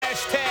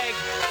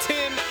Hashtag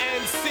Tim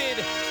and Sid.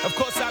 Of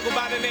course, I go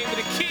by the name of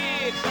the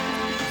kid.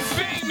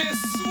 Famous.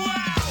 Wow.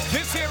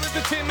 This here is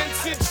the Tim and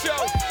Sid Show.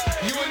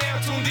 You are now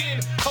tuned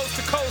in, coast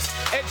to coast,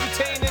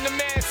 edutaining the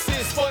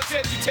masses. Sports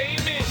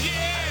edutainment.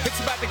 Yeah. It's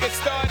about to get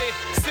started.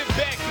 Sit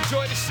back,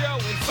 enjoy the show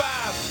in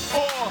 5,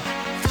 4,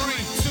 3,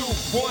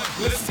 2, 1.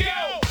 Let's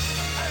go.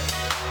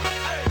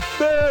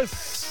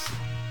 This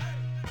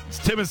is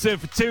Tim and Sid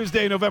for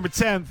Tuesday, November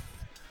 10th.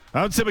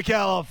 I'm Tim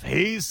McAuliffe.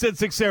 He's Sid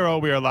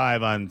Sixero. We are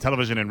live on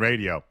television and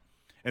radio.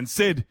 And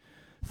Sid,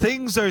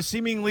 things are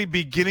seemingly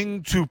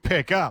beginning to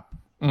pick up.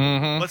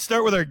 Mm-hmm. Let's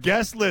start with our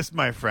guest list,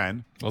 my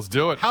friend. Let's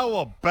do it. How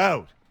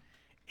about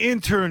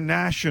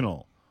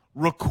international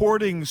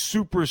recording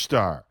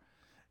superstar,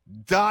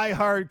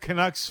 diehard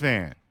Canucks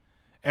fan,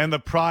 and the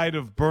pride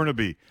of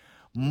Burnaby,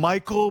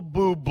 Michael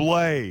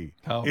Bublé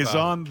is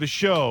on the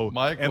show.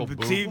 Michael and the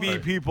Bublé.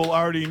 TV people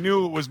already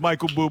knew it was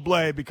Michael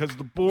Bublé because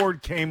the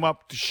board came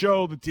up to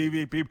show the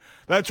TV people.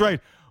 That's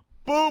right,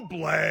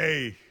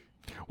 Bublé.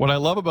 What I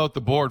love about the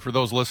board, for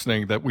those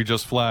listening that we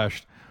just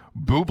flashed,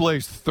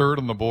 Bublé's third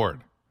on the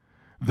board.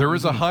 There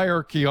is a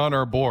hierarchy on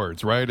our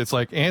boards, right? It's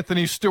like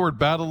Anthony Stewart,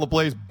 Battle of the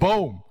Blaze,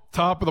 boom,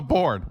 top of the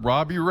board.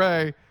 Robbie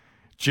Ray,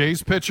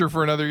 Jay's pitcher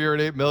for another year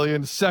at $8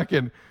 million,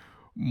 second.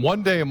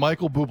 One day,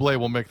 Michael Bublé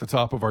will make the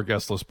top of our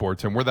guest list board,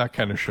 Tim. We're that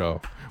kind of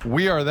show.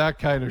 We are that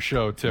kind of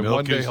show, Tim. Milk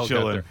One day is he'll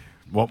chilling. get there.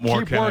 What more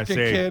Keep can working,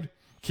 I say? kid.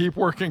 Keep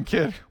working,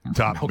 kid.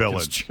 Top Milk billing.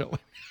 is chilling.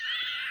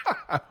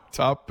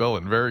 Top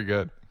billing. Very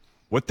good.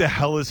 What the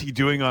hell is he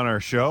doing on our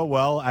show?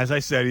 Well, as I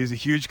said, he's a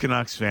huge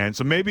Canucks fan.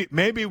 So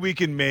maybe we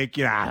can make,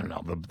 I don't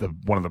know, the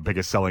one of the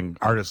biggest selling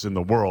artists in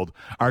the world,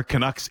 our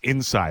Canucks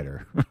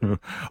insider. We're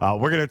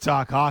going to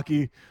talk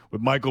hockey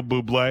with Michael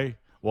Bublé.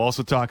 We'll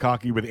also talk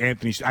hockey with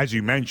Anthony. As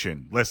you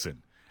mentioned,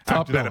 listen, Top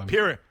after that billing.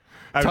 appearance,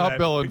 Top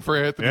billing for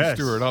Anthony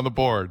Stewart on the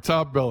board.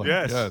 Top billing.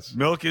 Yes.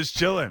 Milk is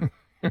chilling.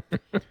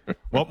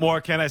 What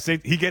more can I say?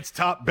 He gets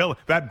top billing.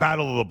 That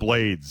Battle of the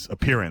Blades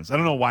appearance. I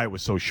don't know why it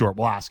was so short.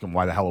 We'll ask him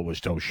why the hell it was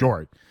so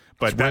short.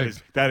 But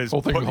It's that is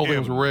whole thing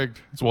was rigged.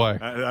 That's why.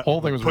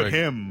 Whole thing was put rigged.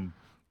 him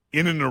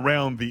in and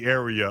around the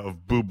area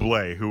of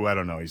Bublé, who I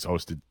don't know. He's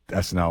hosted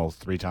SNL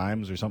 3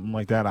 times or something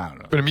like that. I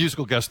don't know. Been a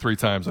musical guest 3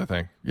 times, I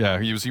think. Yeah,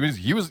 he was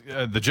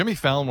the Jimmy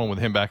Fallon one with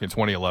him back in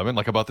 2011,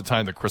 like about the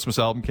time the Christmas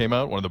album came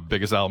out, one of the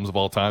biggest albums of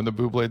all time that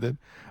Bublé did.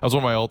 That was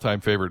one of my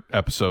all-time favorite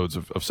episodes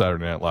of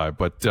Saturday Night Live.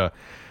 But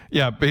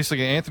yeah,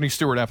 basically Anthony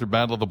Stewart after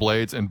Battle of the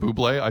Blades and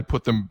Bublé, I'd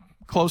put them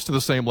close to the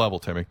same level,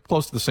 Timmy.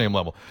 Close to the same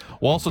level.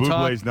 We'll also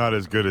Bublé's not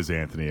as good as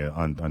Anthony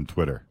on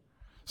Twitter.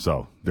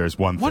 So there's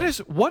one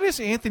thing. What is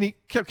Anthony?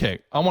 Okay,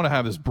 I want to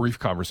have this brief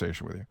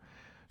conversation with you.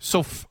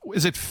 So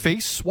is it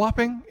face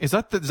swapping? Is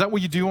that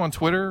what you do on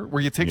Twitter,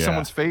 where you take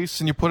someone's face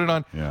and you put it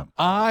on? Yeah.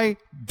 I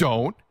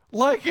don't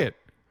like it.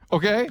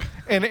 Okay,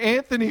 and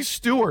Anthony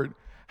Stewart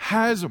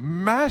has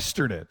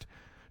mastered it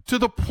to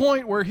the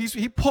point where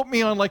he put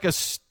me on like a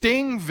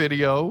Sting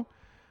video.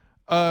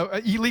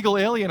 Illegal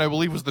Alien, I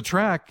believe, was the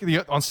track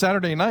on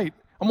Saturday night.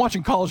 I'm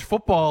watching college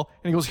football,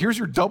 and he goes, "Here's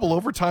your double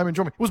overtime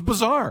enjoyment." It was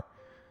bizarre.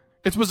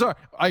 It's bizarre.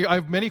 I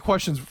have many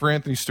questions for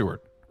Anthony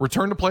Stewart.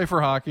 Return to play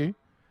for hockey.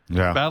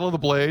 Yeah. Battle of the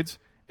Blades,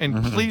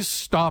 and please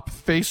stop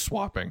face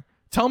swapping.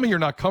 Tell me you're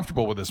not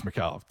comfortable with this,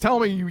 McAuliffe. Tell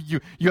me you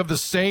have the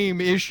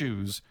same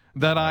issues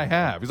that I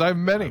have, because I have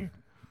many.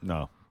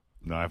 No,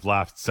 I've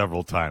laughed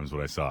several times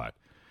when I saw it.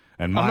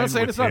 And I'm mine not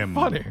saying with it's not him,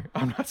 funny.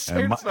 I'm not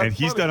saying it's not and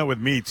he's funny. done it with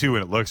me too,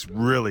 and it looks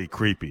really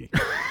creepy,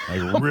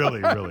 like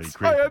really, really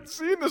creepy. I hadn't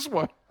seen this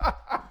one.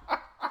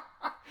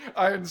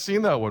 I hadn't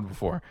seen that one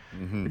before.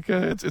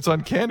 Because it's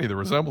uncanny, the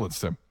resemblance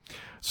to him.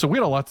 So we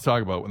had a lot to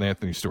talk about with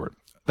Anthony Stewart.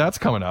 That's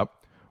coming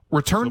up.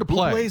 Return to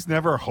play. Bublé's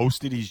never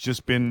hosted. He's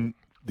just been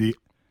the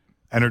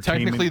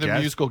entertainment Technically the guest.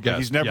 musical guest,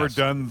 He's never yes.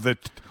 done the.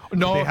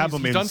 No, they have he's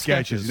him in done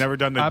sketches. He's never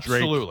done the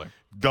Absolutely. Drake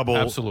double.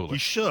 Absolutely. He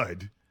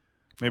should.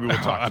 Maybe we'll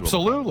talk to him.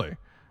 Absolutely.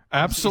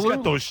 Absolutely. He's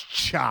got those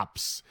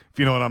chops. If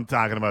you know what I'm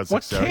talking about.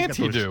 What Sixer. He's can't got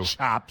he those do?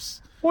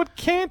 Chops. What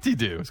can't he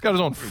do? He's got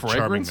his own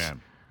Charming fragrance.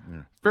 man.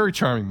 Very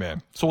charming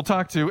man. So we'll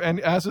talk to, and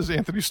as is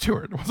Anthony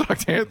Stewart, we'll talk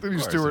to Anthony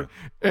Stewart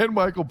and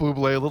Michael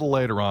Bublé a little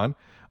later on.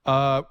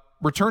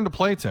 Return to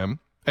play,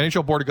 Tim.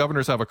 NHL Board of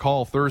Governors have a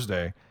call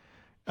Thursday.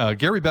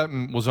 Gary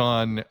Bettman was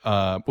on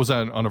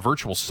a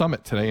virtual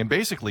summit today and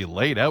basically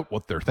laid out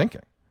what they're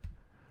thinking,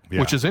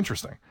 which is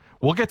interesting.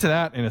 We'll get to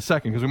that in a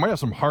second because we might have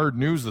some hard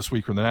news this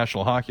week from the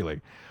National Hockey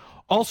League.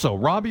 Also,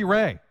 Robbie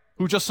Ray,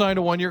 who just signed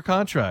a 1-year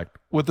contract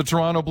with the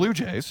Toronto Blue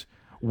Jays,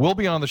 will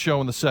be on the show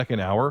in the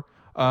second hour.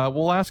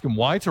 We'll ask him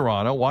why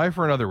Toronto, why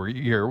for another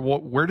year,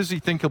 where does he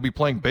think he'll be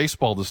playing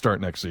baseball to start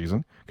next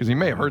season? Because he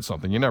may have heard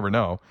something, you never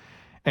know.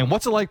 And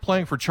what's it like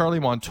playing for Charlie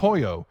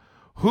Montoyo,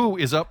 who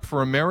is up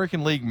for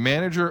American League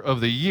Manager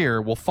of the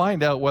Year? We'll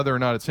find out whether or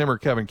not it's him or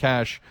Kevin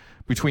Cash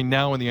between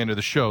now and the end of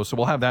the show, so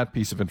we'll have that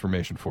piece of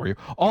information for you.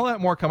 All that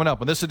more coming up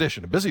on this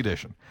edition, a busy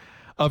edition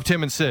of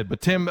Tim and Sid.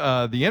 But Tim, the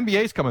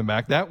NBA's coming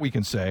back, that we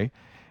can say,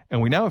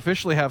 and we now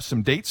officially have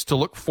some dates to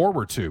look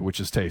forward to, which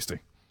is tasty.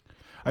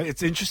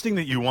 It's interesting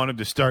that you wanted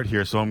to start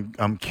here, so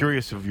I'm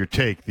curious of your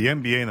take. The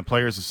NBA and the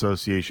Players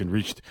Association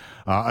reached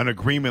an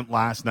agreement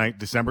last night.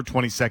 December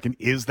 22nd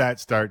is that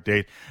start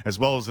date, as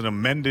well as an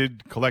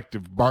amended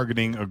collective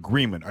bargaining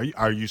agreement.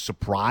 Are you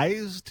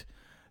surprised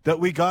that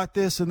we got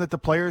this and that the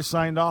players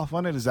signed off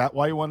on it? Is that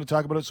why you want to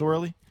talk about it so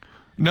early?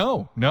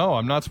 No,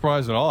 I'm not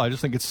surprised at all. I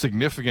just think it's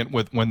significant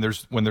when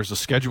there's a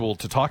schedule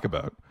to talk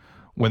about,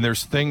 when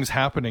there's things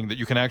happening that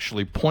you can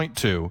actually point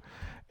to.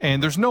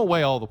 And there's no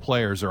way all the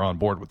players are on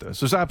board with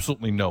this. There's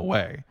absolutely no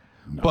way.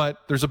 No. But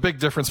there's a big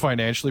difference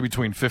financially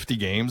between 50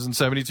 games and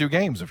 72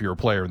 games if you're a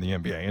player in the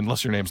NBA,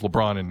 unless your name's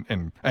LeBron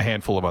and a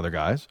handful of other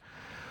guys.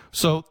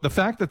 So the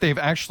fact that they've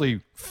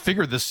actually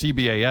figured this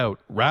CBA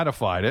out,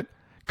 ratified it,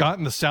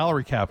 gotten the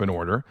salary cap in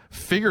order,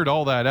 figured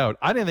all that out,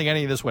 I didn't think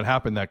any of this would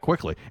happen that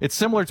quickly. It's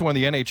similar to when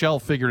the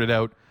NHL figured it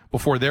out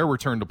before their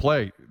return to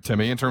play,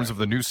 Timmy, in terms of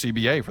the new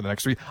CBA for the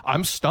next 3.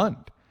 I'm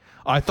stunned.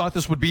 I thought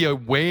this would be a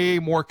way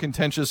more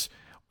contentious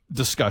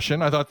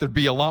discussion. I thought there'd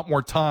be a lot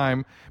more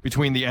time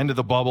between the end of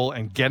the bubble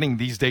and getting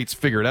these dates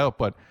figured out.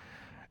 But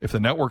if the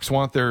networks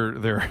want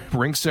their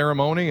ring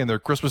ceremony and their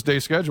Christmas Day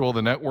schedule,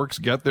 the networks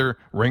get their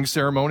ring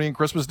ceremony and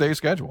Christmas Day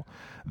schedule.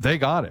 They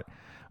got it.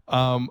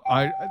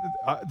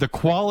 The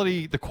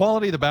quality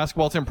of the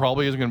basketball team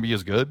probably isn't going to be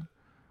as good.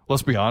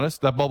 Let's be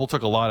honest. That bubble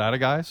took a lot out of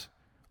guys,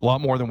 a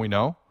lot more than we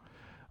know.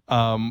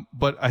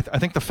 But I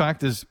think the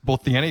fact is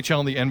both the NHL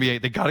and the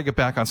NBA, they got to get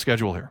back on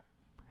schedule here.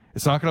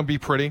 It's not going to be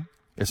pretty.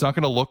 It's not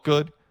going to look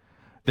good.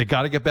 They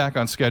got to get back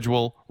on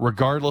schedule,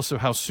 regardless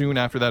of how soon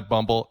after that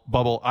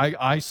bubble.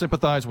 I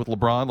sympathize with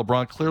LeBron.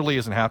 LeBron clearly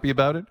isn't happy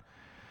about it,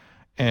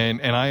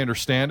 and I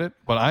understand it.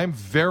 But I'm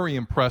very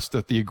impressed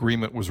that the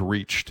agreement was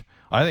reached.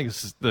 I think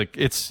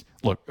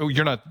look.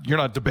 You're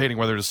not debating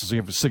whether this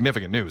is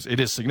significant news. It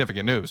is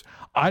significant news.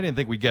 I didn't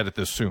think we'd get it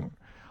this soon.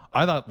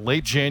 I thought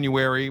late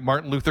January,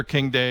 Martin Luther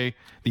King Day,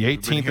 the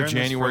 18th of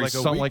January,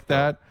 something like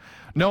that.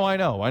 No, I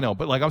know.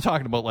 But I'm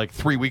talking about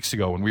 3 weeks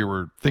ago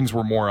when things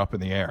were more up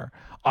in the air.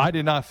 I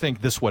did not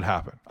think this would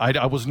happen.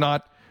 I was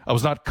not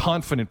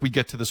confident we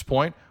get to this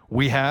point.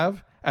 We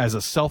have, as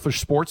a selfish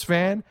sports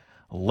fan,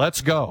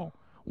 let's go.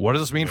 What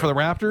does this mean for the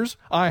Raptors?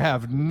 I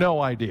have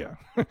no idea.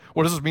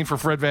 What does this mean for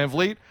Fred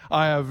VanVleet?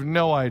 I have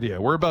no idea.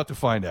 We're about to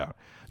find out.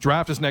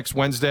 Draft is next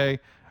Wednesday.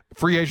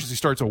 Free agency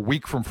starts a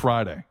week from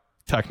Friday,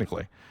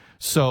 technically.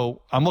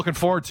 So I'm looking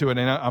forward to it,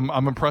 and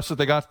I'm impressed that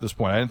they got to this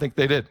point. I didn't think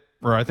they did.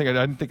 Or I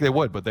didn't think they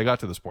would, but they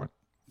got to this point.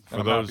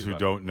 For those who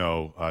don't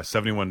know,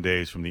 71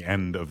 days from the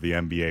end of the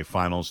NBA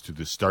Finals to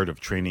the start of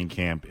training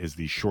camp is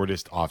the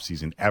shortest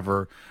offseason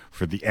ever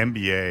for the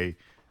NBA,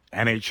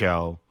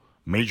 NHL,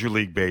 Major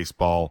League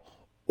Baseball,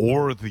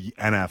 or the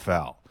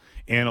NFL.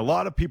 And a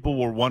lot of people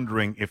were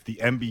wondering if the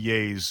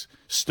NBA's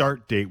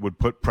start date would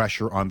put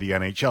pressure on the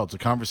NHL. It's a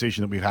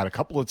conversation that we've had a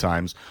couple of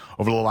times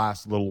over the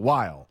last little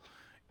while.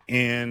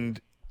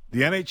 And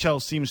the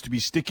NHL seems to be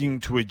sticking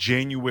to a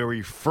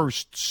January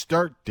 1st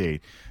start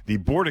date. The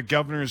Board of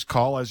Governors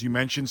call, as you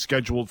mentioned,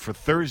 scheduled for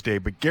Thursday,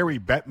 but Gary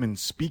Bettman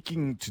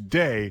speaking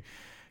today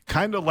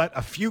kind of let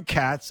a few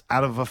cats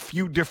out of a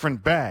few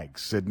different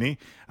bags, Sydney.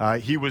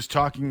 He was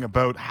talking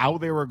about how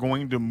they were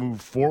going to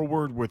move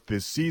forward with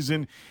this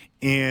season,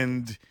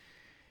 and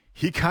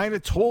he kind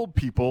of told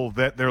people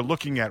that they're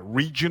looking at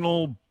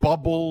regional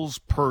bubbles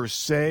per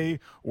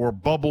se, or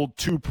bubble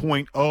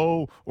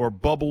 2.0 or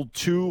bubble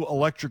 2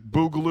 electric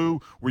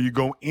boogaloo, where you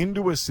go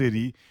into a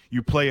city,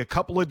 you play a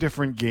couple of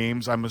different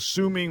games, I'm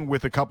assuming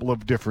with a couple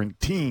of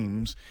different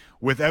teams,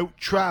 without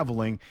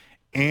traveling,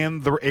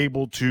 and they're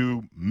able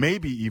to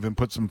maybe even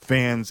put some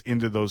fans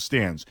into those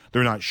stands.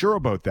 They're not sure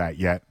about that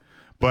yet,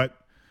 but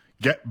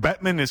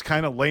Bettman is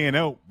kind of laying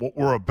out what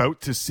we're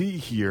about to see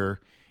here.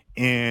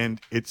 And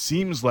it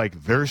seems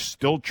like they're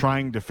still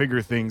trying to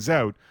figure things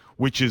out,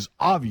 which is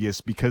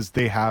obvious because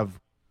they have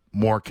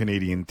more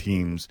Canadian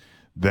teams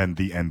than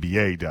the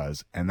NBA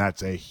does. And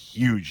that's a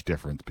huge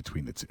difference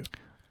between the two.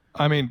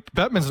 I mean,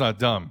 Bettman's not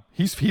dumb.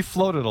 He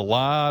floated a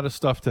lot of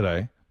stuff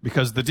today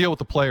because the deal with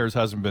the players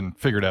hasn't been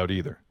figured out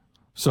either.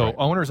 So right.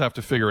 Owners have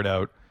to figure it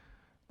out.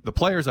 The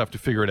players have to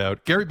figure it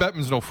out. Gary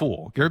Bettman's no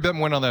fool. Gary Bettman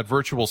went on that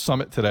virtual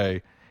summit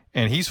today,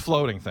 and he's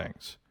floating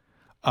things.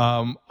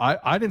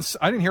 I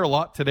didn't hear a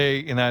lot today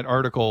in that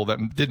article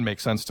that didn't make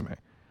sense to me.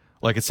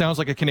 Like, it sounds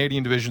like a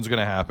Canadian division is going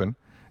to happen.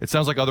 It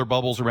sounds like other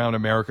bubbles around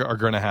America are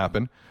going to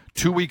happen.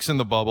 2 weeks in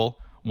the bubble,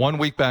 1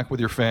 week back with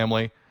your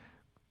family,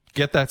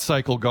 get that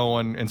cycle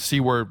going and see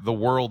where the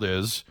world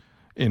is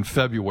in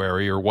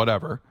February or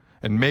whatever.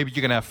 And maybe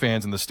you can have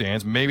fans in the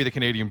stands. Maybe the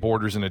Canadian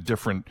border's in a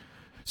different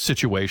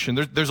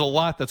situation. There's a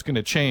lot that's going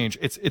to change.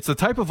 It's the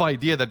type of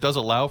idea that does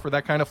allow for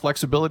that kind of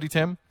flexibility,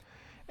 Tim.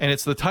 And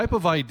it's the type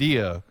of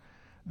idea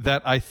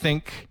that I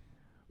think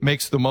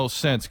makes the most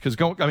sense. Because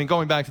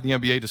going back to the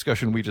NBA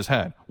discussion we just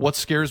had, what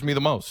scares me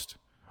the most?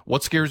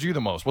 What scares you the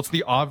most? What's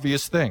the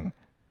obvious thing?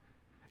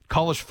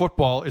 College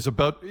football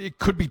it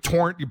could be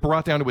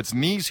brought down to its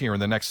knees here in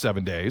the next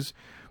 7 days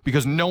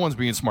because no one's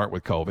being smart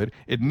with COVID.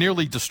 It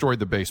nearly destroyed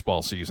the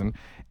baseball season.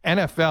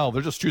 NFL,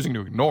 they're just choosing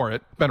to ignore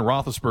it. Ben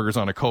Roethlisberger's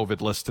on a COVID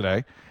list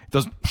today.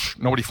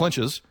 Nobody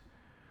flinches.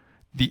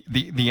 The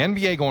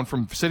NBA going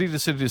from city to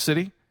city to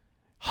city,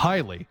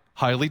 highly,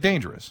 highly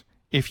dangerous.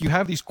 If you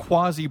have these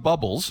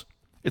quasi-bubbles,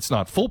 it's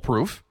not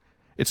foolproof.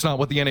 It's not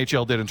what the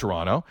NHL did in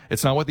Toronto.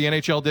 It's not what the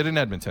NHL did in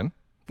Edmonton.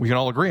 We can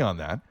all agree on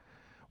that.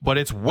 But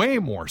it's way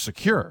more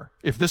secure,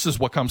 if this is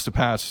what comes to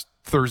pass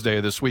Thursday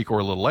of this week or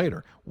a little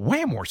later,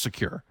 way more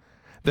secure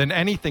than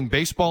anything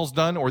baseball's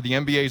done or the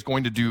NBA is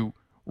going to do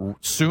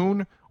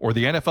soon or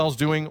the NFL's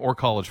doing or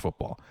college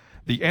football.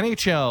 The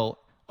NHL,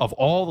 of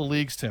all the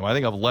leagues, Tim, I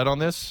think I've led on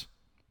this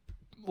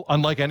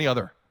unlike any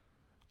other,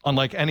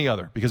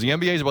 because the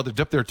NBA is about to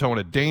dip their toe in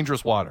a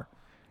dangerous water.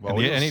 Well,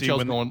 and the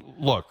NHL's going,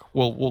 look,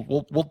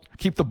 we'll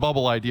keep the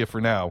bubble idea for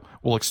now.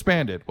 We'll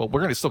expand it, but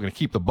we're still going to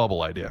keep the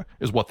bubble idea,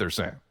 is what they're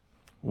saying.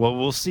 Well,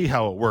 we'll see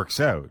how it works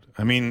out.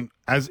 I mean,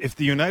 as if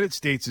the United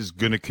States is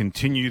going to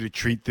continue to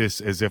treat this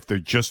as if they're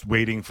just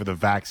waiting for the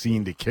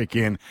vaccine to kick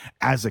in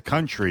as a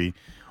country,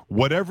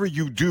 whatever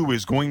you do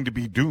is going to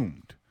be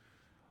doomed.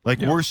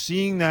 We're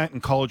seeing that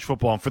in college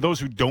football. And for those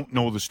who don't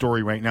know the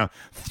story right now,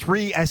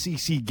 3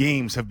 SEC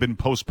games have been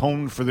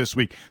postponed for this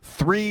week.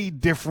 3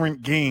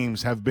 different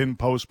games have been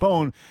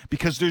postponed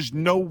because there's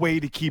no way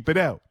to keep it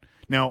out.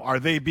 Now, are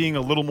they being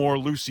a little more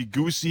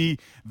loosey-goosey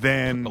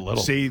than,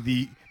 say,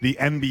 the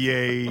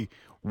NBA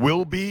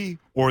will be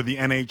or the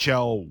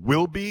NHL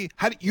will be?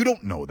 You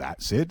don't know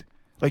that, Sid.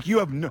 You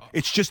have no.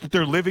 It's just that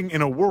they're living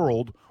in a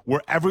world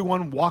where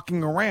everyone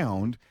walking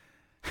around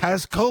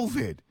has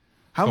COVID.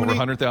 Over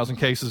 100,000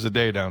 cases a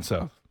day down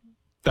south.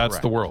 That's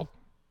the world.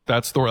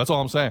 That's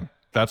all I'm saying.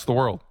 That's the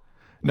world.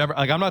 Never.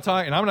 I'm not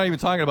talking, and I'm not even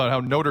talking about how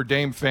Notre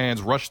Dame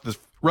fans rush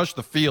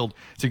the field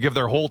to give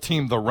their whole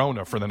team the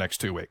Rona for the next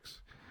 2 weeks.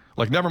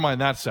 Never mind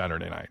that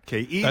Saturday night.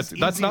 Okay,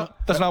 that's not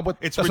what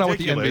the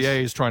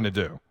NBA is trying to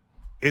do.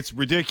 It's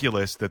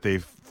ridiculous that they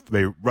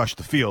rushed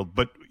the field,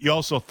 but you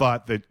also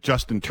thought that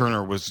Justin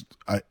Turner was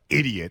an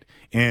idiot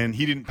and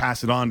he didn't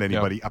pass it on to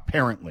anybody. Yep.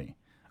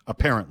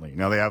 Apparently,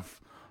 now they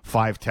have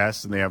 5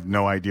 tests and they have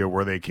no idea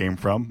where they came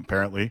from.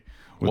 Apparently,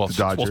 with the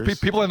Dodgers. Well,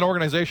 people in the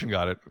organization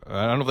got it.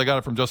 I don't know if they got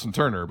it from Justin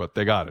Turner, but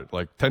they got it.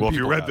 10 people. Well, if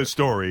you read the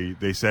story,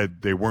 they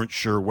said they weren't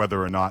sure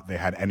whether or not they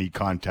had any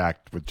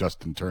contact with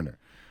Justin Turner.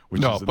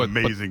 Which is an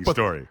amazing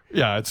story.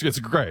 Yeah, it's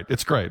great.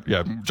 It's great.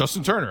 Yeah,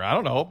 Justin Turner. I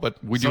don't know, but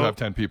we do have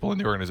 10 people in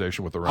the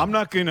organization with the Rona.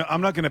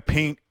 I'm not gonna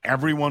paint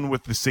everyone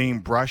with the same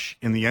brush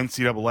in the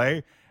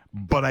NCAA,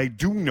 but I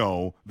do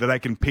know that I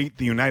can paint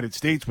the United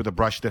States with a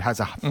brush that has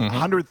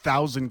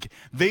 100,000.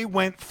 They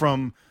went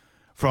from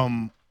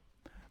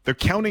they're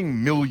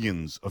counting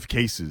millions of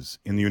cases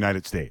in the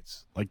United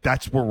States.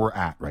 That's where we're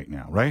at right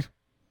now, right?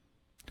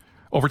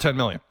 Over 10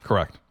 million,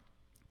 correct.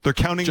 They're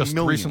counting just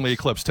millions. Recently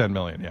eclipsed 10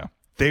 million. Yeah.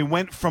 They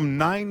went from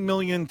 9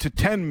 million to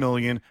 10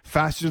 million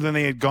faster than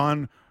they had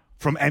gone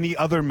from any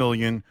other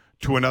million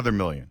to another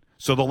million.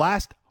 So the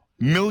last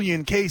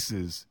million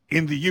cases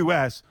in the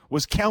U.S.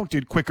 was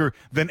counted quicker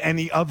than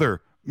any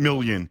other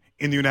million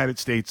in the United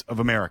States of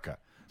America.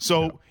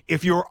 So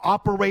if you're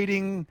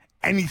operating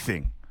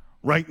anything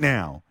right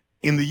now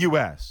in the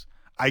U.S.,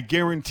 I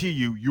guarantee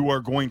you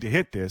are going to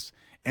hit this.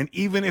 And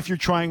even if you're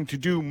trying to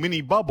do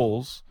mini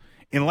bubbles,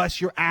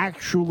 unless you're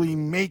actually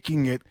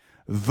making it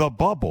the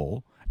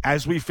bubble,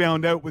 as we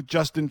found out with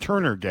Justin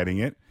Turner getting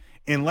it,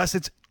 unless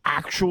it's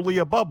actually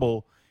a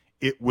bubble,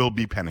 it will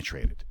be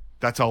penetrated.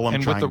 That's all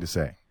I'm trying to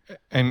say.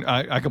 And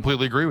I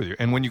completely agree with you.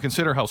 And when you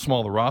consider how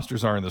small the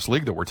rosters are in this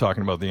league that we're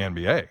talking about, the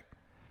NBA,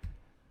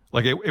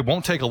 it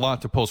won't take a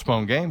lot to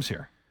postpone games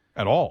here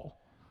at all.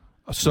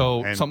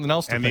 So something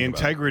else to think about. And the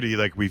integrity,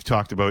 like we've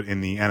talked about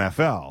in the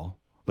NFL,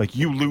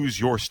 you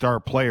lose your star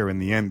player in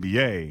the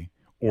NBA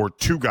or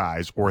 2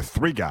 guys or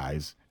 3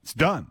 guys, it's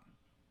done.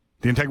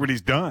 The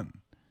integrity's done.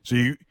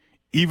 So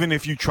even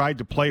if you tried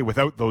to play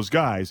without those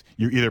guys,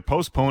 you're either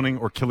postponing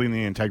or killing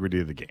the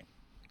integrity of the game.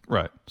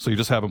 Right. So you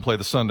just have them play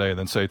the Sunday and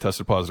then say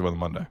tested positive on the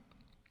Monday.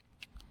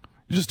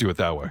 You just do it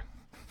that way.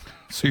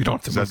 So you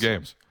don't have to move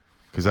games.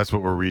 Because that's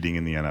what we're reading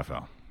in the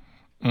NFL.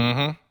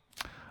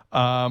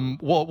 Mm-hmm.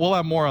 We'll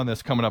have more on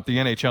this coming up, the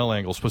NHL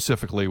angle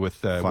specifically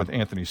with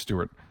Anthony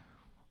Stewart.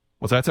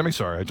 What's that, Timmy?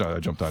 Sorry, I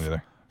jumped on you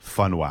there.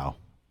 Fun wow.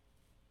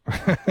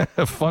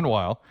 Fun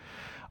wow.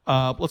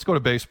 Let's go to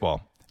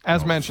baseball.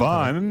 As mentioned.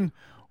 Fun.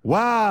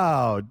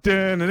 Wow. You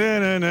don't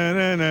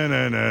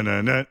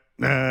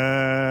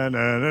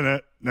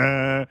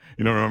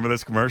remember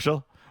this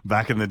commercial?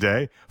 Back in the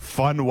day?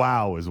 Fun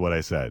wow is what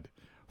I said.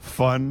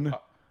 Fun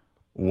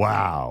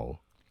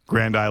wow.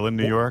 Grand Island,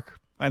 New York?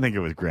 I think it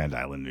was Grand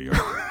Island, New York.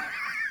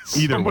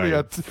 Either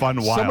way,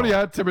 fun wow. Somebody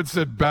had Tim and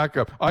Sid back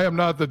up. I am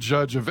not the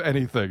judge of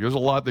anything. There's a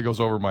lot that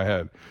goes over my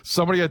head.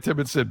 Somebody had Tim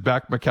and Sid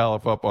back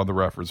McAuliffe up on the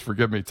reference.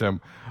 Forgive me,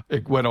 Tim.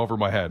 It went over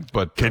my head.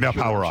 But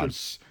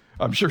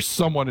I'm sure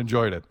someone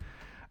enjoyed it.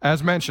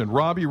 As mentioned,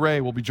 Robbie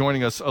Ray will be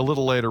joining us a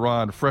little later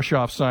on, fresh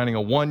off signing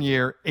a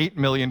 1-year, $8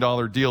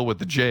 million deal with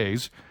the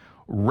Jays.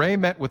 Ray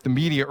met with the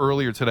media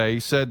earlier today. He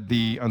said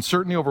the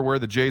uncertainty over where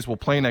the Jays will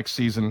play next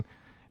season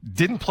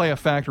didn't play a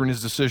factor in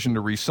his decision to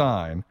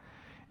re-sign,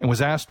 and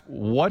was asked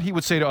what he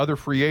would say to other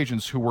free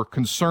agents who were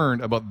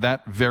concerned about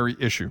that very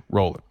issue.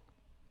 Roll it.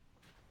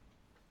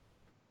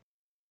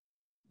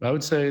 I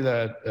would say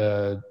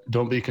that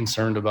don't be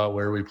concerned about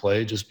where we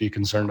play. Just be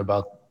concerned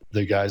about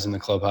the guys in the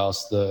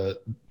clubhouse, the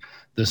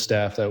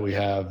staff that we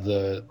have,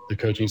 the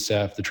coaching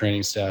staff, the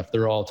training staff.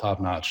 They're all top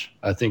notch.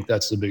 I think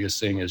that's the biggest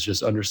thing, is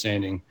just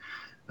understanding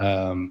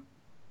that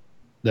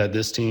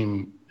this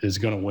team is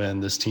going to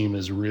win. This team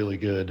is really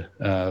good,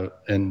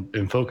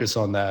 and focus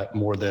on that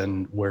more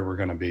than where we're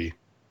going to be.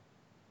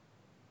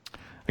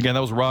 Again,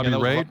 that was Robbie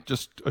Ray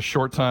just a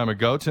short time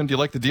ago. Tim, do you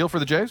like the deal for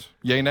the Jays?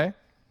 Yay, nay?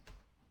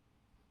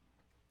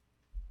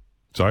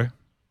 Sorry?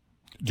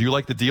 Do you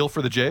like the deal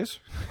for the Jays?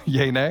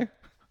 Yay, nay?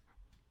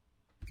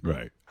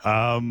 Right.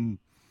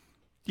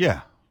 Yeah,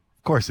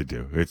 of course I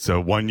do. It's a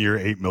 1-year,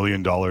 $8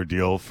 million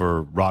deal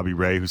for Robbie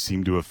Ray, who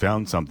seemed to have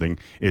found something.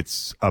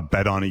 It's a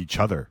bet on each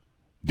other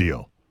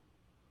deal.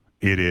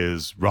 It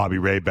is Robbie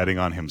Ray betting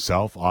on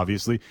himself,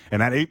 obviously.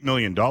 And that $8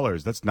 million,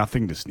 that's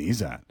nothing to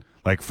sneeze at.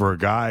 Like, for a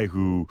guy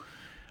who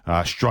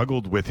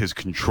struggled with his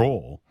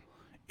control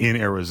in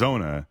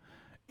Arizona,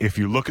 if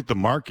you look at the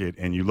market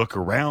and you look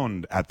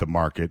around at the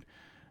market,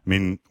 I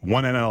mean,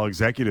 one NL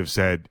executive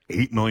said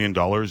 $8 million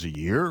a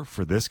year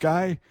for this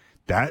guy.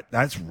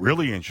 That's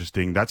really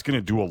interesting. That's going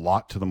to do a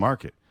lot to the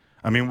market.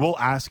 I mean, we'll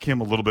ask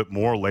him a little bit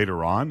more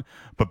later on,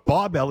 but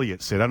Bob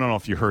Elliott said, I don't know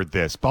if you heard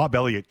this, Bob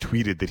Elliott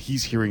tweeted that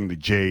he's hearing the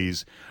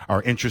Jays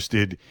are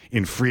interested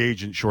in free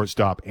agent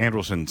shortstop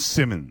Andrelton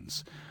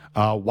Simmons.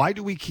 Why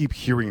do we keep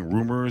hearing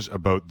rumors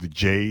about the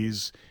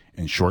Jays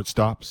and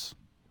shortstops?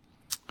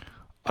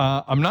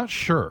 I'm not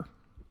sure,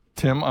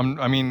 Tim.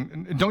 I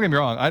mean, don't get me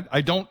wrong.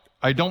 I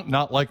don't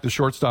not like the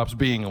shortstops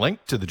being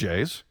linked to the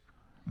Jays.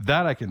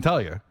 That I can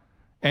tell you.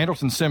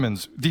 Andrelton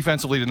Simmons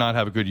defensively did not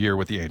have a good year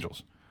with the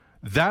Angels.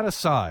 That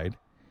aside,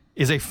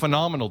 is a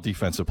phenomenal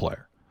defensive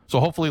player. So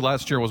hopefully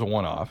last year was a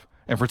one-off.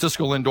 And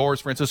Francisco Lindor is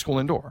Francisco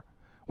Lindor.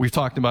 We've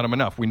talked about him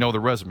enough. We know the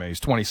resume.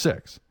 He's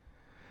 26.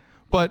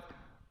 But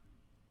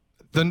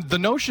the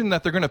notion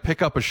that they're going to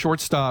pick up a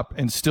shortstop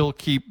and still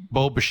keep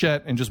Bo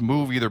Bichette and just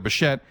move either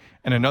Bichette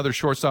and another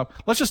shortstop.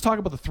 Let's just talk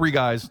about the three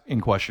guys in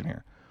question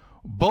here.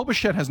 Bo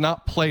Bichette has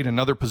not played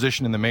another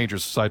position in the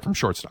majors aside from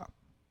shortstop.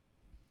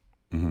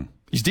 Mm-hmm.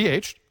 He's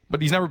DH'd,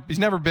 but he's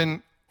never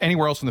been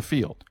anywhere else in the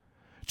field.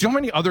 Do you know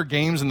how many other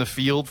games in the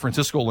field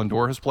Francisco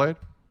Lindor has played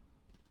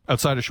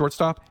outside of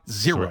shortstop?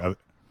 Zero. Sorry,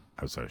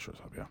 outside of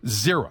shortstop, yeah.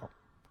 Zero.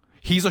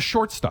 He's a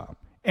shortstop.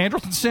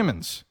 Andrelton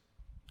Simmons.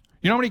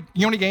 You know how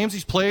many games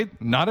he's played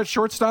not at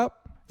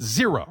shortstop?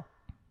 Zero.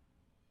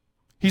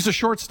 He's a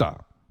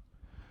shortstop.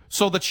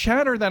 So the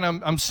chatter that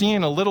I'm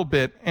seeing a little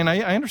bit, and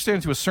I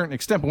understand to a certain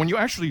extent, but when you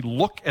actually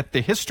look at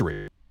the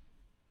history.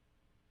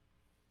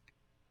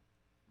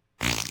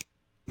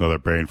 Another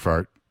brain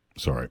fart.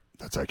 Sorry,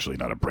 that's actually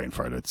not a brain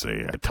fart. It's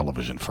a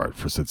television fart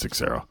for Sid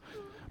Sixero.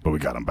 But we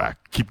got him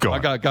back. Keep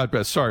going. God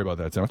bless. Sorry about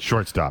that, Tim.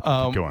 Shortstop.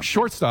 Keep going.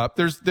 Shortstop.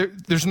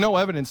 There's no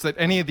evidence that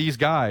any of these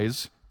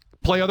guys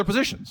play other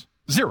positions.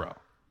 Zero.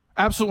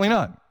 Absolutely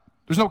none.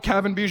 There's no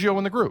Kevin Biggio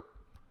in the group.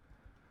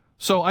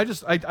 So I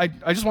just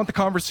want the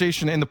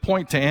conversation and the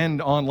point to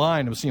end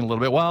online. I was seeing a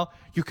little bit. Well,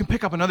 you can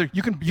pick up another.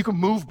 You can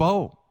move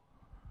Bo.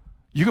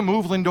 You can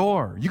move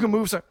Lindor. You can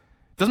move.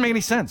 Doesn't make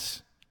any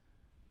sense.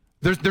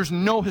 There's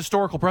no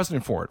historical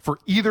precedent for it for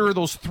either of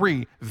those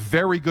three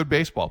very good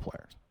baseball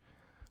players.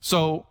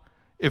 So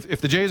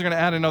if the Jays are going to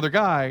add another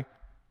guy,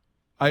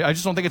 I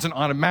just don't think it's an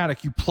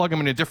automatic. You plug him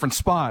in a different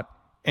spot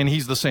and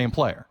he's the same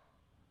player.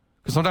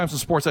 Because sometimes in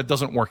sports that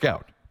doesn't work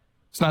out.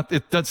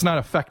 That's not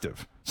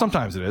effective.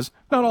 Sometimes it is,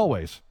 not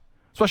always.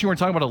 Especially when we're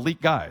talking about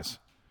elite guys.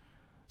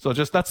 So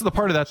that's the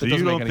part of that so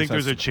doesn't make any sense. You don't think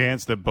there's a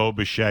chance that Bo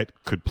Bichette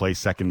could play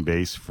second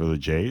base for the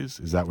Jays?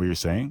 Is that what you're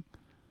saying?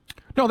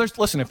 No,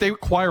 listen, if they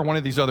acquire one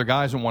of these other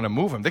guys and want to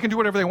move him, they can do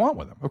whatever they want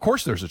with him. Of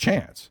course there's a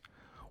chance.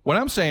 What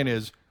I'm saying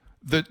is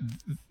the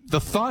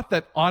thought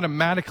that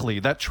automatically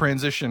that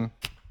transition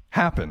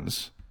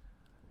happens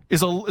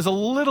is a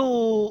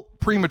little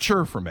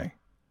premature for me.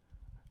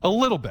 A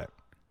little bit.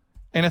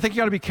 And I think you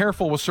got to be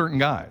careful with certain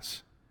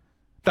guys.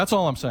 That's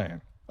all I'm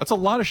saying. That's a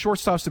lot of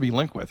shortstops to be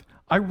linked with.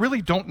 I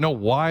really don't know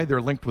why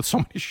they're linked with so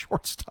many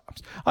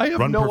shortstops. I have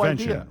no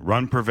idea.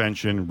 Run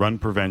prevention.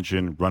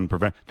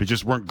 They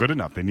just weren't good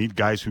enough. They need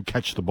guys who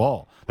catch the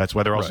ball. That's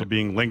why they're also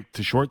being linked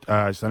to short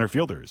center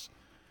fielders,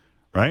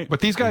 right? But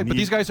these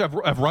guys have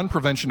run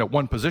prevention at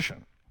one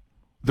position.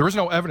 There is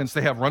no evidence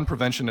they have run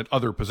prevention at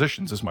other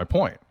positions. Is my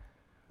point.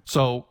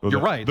 So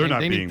you're right. They're not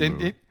being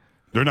moved.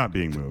 They're not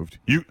being moved.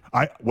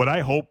 What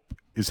I hope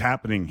is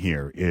happening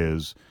here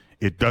is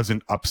it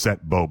doesn't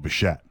upset Bo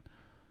Bichette.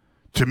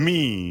 To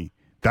me,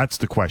 that's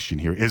the question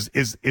here. Is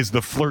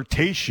the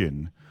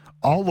flirtation,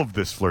 all of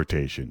this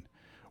flirtation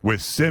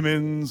with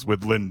Simmons,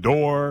 with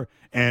Lindor,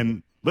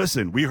 and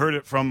listen, we heard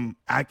it from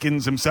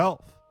Atkins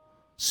himself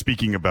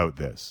speaking about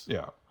this.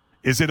 Yeah.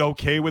 Is it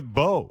okay with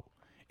Bo?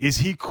 Is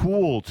he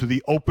cool to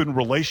the open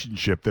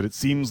relationship that it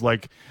seems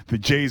like the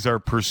Jays are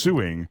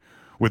pursuing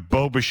with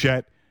Bo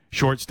Bichette,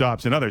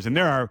 shortstops, and others? And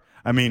there are,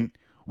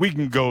 we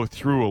can go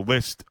through a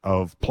list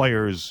of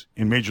players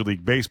in Major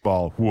League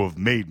Baseball who have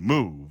made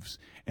moves.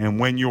 And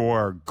when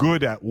you're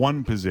good at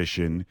one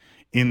position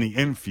in the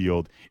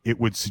infield, it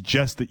would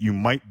suggest that you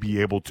might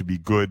be able to be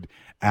good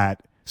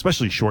at,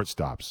 especially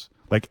shortstops.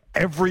 Like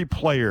every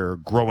player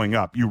growing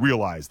up, you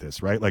realize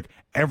this, right? Like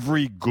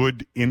every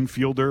good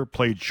infielder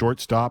played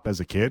shortstop as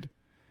a kid,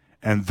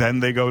 and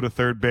then they go to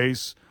third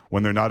base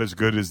when they're not as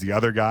good as the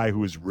other guy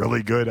who is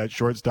really good at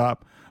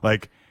shortstop.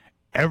 Like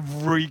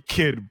every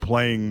kid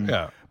playing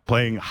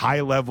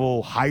high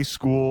level, high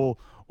school,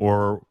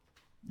 or,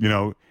 you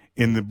know,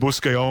 in the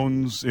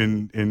Buscayones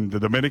in the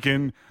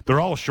Dominican, they're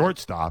all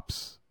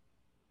shortstops,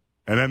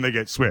 and then they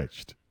get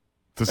switched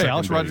to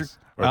second base.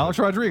 Alex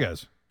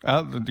Rodriguez.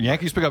 The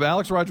Yankees pick up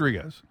Alex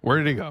Rodriguez. Where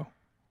did he go?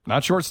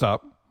 Not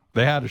shortstop.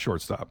 They had a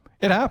shortstop.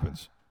 It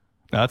happens.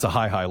 Now, that's a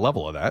high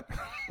level of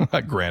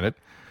that, granted.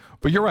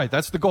 But you're right.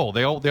 That's the goal.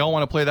 They all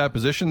want to play that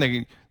position.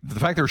 The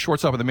fact they're a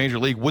shortstop in the major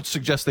league would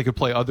suggest they could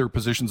play other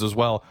positions as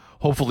well,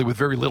 hopefully with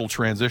very little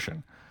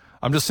transition.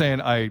 I'm just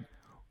saying,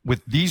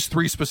 with these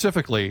three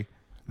specifically,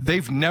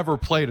 they've never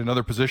played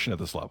another position at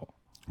this level.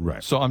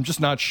 Right. So I'm just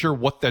not sure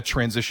what that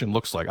transition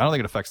looks like. I don't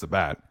think it affects the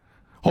bat.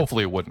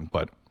 Hopefully it wouldn't,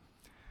 but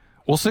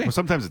we'll see. Well,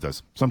 sometimes it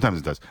does.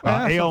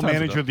 AL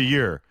Manager of the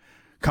Year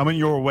coming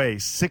your way,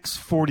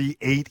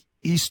 6:48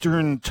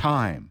 Eastern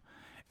Time.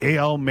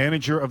 AL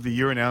Manager of the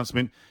Year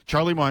announcement.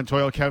 Charlie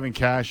Montoyo, Kevin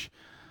Cash.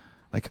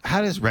 Like,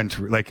 how does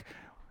Renteria? Like,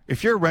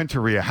 if you're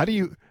Renteria, how do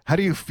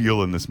you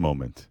feel in this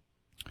moment?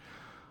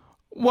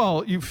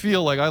 Well, you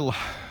feel like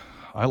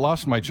I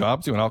lost my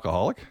job to an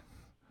alcoholic.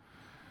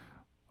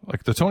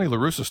 Like the Tony La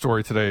Russa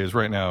story today is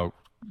right now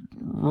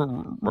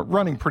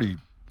running pretty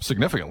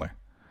significantly,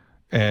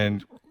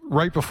 and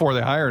right before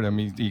they hired him,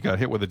 he got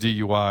hit with a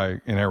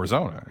DUI in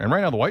Arizona. And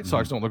right now the White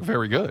Sox don't look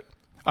very good.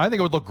 I think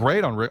it would look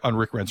great on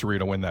Rick Renteria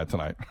to win that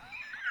tonight.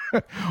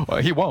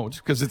 Well, he won't,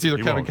 because it's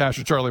either Kevin Cash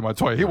or Charlie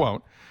Montoyo. He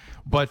won't.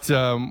 But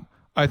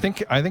I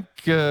think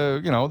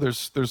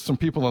there's some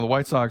people in the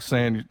White Sox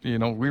saying,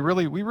 we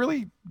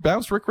really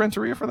bounced Rick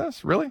Renteria for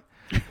this? Really?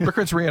 Rick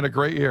Renteria had a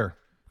great year.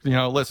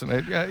 Listen,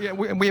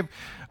 we have.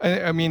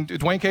 I mean,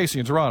 Dwayne Casey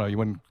in Toronto.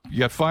 You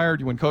get fired,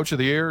 you win Coach of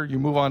the Year, you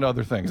move on to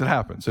other things. It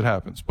happens.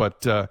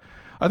 But I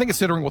think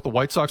considering what the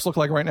White Sox look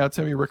like right now,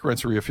 Timmy, Rick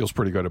Renteria feels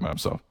pretty good about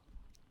himself.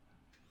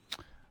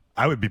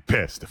 I would be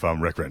pissed if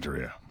I'm Rick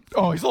Renteria.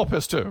 Oh, he's a little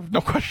pissed too.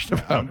 No question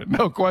about it.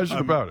 No question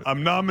about it.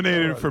 I'm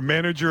nominated for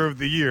Manager of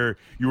the Year.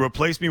 You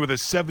replace me with a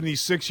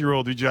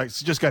 76-year-old who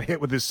just got hit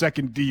with his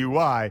second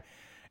DUI,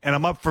 and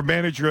I'm up for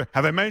Manager.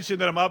 Have I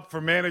mentioned that I'm up for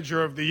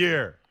Manager of the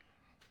Year?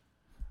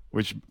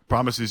 Which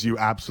promises you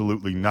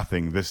absolutely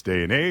nothing this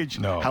day and age.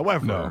 No.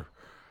 However,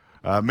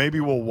 maybe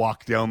we'll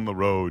walk down the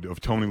road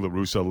of Tony La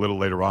Russa a little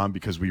later on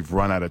because we've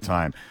run out of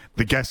time.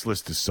 The guest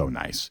list is so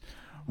nice.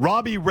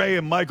 Robbie Ray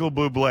and Michael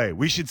Bublé.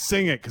 We should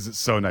sing it because it's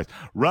so nice.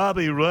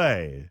 Robbie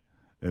Ray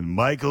and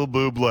Michael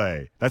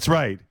Bublé. That's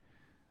right.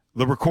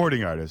 The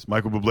recording artist,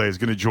 Michael Bublé, is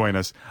going to join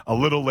us a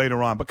little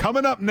later on. But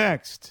coming up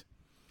next,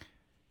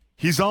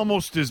 he's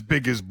almost as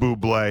big as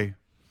Bublé.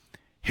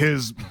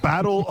 His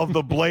Battle of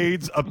the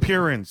Blades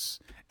appearance,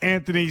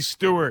 Anthony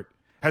Stewart,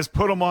 has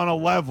put him on a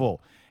level.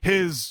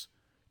 His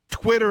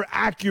Twitter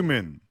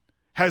acumen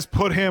has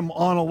put him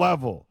on a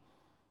level.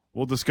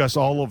 We'll discuss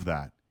all of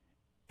that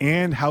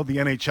and how the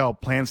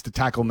NHL plans to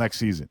tackle next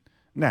season.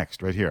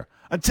 Next, right here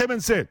on Tim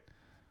and Sid,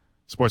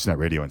 Sportsnet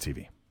Radio and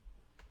TV.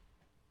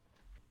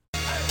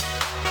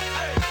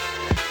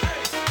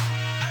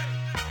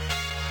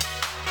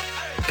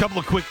 A couple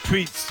of quick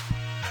tweets.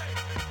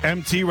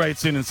 MT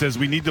writes in and says,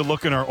 we need to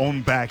look in our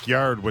own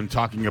backyard when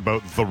talking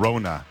about the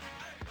Rona.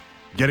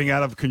 Getting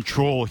out of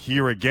control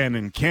here again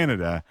in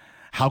Canada.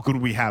 How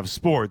can we have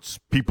sports?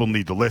 People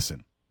need to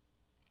listen.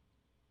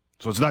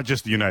 So it's not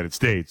just the United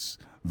States,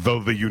 though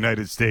the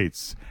United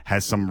States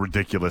has some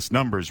ridiculous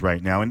numbers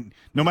right now. And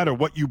no matter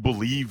what you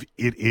believe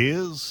it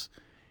is,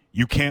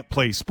 you can't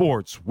play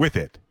sports with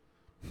it.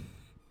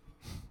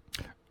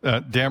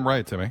 Damn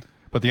right, Timmy.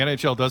 But the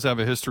NHL does have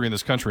a history in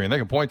this country, and they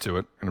can point to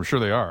it, and I'm sure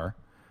they are,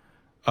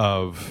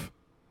 of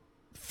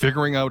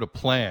figuring out a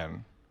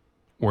plan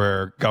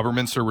where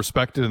governments are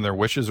respected and their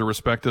wishes are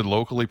respected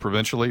locally,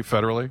 provincially,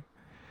 federally,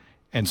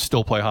 and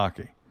still play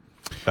hockey.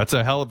 That's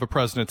a hell of a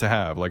precedent to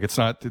have. Like, it's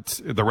not. It's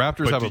the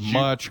Raptors have a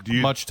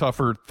much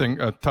tougher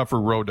tougher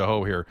road to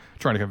hoe here,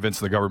 trying to convince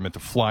the government to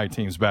fly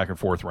teams back and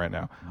forth right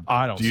now.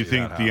 I don't. Do you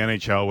think the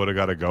NHL would have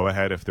got a go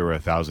ahead if there were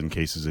 1,000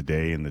 cases a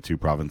day in the two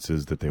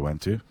provinces that they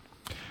went to?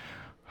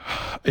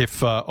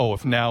 If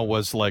now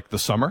was like the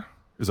summer,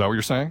 is that what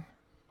you're saying?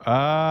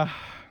 Yeah,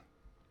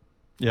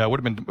 it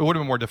would have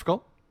been more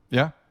difficult.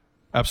 Yeah,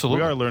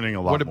 absolutely. We are learning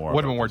a lot more.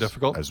 Would have been more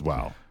difficult as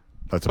well.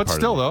 That's but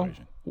still, though,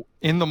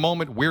 in the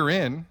moment we're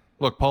in.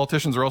 Look,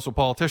 politicians are also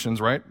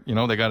politicians, right?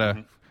 They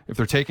gotta. If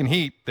they're taking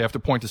heat, they have to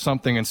point to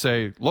something and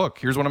say, "Look,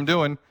 here's what I'm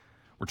doing.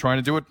 We're trying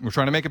to do it. We're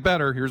trying to make it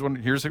better. Here's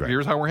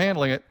how we're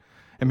handling it."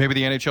 And maybe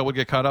the NHL would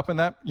get caught up in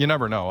that. You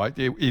never know.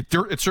 It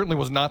certainly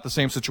was not the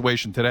same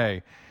situation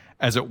today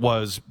as it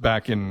was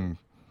back in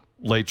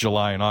late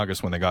July and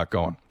August when they got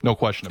going. No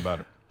question about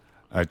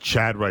it.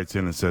 Chad writes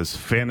in and says,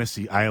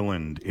 Fantasy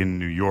Island in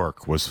New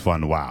York was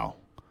fun. Wow.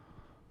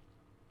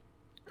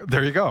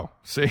 There you go.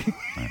 See?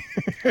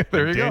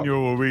 There you go.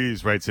 Daniel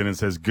Ruiz writes in and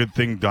says, good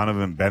thing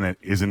Donovan Bennett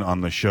isn't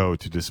on the show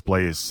to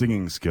display his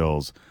singing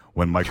skills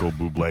when Michael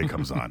Bublé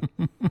comes on.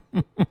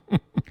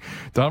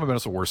 Donovan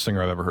Bennett's the worst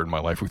singer I've ever heard in my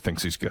life who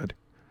thinks he's good.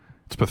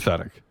 It's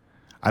pathetic.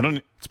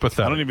 It's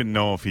pathetic. I don't even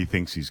know if he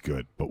thinks he's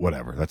good, but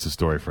whatever. That's a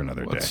story for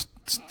another day. It's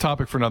a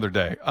topic for another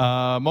day.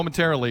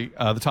 Momentarily,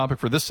 the topic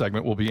for this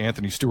segment will be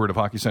Anthony Stewart of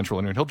Hockey Central,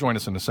 and he'll join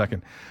us in a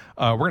second.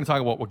 We're going to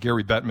talk about what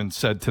Gary Bettman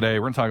said today.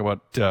 We're going to talk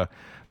about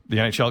the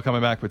NHL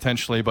coming back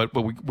potentially, but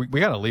we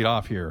got to lead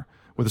off here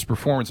with his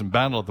performance in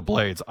Battle of the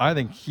Blades. I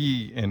think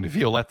he and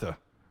Violetta.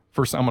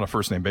 First, I'm on a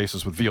first-name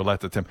basis with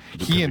Violetta, Tim.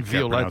 He and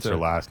Violetta. Her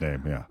last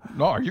name, yeah.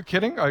 No, are you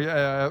kidding?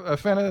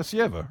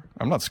 Afanasieva.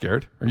 I'm not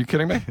scared. Are you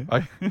kidding me?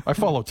 I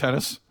follow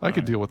tennis. I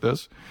could deal with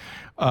this.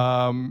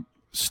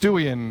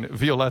 Stewie and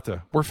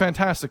Violetta were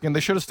fantastic, and they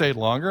should have stayed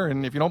longer.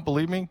 And if you don't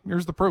believe me,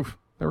 here's the proof.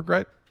 They were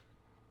great.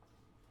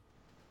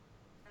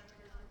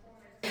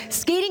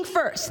 Skating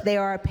first, they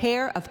are a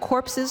pair of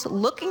corpses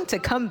looking to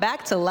come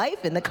back to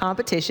life in the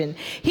competition.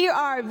 Here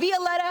are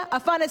Violetta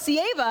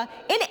Afanasieva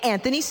and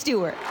Anthony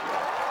Stewart.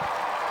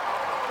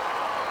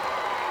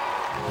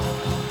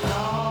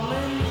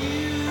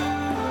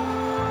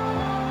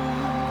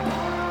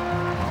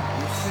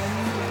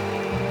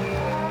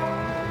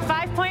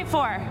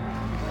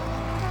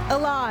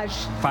 Elage.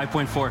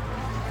 5.4.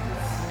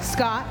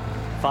 Scott.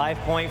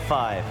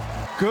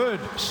 5.5. Good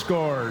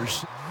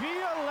scores.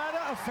 Violetta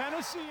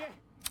Afanasieva.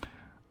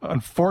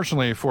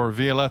 Unfortunately for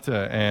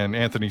Violetta and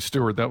Anthony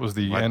Stewart, that was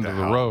the end of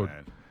the road.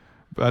 Man?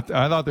 But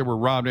I thought they were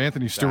robbed.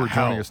 Anthony Stewart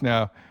joining us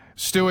now.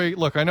 Stewie,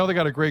 look, I know they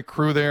got a great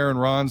crew there and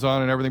Ron's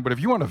on and everything, but if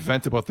you want to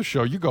vent about the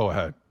show, you go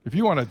ahead. If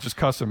you want to just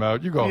cuss him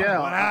out, you go ahead. Yeah,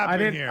 What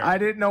happened here? I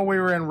didn't know we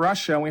were in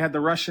Russia and we had the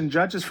Russian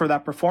judges for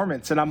that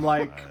performance. And I'm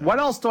like, what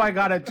else do I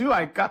got to do?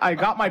 I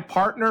got my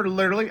partner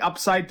literally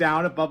upside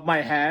down above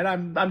my head.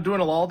 I'm doing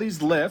all these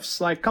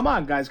lifts. Like, come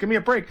on, guys, give me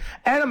a break.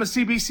 And I'm a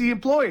CBC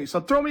employee, so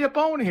throw me a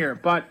bone here.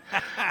 But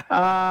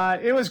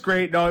it was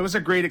great. No, it was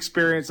a great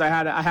experience. I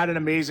had an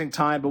amazing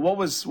time. But what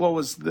was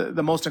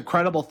the most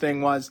incredible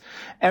thing was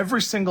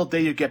every single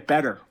day you get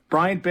better.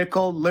 Brian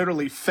Bickle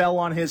literally fell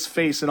on his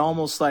face and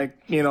almost had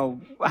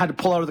to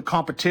pull out of the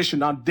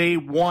competition on day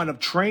one of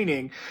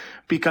training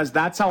because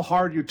that's how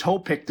hard you toe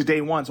pick to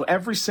day one. So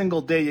every single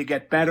day you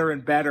get better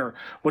and better,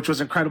 which was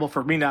incredible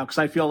for me now because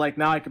I feel like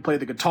now I can play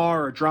the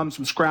guitar or drums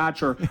from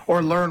scratch or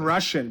learn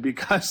Russian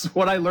because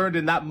what I learned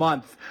in that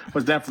month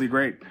was definitely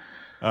great.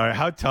 All right,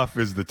 how tough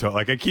is the toe?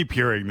 Like, I keep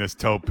hearing this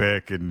toe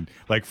pick, and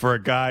like for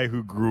a guy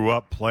who grew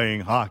up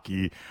playing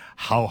hockey,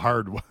 how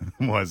hard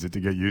was it to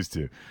get used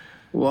to?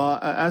 Well,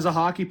 as a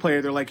hockey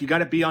player, they're like, you got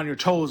to be on your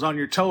toes.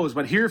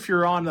 But here, if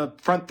you're on the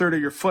front third of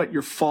your foot,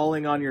 you're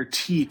falling on your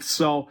teeth.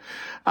 So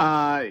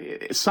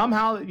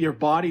somehow your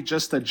body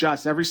just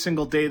adjusts. Every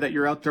single day that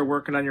you're out there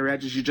working on your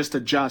edges, you just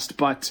adjust.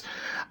 But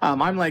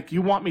I'm like,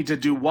 you want me to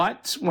do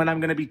what when I'm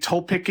going to be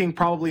toe picking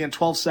probably in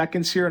 12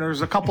 seconds here? And there's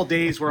a couple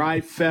days where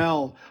I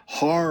fell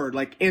hard,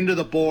 like into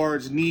the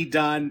boards, knee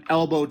done,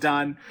 elbow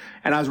done.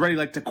 And I was ready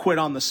to quit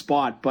on the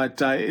spot.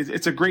 But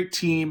it's a great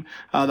team.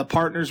 The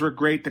partners were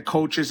great. The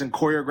coaches and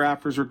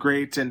choreographers were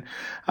great. And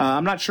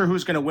I'm not sure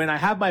who's going to win. I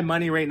have my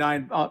money right now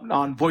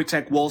on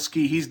Wojtek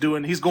Wolski. He's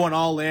going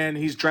all in.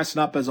 He's dressing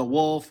up as a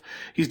wolf.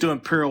 He's doing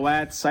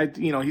pirouettes.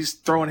 He's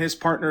throwing his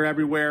partner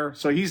everywhere.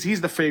 So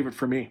he's the favorite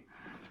for me.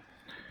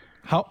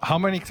 How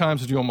many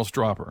times did you almost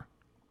drop her?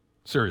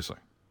 Seriously.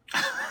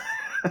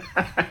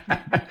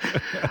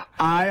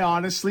 I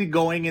honestly,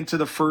 going into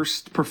the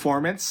first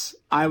performance,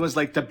 I was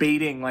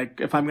debating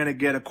if I'm going to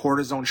get a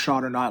cortisone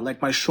shot or not.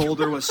 My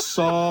shoulder was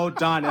so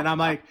done. And I'm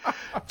like,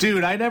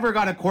 dude, I never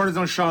got a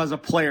cortisone shot as a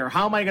player.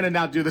 How am I going to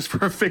now do this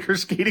for a figure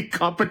skating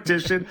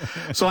competition?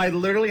 So I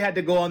literally had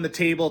to go on the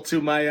table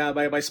to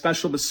my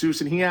special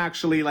masseuse. And he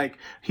actually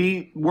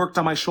he worked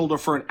on my shoulder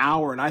for an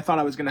hour and I thought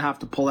I was going to have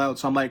to pull out.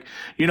 So I'm like,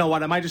 you know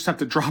what? I might just have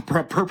to drop her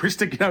on purpose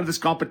to get out of this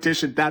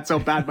competition. That's how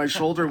bad my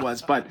shoulder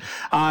was. But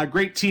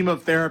great team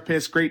of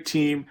therapists, great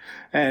team.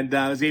 And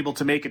I was able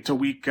to make it to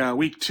week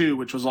 2,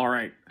 which was all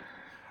right.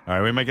 All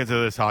right, we might get to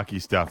this hockey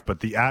stuff, but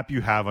the app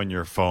you have on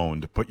your phone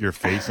to put your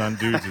face on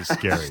dudes is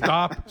scary.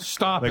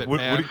 Stop it,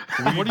 man.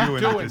 What are you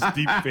doing with this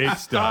deep fake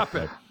stuff? Stop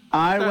it.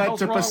 I went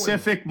to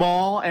Pacific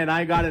Mall and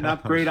I got an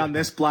upgrade on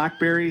this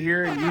BlackBerry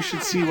here, and you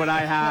should see what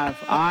I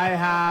have. I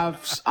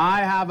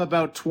have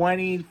about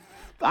 20.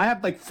 I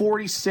have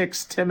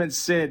 46 Tim and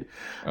Sid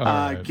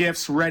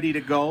gifts ready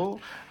to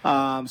go.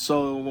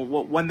 So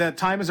when the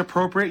time is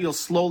appropriate, you'll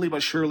slowly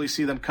but surely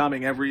see them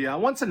coming every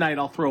once a night.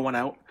 I'll throw one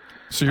out.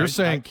 So you're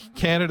saying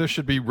Canada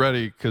should be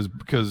ready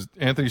because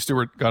Anthony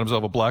Stewart got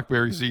himself a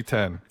BlackBerry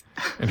Z10.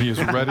 and he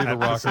is ready to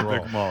rock and roll.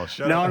 Pacific Mall.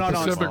 Shut No,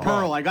 up. it's the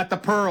Pearl. I got the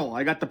Pearl.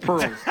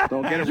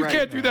 Don't get it You right.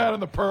 can't do that on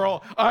the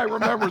Pearl. I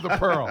remember the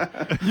Pearl.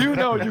 You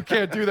know you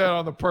can't do that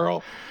on the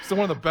Pearl. It's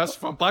one of the best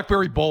phone.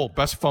 BlackBerry Bold,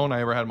 best phone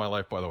I ever had in my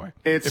life, by the way.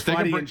 It's If they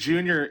can funny.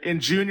 bring- In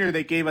junior,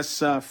 they gave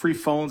us free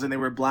phones, and they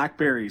were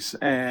Blackberries.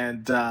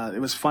 And it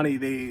was funny.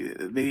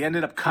 They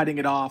ended up cutting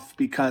it off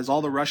because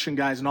all the Russian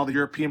guys and all the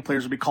European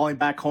players would be calling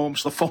back home,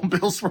 so the phone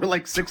bills were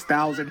like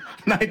 $6,000,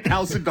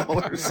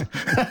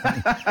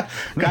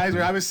 $9,000. Guys,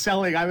 I was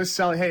selling.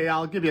 Hey,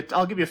 I'll give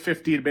you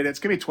 15 minutes.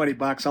 Give me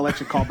 $20. I'll let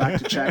you call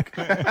back to check.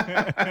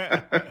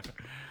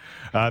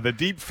 The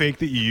deep fake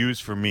that you use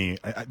for me,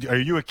 are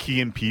you a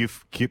Key and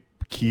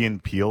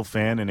Peele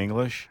fan in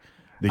English?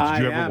 Did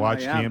you ever watch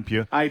Key and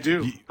Peele? I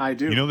do.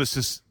 You know, this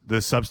is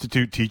the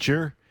substitute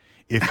teacher.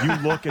 If you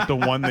look at the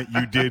one that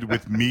you did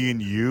with me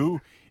and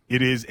you,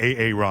 it is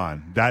A.A.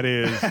 Ron. That's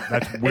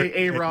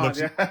A.A. Ron.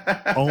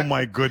 Oh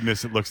my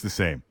goodness, it looks the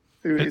same.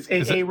 Is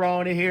A.A.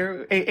 Ron in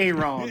here? A.A.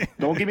 Ron.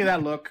 Don't give me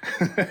that look.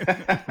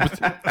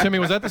 Timmy,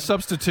 was that the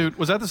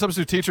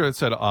substitute teacher that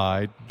said,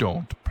 "I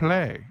don't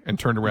play," and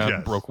turned around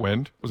and broke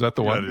wind? Was that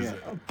the one? That is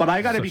But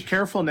I got to be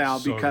careful now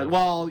because,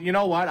 well, you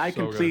know what? I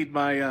can plead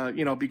my,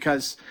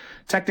 because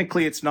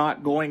technically it's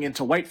not going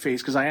into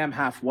whiteface because I am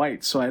half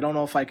white. So I don't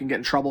know if I can get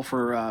in trouble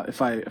for if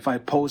I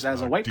pose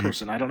as a white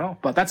person. I don't know.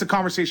 But that's a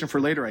conversation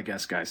for later, I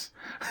guess, guys.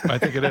 I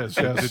think it is.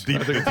 Yes. The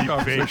deep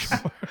fakes.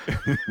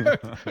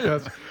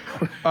 Yes.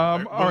 All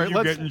right.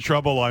 You get in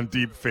trouble on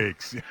deep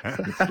fakes.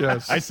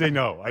 Yes. I say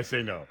no.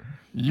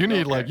 You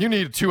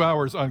need 2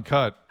 hours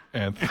uncut.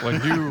 And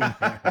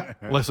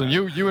listen,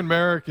 you and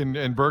Merrick and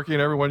Berkey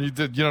and everyone, you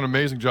did an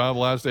amazing job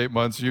the last 8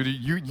 months.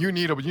 You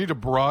need to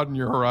broaden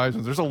your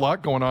horizons. There's a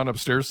lot going on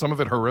upstairs. Some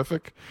of it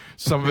horrific,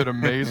 some of it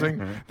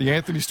amazing. The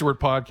Anthony Stewart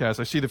podcast.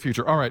 I see the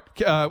future. All right,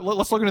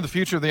 let's look into the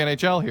future of the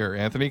NHL here,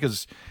 Anthony,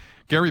 because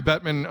Gary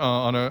Bettman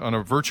on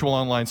a virtual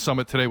online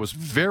summit today was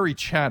very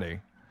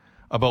chatty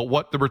about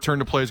what the return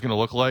to play is going to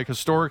look like.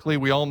 Historically,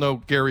 we all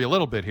know Gary a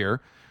little bit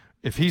here.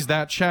 If he's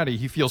that chatty,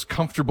 he feels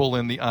comfortable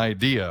in the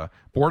idea.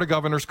 Board of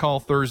Governors call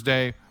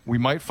Thursday. We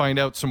might find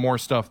out some more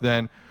stuff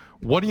then.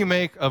 What do you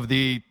make of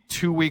the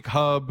 2-week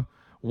hub,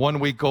 1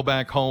 week go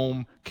back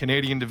home,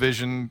 Canadian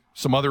division,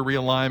 some other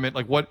realignment?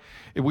 Like, what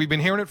we've been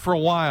hearing it for a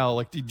while.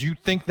 Like, did you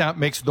think that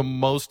makes the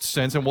most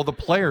sense? And will the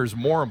players,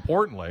 more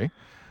importantly,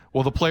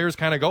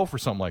 kind of go for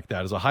something like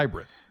that as a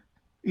hybrid?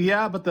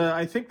 Yeah, but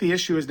I think the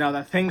issue is now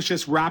that things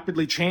just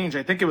rapidly change.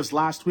 I think it was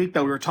last week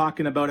that we were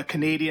talking about a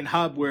Canadian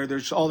hub where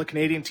there's all the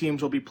Canadian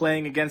teams will be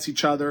playing against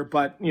each other.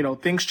 But,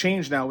 things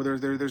change now.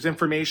 There's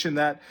information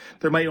that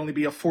there might only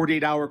be a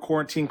 48-hour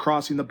quarantine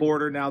crossing the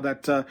border now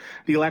that the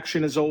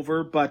election is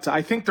over. But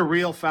I think the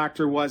real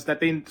factor was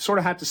that they sort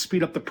of had to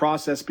speed up the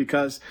process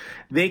because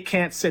they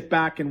can't sit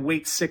back and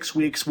wait 6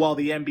 weeks while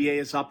the NBA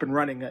is up and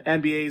running.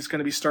 NBA is going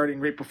to be starting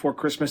right before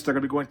Christmas. They're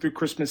going to be going through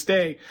Christmas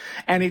Day.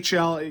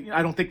 NHL,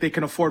 I don't think they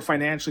can afford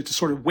financially to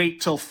sort of wait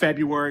till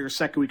February or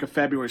second week of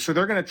February. So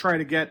they're going to try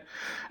to get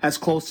as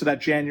close to that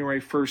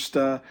January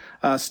 1st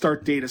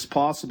start date as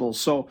possible.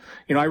 So,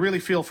 I really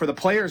feel for the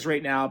players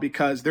right now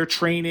because they're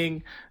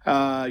training,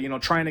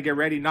 trying to get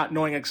ready, not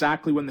knowing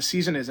exactly when the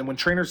season is. And when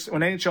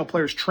NHL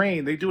players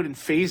train, they do it in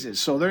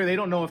phases. So they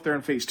don't know if they're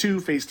in phase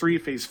 2, phase 3,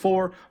 phase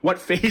 4, what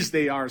phase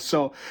they are.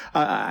 So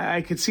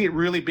I could see it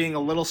really being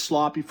a little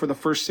sloppy for the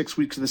first 6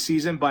 weeks of the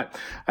season. But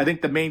I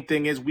think the main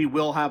thing is we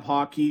will have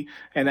hockey,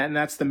 and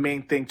that's the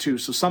main thing too.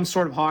 So some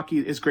sort of hockey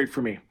is great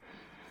for me.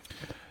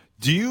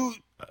 Do you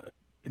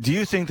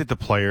think that the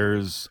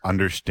players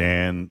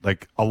understand,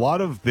 like, a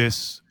lot of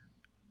this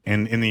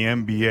in the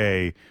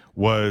NBA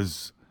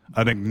was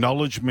an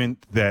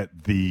acknowledgement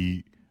that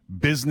the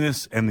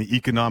business and the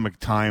economic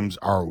times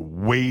are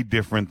way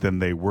different than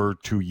they were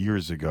 2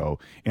 years ago.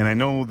 And I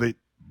know that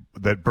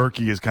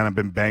Berkey has kind of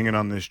been banging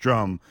on this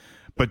drum,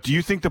 but do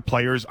you think the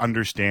players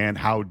understand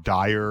how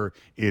dire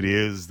it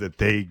is that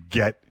they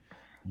get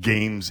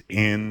games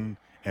in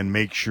and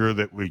make sure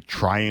that we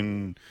try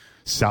and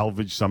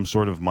salvage some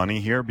sort of money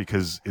here?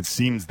 Because it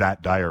seems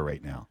that dire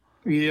right now.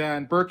 Yeah,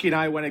 and Berkey and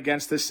I went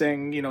against this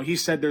thing. He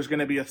said there's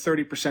going to be a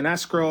 30%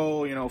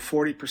 escrow,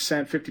 40%,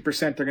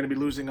 50% they're going to be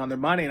losing on their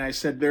money. And I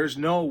said, there's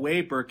no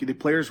way, Berkey, the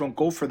players won't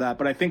go for that.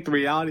 But I think the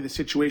reality of the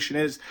situation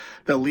is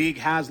the league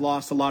has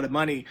lost a lot of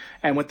money.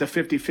 And with the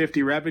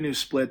 50-50 revenue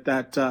split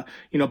that,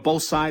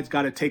 both sides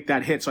got to take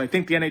that hit. So I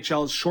think the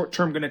NHL is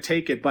short-term going to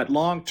take it. But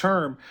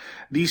long-term,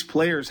 these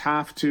players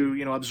have to,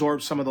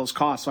 absorb some of those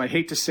costs. So I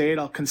hate to say it.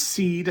 I'll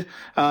concede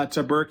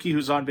to Berkey,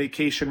 who's on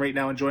vacation right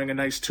now, enjoying a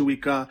nice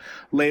 2-week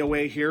layaway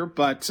here,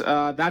 but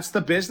that's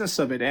the business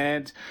of it.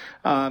 And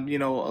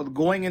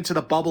going into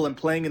the bubble and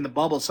playing in the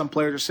bubble, some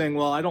players are saying,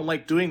 well, I don't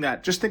like doing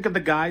that. Just think of the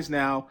guys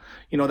now,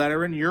 that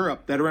are in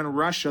Europe, that are in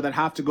Russia, that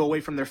have to go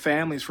away from their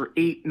families for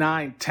 8,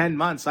 9, 10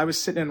 months. I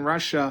was sitting in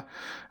Russia,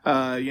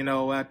 in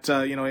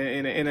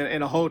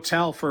a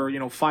hotel for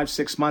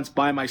 5-6 months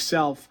by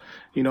myself,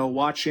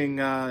 watching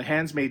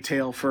Handmaid's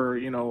Tale for,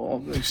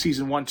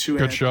 season 1, 2,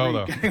 Good and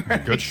show, 3. though.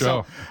 Good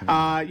show.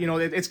 So,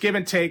 it's give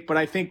and take, but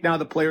I think now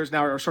the players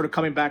now are sort of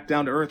coming back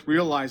down to earth,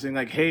 realizing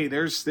like, hey,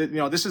 this is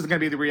going to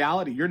be the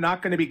reality. You're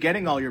not going to be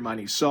getting all your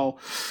money. So,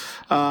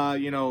 I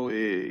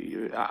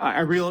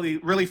really,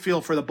 really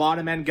feel for the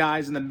bottom end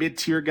guys and the mid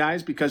tier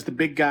guys, because the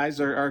big guys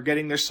are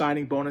getting their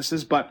signing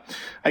bonuses. But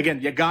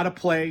again, you got to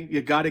play,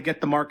 you got to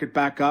get the market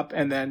back up,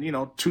 and then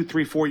 2,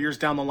 3, 4 years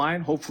down the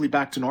line, hopefully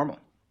back to normal.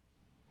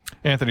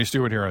 Anthony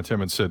Stewart here on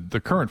Tim and Sid. The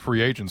current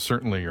free agents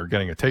certainly are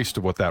getting a taste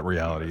of what that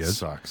reality is.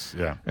 Sucks,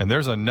 yeah. And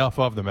there's enough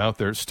of them out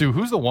there. Stu,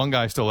 who's the one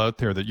guy still out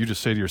there that you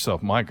just say to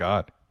yourself, my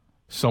God,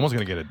 someone's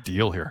going to get a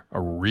deal here,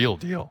 a real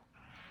deal?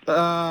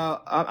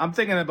 I'm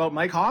thinking about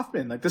Mike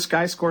Hoffman. Like, this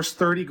guy scores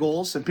 30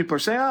 goals, and people are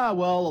saying,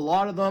 well, a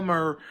lot of them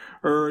are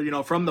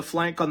from the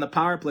flank on the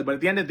power play. But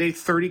at the end of the day,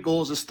 30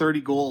 goals is 30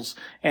 goals.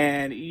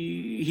 And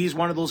he's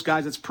one of those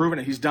guys that's proven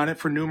it. He's done it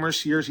for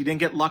numerous years. He didn't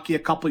get lucky a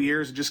couple of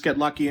years and just get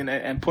lucky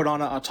and put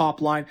on a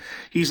top line.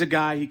 He's a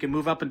guy, he can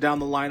move up and down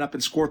the lineup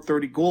and score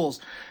 30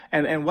 goals.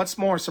 And what's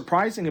more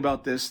surprising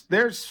about this,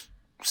 there's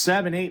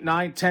 7, 8,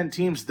 9, 10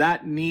 teams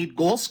that need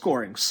goal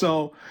scoring.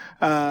 So,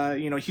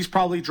 he's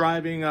probably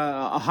driving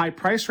a high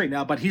price right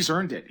now, but he's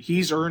earned it.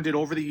 He's earned it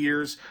over the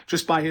years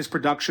just by his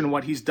production,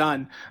 what he's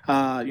done,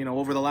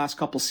 over the last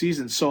couple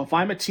seasons. So if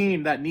I'm a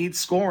team that needs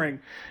scoring,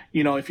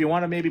 if you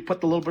want to maybe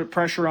put a little bit of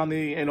pressure on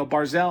the,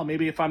 Barzal,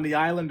 maybe if I'm the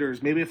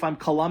Islanders, maybe if I'm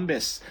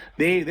Columbus,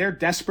 they're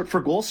desperate for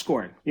goal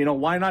scoring.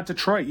 Why not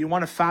Detroit? You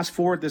want to fast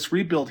forward this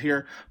rebuild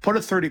here, put a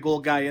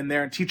 30-goal guy in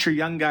there and teach your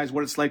young guys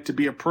what it's like to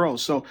be a pro.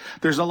 So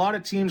there's a lot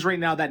of teams right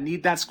now that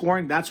need that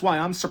scoring. That's why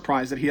I'm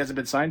surprised that he hasn't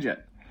been signed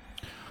yet.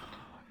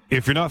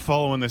 If you're not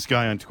following this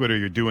guy on Twitter,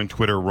 you're doing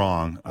Twitter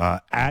wrong.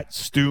 At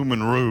Stu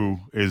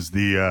Munru is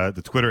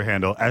the Twitter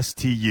handle,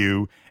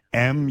 STUMUNRUE.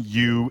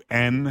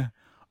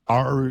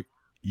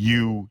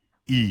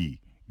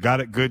 Got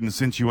it good, and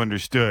since you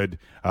understood,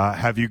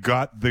 have you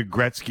got the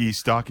Gretzky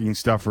stocking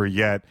stuffer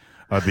yet?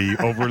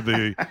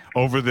 The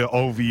over the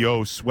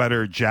OVO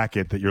sweater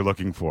jacket that you're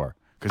looking for?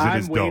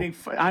 Because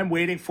I'm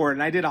waiting for it,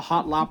 and I did a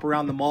hot lap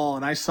around the mall,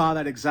 and I saw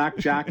that exact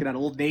jacket at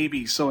Old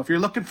Navy. So if you're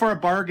looking for a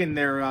bargain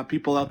there,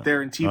 people out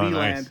there in TV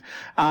land,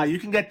 you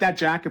can get that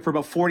jacket for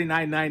about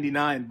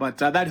 $49.99. But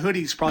that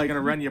hoodie's probably going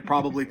to run you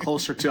probably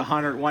closer to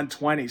 $100,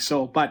 $120.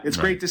 So, but it's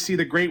great to see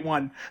the great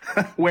one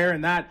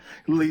wearing that.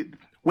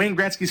 Wayne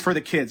Gretzky's for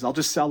the kids. I'll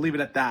leave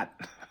it at that.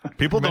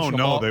 People don't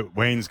know that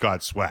Wayne's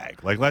got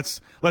swag. Like,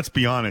 let's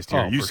be honest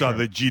here. You saw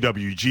the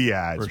GWG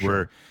ads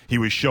where he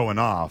was showing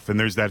off, and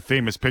there's that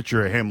famous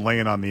picture of him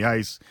laying on the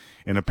ice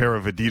in a pair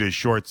of Adidas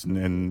shorts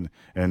and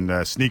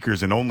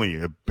sneakers, and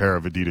only a pair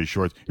of Adidas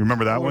shorts. You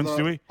remember that one,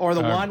 Stewie? Or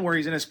the one where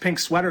he's in his pink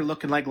sweater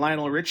looking like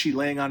Lionel Richie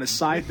laying on his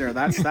side there.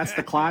 That's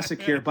the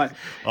classic here. But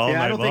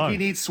I don't think he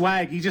needs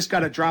swag. He just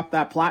got to drop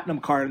that platinum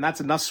card, and that's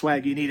enough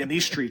swag you need in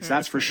these streets.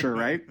 That's for sure,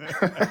 right?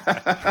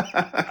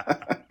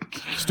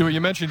 Stuart,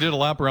 you mentioned you did a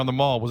lap around the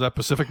mall. Was that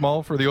Pacific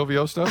Mall for the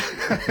OVO stuff?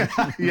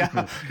 yeah,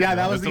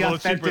 that was the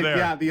authentic.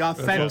 The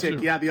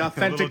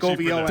authentic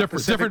OVO.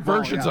 Different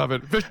versions of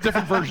it.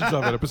 Different versions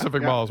of it at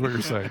Pacific Mall is what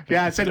you're saying.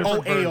 Yeah, it said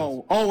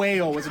OAO.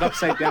 OAO was an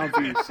upside down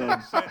V. So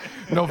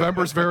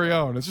November's very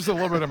own. It's just a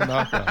little bit of a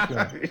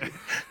knockoff.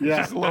 Yeah.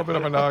 Just a little bit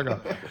of a knockoff.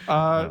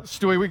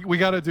 Stewie, we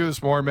got to do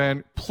this more,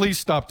 man. Please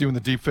stop doing the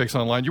deep fakes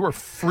online. You are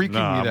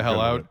freaking me the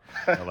hell out.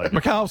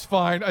 Macau's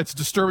fine. It's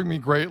disturbing me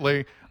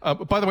greatly.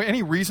 By the way,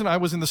 any reason I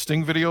was in the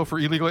Sting video for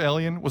Illegal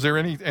Alien? Was there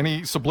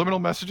any subliminal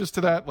messages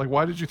to that? Like,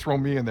 why did you throw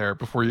me in there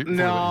before you?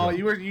 No,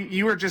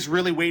 you were just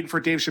really waiting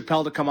for Dave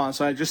Chappelle to come on.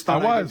 So I just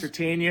thought I'd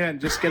entertain you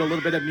and just get a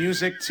little bit of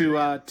music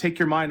to take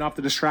your mind off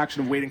the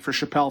distraction of waiting for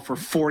Chappelle for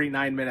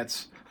 49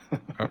 minutes.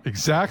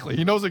 Exactly.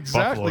 He knows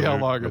exactly how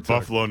long it took.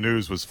 Buffalo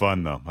News was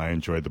fun, though. I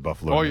enjoyed the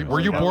Buffalo News.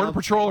 Were you Border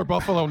Patrol or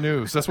Buffalo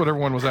News? That's what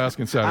everyone was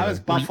asking Saturday. I was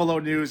Buffalo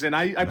News, and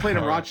I played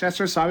in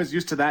Rochester, so I was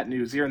used to that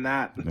news, hearing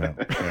that.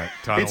 Yeah.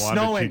 It's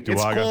snowing.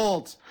 It's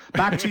cold.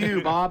 Back to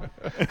you, Bob.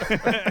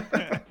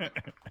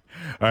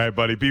 All right,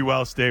 buddy. Be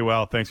well. Stay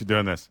well. Thanks for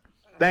doing this.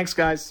 Thanks,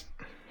 guys.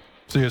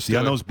 See you,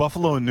 on those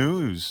Buffalo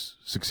News,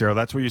 Sixero,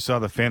 that's where you saw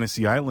the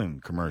Fantasy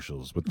Island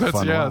commercials with the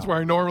fun. Yeah, that's where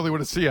I normally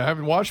would see. I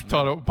haven't watched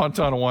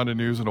Tonawanda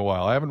News in a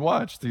while. I haven't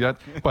watched that.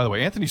 By the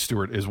way, Anthony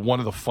Stewart is one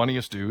of the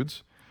funniest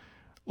dudes.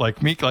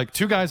 Like me, like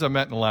two guys I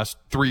met in the last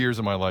 3 years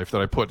of my life that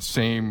I put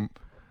same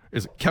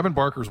is Kevin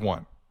Barker's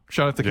one.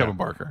 Shout out to Kevin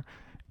Barker.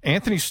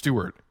 Anthony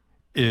Stewart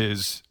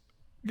he's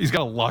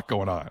got a lot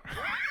going on.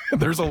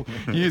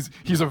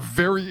 He's a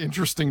very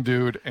interesting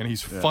dude, and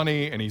he's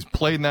funny, and he's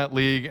played in that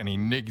league, and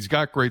he's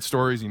got great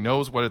stories. He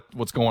knows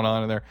what's going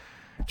on in there.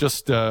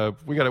 Just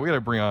we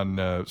gotta bring on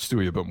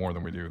Stewie a bit more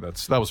than we do.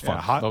 That was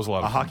fun. That was a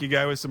lot of fun. Hockey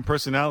guy with some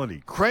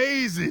personality.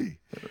 Crazy.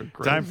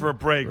 Time for a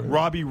break.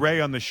 Robbie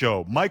Ray on the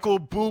show. Michael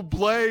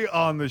Bublé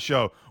on the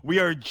show. We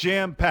are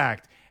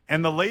jam-packed.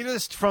 And the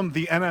latest from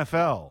the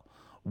NFL.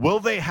 Will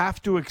they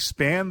have to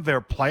expand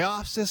their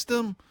playoff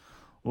system?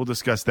 We'll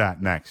discuss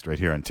that next right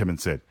here on Tim and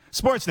Sid.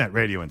 Sportsnet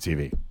Radio and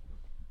TV.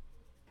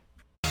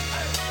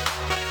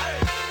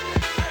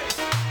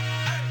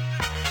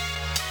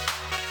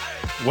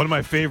 One of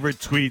my favorite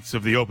tweets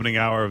of the opening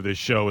hour of this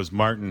show is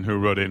Martin, who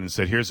wrote in and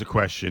said, here's a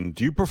question.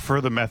 Do you prefer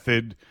the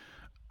method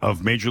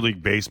of Major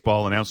League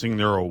Baseball announcing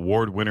their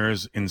award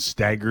winners in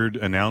staggered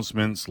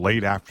announcements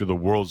late after the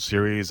World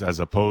Series as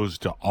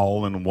opposed to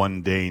all in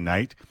one day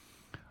night?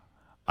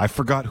 I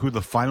forgot who the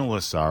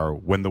finalists are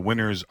when the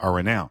winners are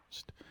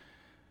announced.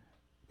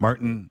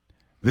 Martin,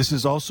 this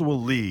is also a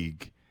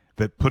league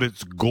that put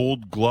its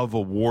Gold Glove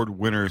Award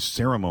winners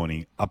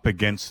ceremony up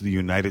against the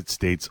United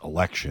States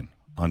election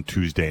on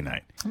Tuesday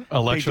night.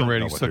 Election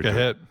ratings took a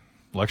hit.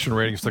 Election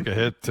ratings took a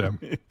hit, Tim.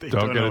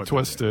 Don't get it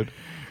twisted.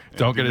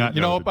 Don't get it.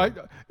 You know,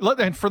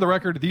 and for the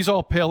record, these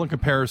all pale in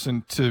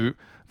comparison to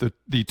the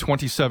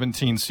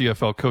 2017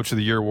 CFL Coach of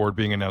the Year award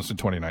being announced in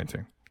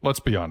 2019. Let's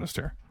be honest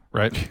here,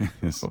 right?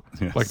 Yes.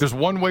 Like, there's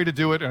one way to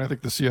do it, and I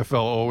think the CFL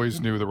always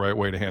knew the right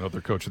way to handle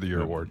their Coach of the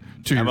Year award.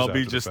 2 years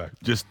MLB after the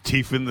fact. just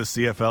teething the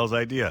CFL's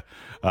idea.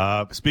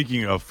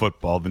 Speaking of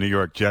football, the New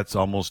York Jets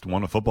almost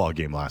won a football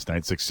game last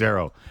night,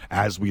 6-0.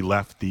 As we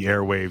left the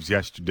airwaves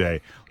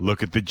yesterday,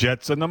 look at the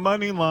Jets on the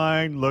money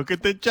line. Look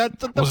at the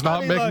Jets on the Was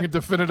not money making line. a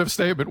definitive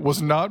statement.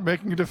 Was not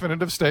making a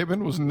definitive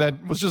statement.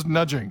 Was just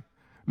nudging.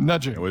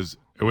 It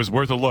was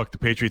worth a look. The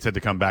Patriots had to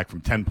come back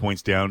from 10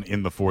 points down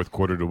in the fourth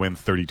quarter to win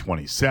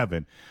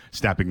 30-27,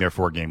 snapping their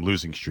 4-game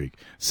losing streak.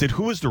 Sid,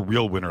 who was the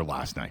real winner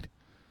last night?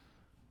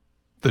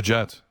 The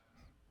Jets.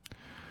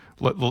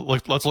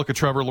 Let's look at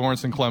Trevor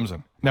Lawrence and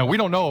Clemson. Now, we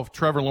don't know if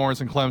Trevor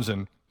Lawrence and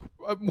Clemson,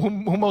 who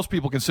most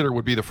people consider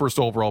would be the first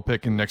overall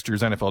pick in next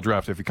year's NFL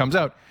draft, if he comes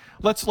out.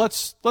 Let's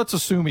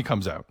assume he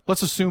comes out.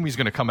 Let's assume he's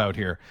going to come out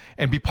here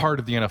and be part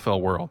of the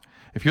NFL world.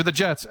 If you're the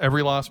Jets,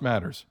 every loss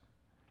matters.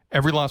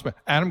 Every loss matters.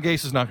 Adam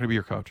Gase is not going to be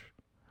your coach.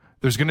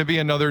 There's going to be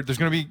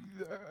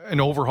an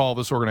overhaul of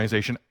this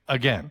organization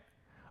again.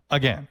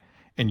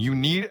 And you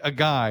need a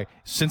guy.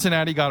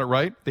 Cincinnati got it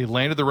right. They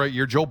landed the right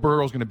year. Joe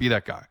Burrow is going to be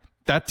that guy.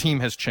 That team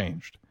has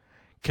changed.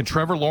 Can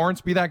Trevor Lawrence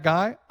be that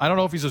guy? I don't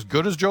know if he's as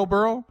good as Joe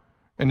Burrow,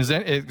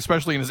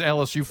 especially in his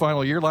LSU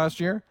final year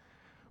last year,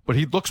 but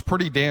he looks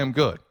pretty damn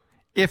good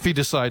if he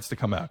decides to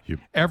come out.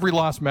 Every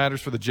loss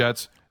matters for the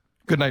Jets.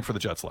 Good night for the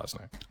Jets last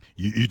night.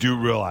 You do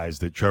realize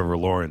that Trevor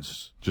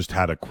Lawrence just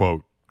had a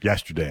quote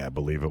yesterday, I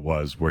believe it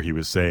was, where he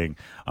was saying,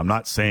 I'm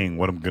not saying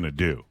what I'm going to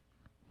do.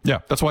 Yeah,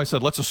 that's why I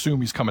said, let's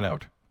assume he's coming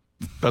out.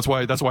 That's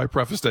why I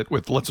prefaced it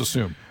with let's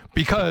assume.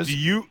 Because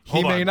he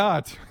may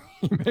not.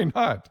 He may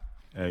not.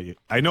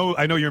 I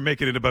know you're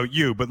making it about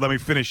you, but let me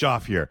finish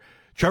off here.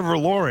 Trevor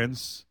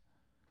Lawrence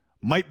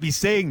might be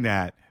saying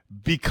that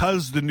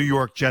because the New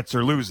York Jets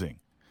are losing.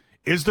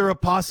 Is there a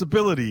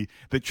possibility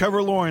that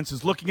Trevor Lawrence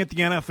is looking at the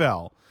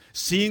NFL,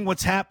 seeing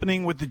what's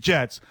happening with the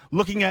Jets,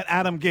 looking at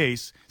Adam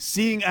Gase,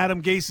 seeing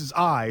Adam Gase's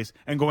eyes,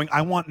 and going,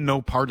 I want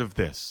no part of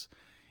this?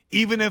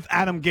 Even if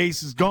Adam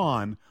Gase is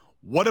gone,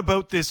 what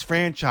about this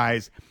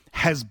franchise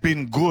has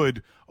been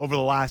good over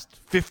the last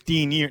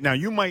 15 years? Now,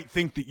 you might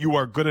think that you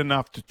are good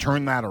enough to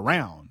turn that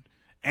around,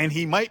 and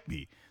he might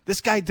be.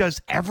 This guy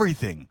does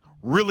everything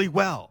really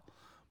well.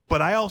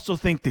 But I also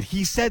think that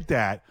he said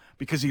that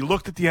because he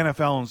looked at the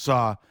NFL and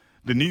saw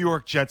the New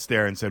York Jets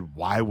there and said,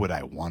 why would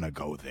I want to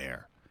go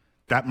there?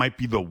 That might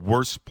be the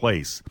worst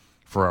place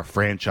for a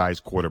franchise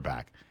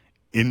quarterback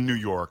in New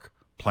York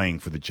playing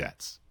for the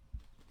Jets.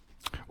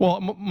 Well,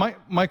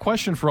 my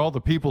question for all the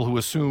people who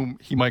assume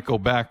he might go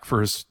back for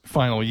his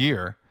final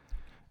year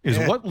is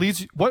what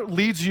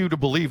leads you to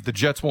believe the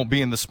Jets won't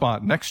be in the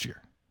spot next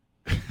year?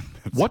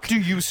 What do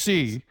you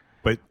see?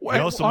 But he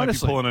also might be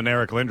pulling an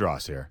Eric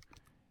Lindros here.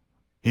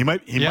 He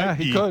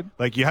could.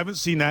 Like, you haven't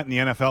seen that in the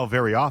NFL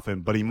very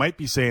often, but he might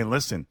be saying,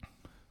 listen,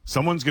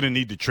 someone's going to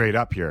need to trade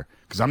up here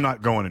because I'm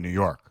not going to New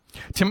York.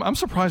 Tim, I'm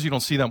surprised you don't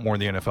see that more in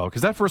the NFL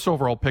because that first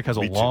overall pick has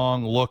a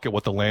long look at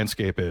what the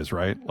landscape is,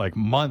 right? Like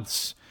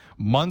months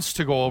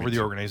to go over the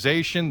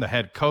organization, the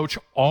head coach,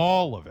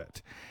 all of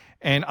it.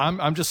 And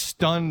I'm just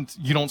stunned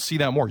you don't see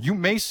that more. You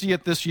may see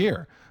it this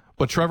year,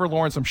 but Trevor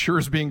Lawrence, I'm sure,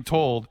 is being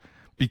told,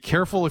 be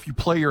careful if you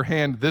play your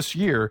hand this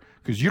year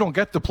because you don't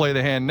get to play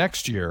the hand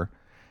next year.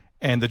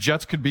 And the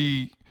Jets could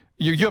be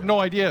you have no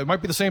idea. It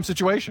might be the same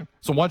situation.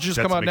 So why don't you just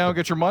come out now and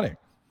get your money?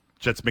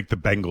 Jets make the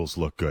Bengals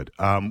look good.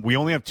 We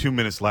only have 2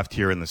 minutes left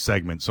here in the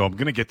segment, so I'm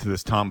going to get to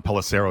this Tom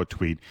Pelissero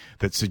tweet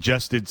that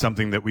suggested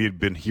something that we had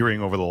been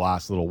hearing over the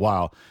last little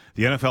while.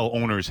 The NFL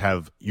owners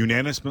have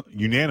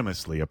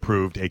unanimously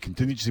approved a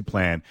contingency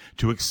plan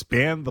to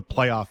expand the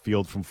playoff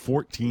field from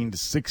 14 to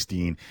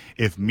 16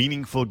 if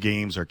meaningful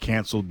games are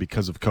canceled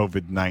because of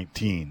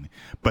COVID-19,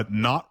 but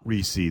not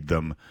reseed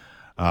them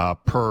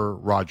per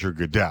Roger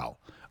Goodell.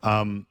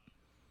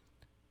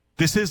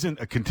 This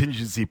isn't a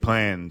contingency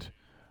plan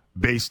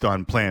based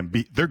on plan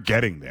B. They're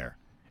getting there.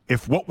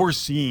 If what we're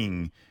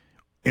seeing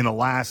in the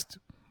last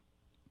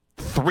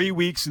 3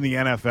 weeks in the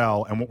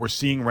NFL and what we're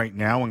seeing right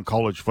now in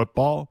college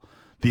football,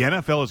 the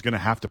NFL is going to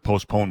have to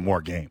postpone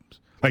more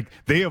games. Like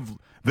they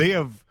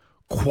have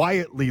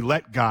quietly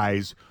let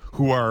guys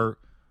who are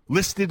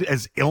listed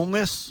as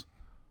illness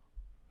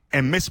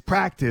and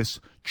mispractice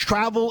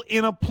travel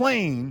in a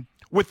plane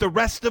with the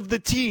rest of the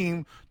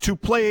team to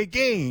play a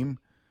game.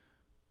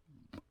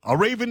 A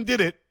Raven did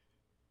it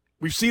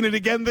we've seen it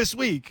again this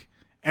week.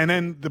 And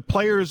then the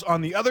players on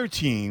the other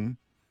team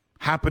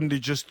happen to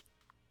just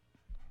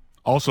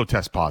also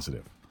test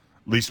positive.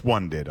 At least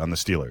one did on the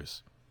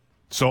Steelers.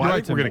 So I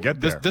think we're going to get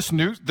there. This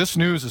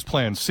news is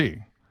Plan C.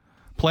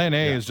 Plan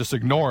A is just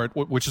ignore it,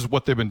 which is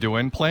what they've been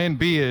doing. Plan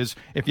B is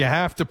if you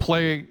have to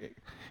play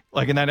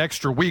like in that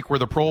extra week where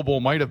the Pro Bowl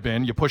might have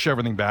been, you push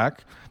everything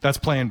back. That's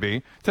Plan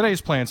B.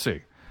 Today's Plan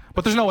C.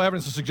 But there's no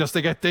evidence to suggest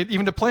they get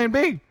even to Plan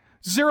B.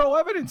 Zero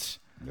evidence.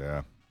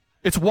 Yeah.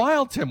 It's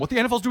wild, Tim. What the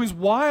NFL's doing is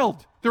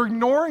wild. They're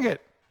ignoring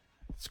it.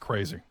 It's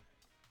crazy.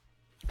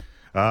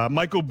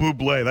 Michael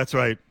Bublé, that's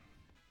right.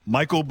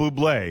 Michael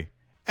Bublé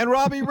and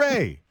Robbie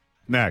Ray.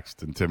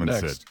 Next, and Tim and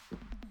Sid.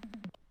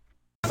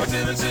 For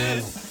Tim and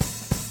Sid.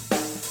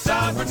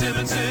 Time for Tim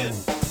and Sid.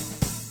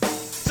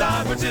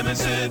 Time for Tim and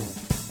Sid.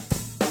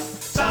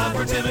 Time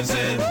for Tim and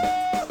Sid.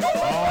 Oh,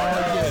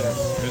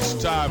 yeah. It's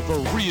time for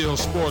real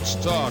sports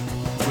talk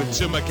with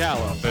Tim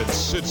McCallum and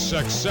Sid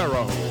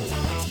Sexero.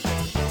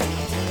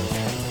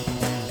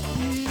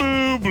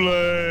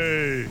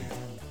 Bublé.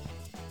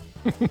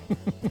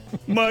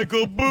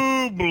 Michael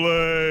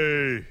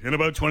Bublé. In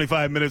about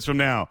 25 minutes from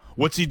now.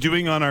 What's he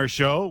doing on our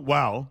show?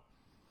 Well,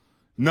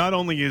 not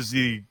only is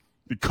he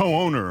the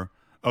co-owner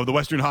of the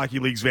Western Hockey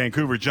League's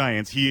Vancouver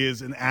Giants, he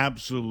is an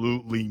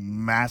absolutely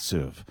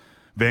massive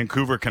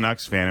Vancouver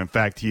Canucks fan. In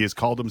fact, he has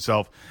called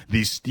himself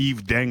the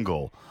Steve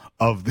Dangle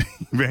of the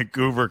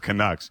Vancouver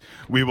Canucks.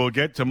 We will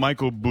get to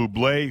Michael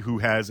Bublé, who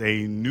has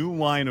a new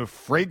line of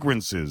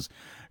fragrances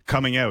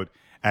coming out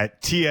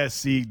at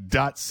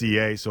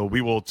tsc.ca. So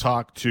we will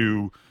talk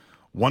to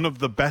one of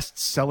the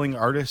best-selling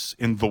artists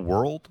in the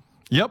world.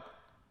 Yep.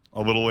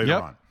 A little later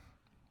on.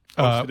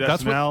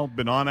 That's SNL,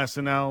 been on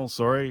SNL.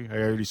 Sorry, I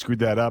already screwed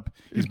that up.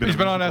 He's been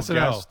on SNL.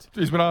 Guest.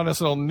 He's been on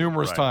SNL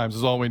numerous times,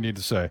 is all we need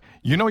to say.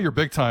 You know you're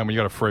big time when you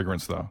got a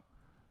fragrance, though.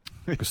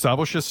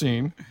 Gustavo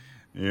Chassin.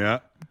 Yeah.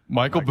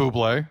 Michael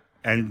Bublé.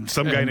 And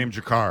some guy named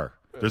Jakar.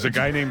 There's a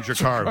guy named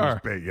Jakar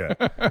who's big, yeah.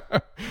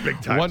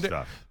 Big time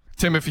stuff.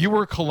 Tim, if you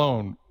were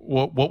cologne,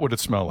 what would it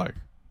smell like?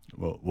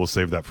 Well, we'll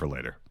save that for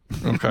later.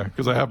 Okay,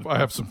 because I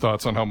have some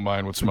thoughts on how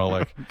mine would smell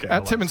like. Okay,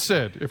 At Tim and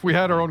Sid, if we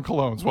had our own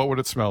colognes, what would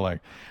it smell like?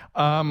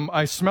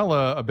 I smell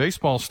a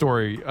baseball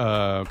story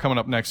coming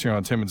up next year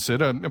on Tim and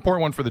Sid. An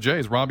important one for the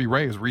Jays. Robbie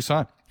Ray is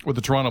re-signed with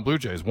the Toronto Blue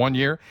Jays. 1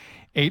 year,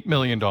 $8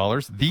 million.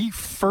 The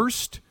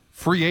first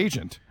free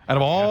agent out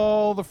of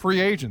all the free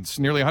agents,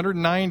 nearly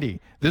 190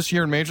 this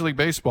year in Major League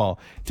Baseball,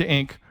 to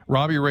ink.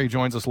 Robbie Ray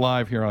joins us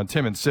live here on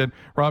Tim and Sid.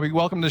 Robbie,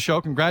 welcome to the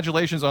show.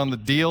 Congratulations on the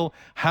deal.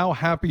 How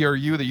happy are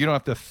you that you don't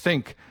have to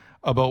think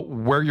about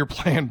where you're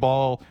playing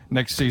ball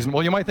next season?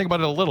 Well, you might think about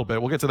it a little bit.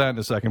 We'll get to that in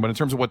a second. But in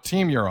terms of what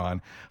team you're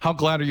on, how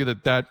glad are you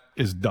that that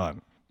is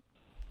done?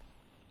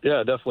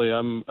 Yeah, definitely.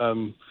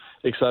 I'm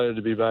excited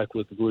to be back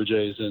with the Blue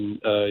Jays. And,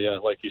 yeah,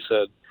 like you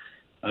said,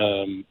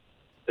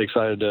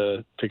 excited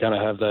to kind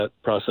of have that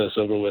process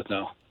over with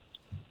now.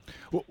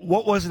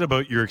 What was it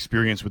about your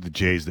experience with the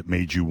Jays that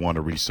made you want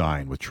to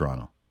re-sign with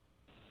Toronto?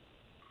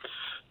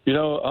 You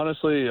know,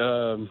 honestly,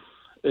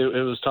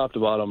 it was top to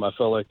bottom. I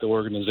felt like the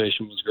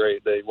organization was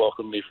great. They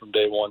welcomed me from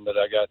day one that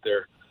I got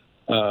there.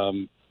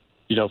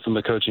 You know, from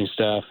the coaching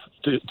staff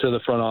to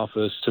the front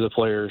office, to the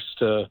players,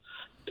 to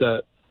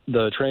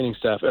the training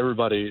staff,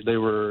 everybody. They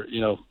were, you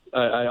know,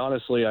 I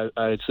honestly,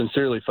 I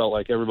sincerely felt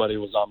like everybody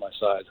was on my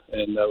side,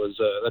 and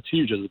that's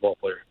huge as a ball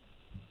player.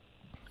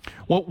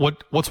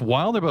 What's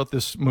wild about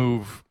this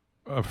move,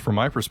 from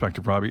my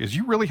perspective, Robbie, is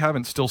you really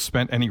haven't still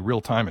spent any real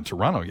time in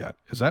Toronto yet.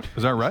 Is that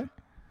right?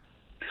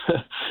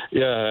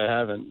 Yeah, I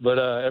haven't. But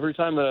every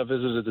time that I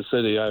visited the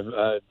city,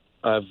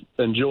 I've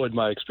enjoyed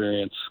my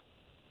experience.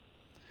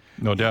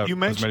 No doubt,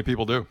 as many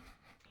people do.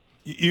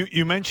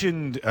 You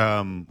mentioned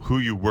who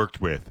you worked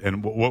with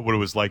and what it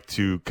was like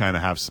to kind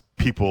of have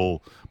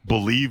people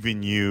believe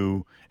in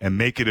you and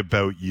make it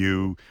about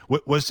you.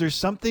 Was there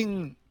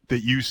something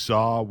that you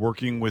saw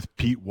working with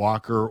Pete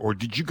Walker, or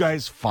did you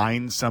guys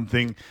find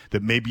something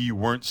that maybe you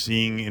weren't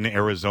seeing in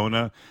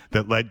Arizona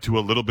that led to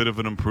a little bit of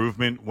an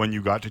improvement when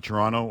you got to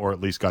Toronto, or at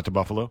least got to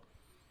Buffalo?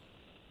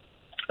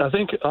 I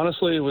think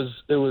honestly it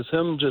was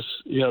him just,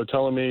 you know,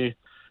 telling me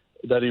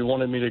that he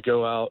wanted me to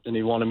go out and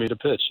he wanted me to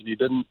pitch.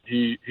 And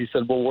he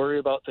said, we'll worry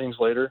about things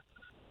later.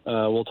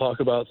 We'll talk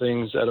about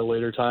things at a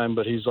later time,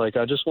 but he's like,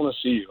 I just want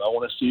to see you. I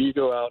want to see you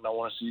go out and I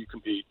want to see you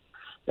compete.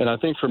 And I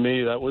think for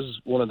me, that was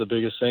one of the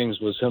biggest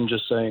things, was him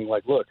just saying,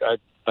 like, look,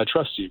 I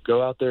trust you.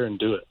 Go out there and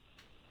do it.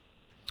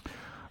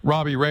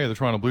 Robbie Ray of the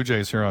Toronto Blue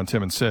Jays here on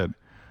Tim and Sid.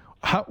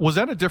 Was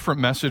that a different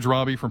message,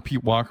 Robbie, from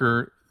Pete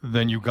Walker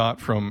than you got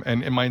from –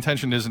 and my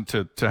intention isn't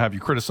to have you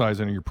criticize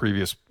any of your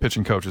previous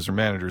pitching coaches or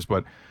managers,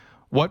 but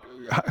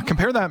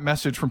compare that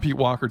message from Pete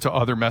Walker to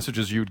other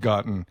messages you'd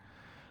gotten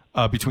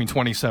between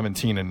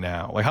 2017 and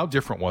now. Like, how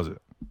different was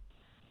it?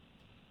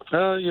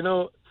 You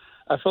know,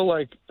 I feel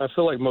like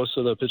most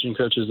of the pitching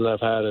coaches that I've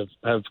had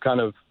have kind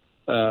of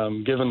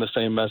given the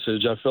same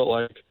message. I felt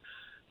like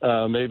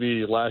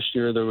maybe last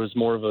year there was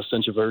more of a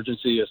sense of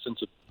urgency, a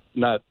sense of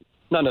not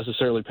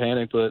necessarily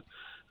panic, but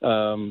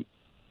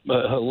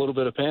a little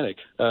bit of panic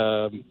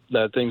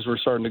that things were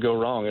starting to go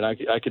wrong, and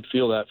I could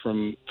feel that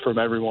from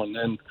everyone.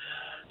 And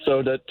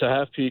so to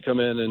have Pete come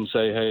in and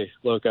say, "Hey,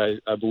 look, I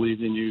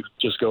believe in you.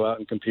 Just go out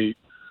and compete."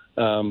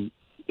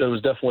 It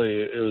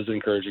was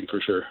encouraging for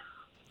sure.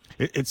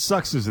 It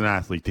sucks as an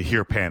athlete to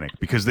hear panic,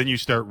 because then you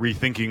start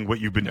rethinking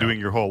what you've been doing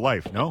your whole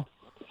life. No.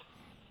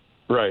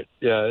 Right.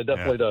 Yeah, it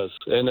definitely does.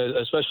 And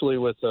especially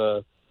with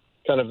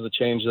kind of the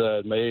change that I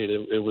had made,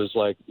 it was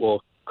like,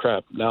 well,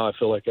 crap, now I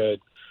feel like I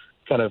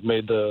kind of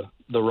made the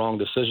wrong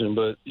decision.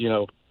 But,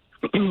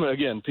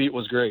 again, Pete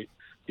was great.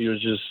 He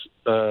was just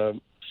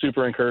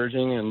super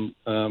encouraging, and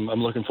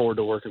I'm looking forward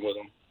to working with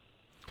him.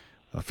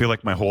 I feel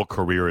like my whole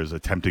career is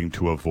attempting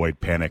to avoid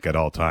panic at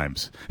all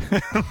times.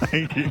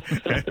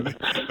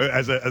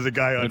 as a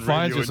guy on it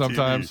finds radio you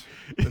sometimes.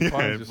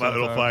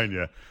 It'll find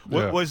you.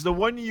 Yeah. Was the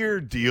 1 year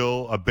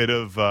deal a bit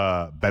of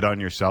bet on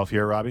yourself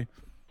here, Robbie?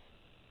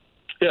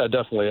 Yeah,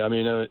 definitely. I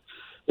mean,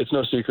 it's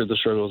no secret the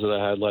struggles that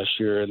I had last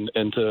year,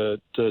 and to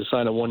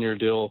sign a 1 year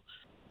deal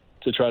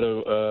to try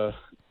to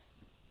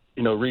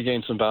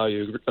regain some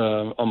value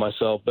on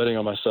myself, betting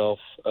on myself.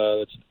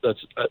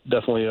 That's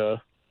definitely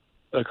a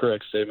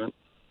correct statement.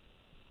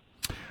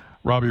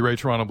 Robbie Ray,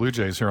 Toronto Blue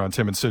Jays here on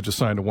Tim and Sid just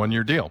signed a 1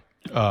 year deal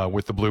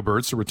with the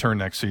Bluebirds to return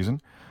next season.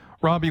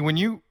 Robbie,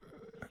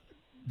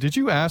 did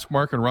you ask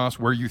Mark and Ross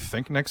where you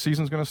think next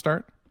season's going to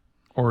start,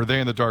 or are they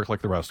in the dark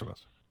like the rest of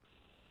us?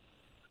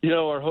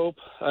 Our hope,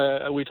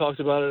 we talked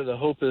about it, the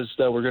hope is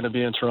that we're going to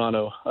be in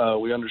Toronto.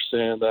 We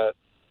understand that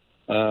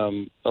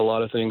a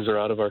lot of things are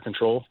out of our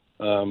control,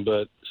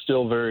 but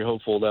still very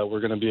hopeful that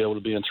we're going to be able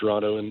to be in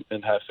Toronto and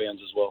have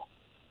fans as well.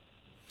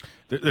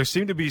 There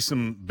seem to be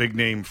some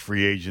big-name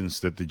free agents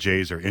that the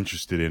Jays are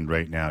interested in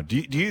right now. Do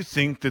you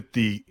think that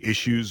the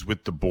issues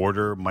with the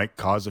border might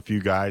cause a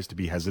few guys to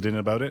be hesitant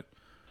about it?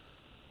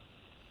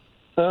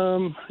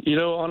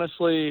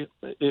 Honestly,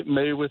 it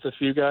may with a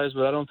few guys,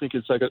 but I don't think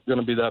it's going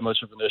to be that much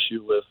of an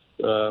issue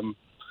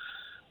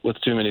with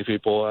too many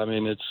people. I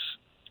mean, it's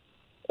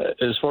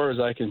as far as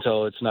I can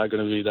tell, it's not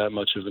going to be that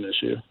much of an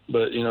issue.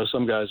 But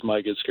some guys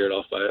might get scared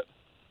off by it.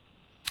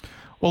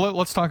 Well,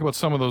 let's talk about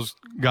some of those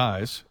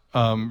guys.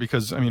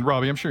 Because, I mean,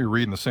 Robbie, I'm sure you're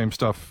reading the same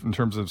stuff in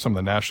terms of some of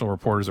the national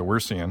reporters that we're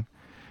seeing.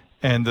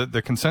 And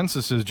the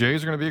consensus is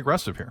Jays are going to be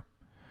aggressive here.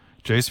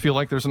 Jays feel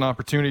like there's an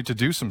opportunity to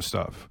do some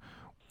stuff.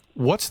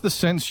 What's the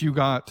sense you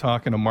got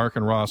talking to Mark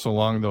and Ross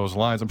along those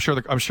lines? I'm sure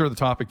the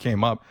topic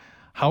came up.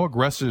 How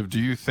aggressive do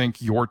you think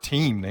your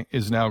team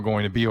is now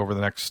going to be over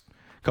the next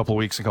couple of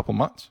weeks and couple of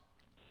months?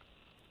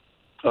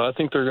 I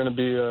think they're going to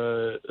be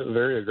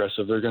very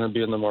aggressive. They're going to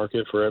be in the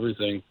market for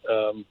everything,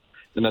 and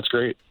that's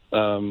great.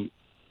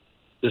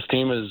 This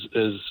team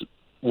is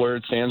where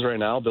it stands right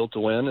now, built to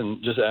win,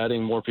 and just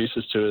adding more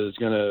pieces to it is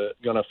going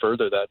to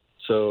further that.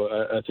 So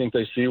I think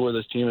they see where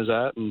this team is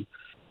at, and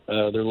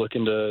they're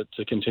looking to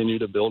continue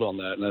to build on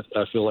that. And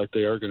I feel like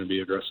they are going to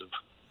be aggressive.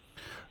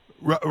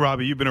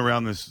 Robbie, you've been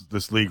around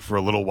this league for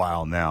a little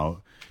while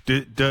now.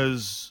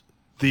 Does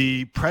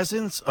the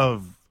presence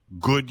of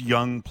good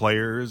young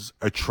players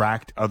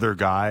attract other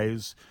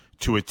guys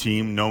to a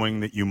team, knowing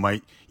that you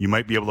might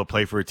be able to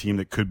play for a team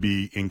that could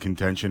be in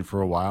contention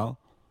for a while?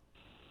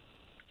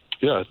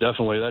 Yeah,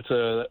 definitely. That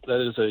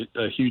is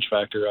a huge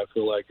factor. I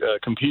feel like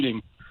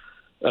competing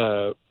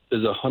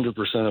is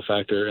 100% a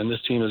factor, and this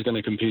team is going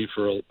to compete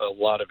for a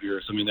lot of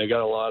years. I mean, they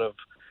got a lot of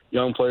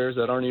young players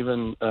that aren't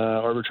even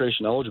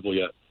arbitration eligible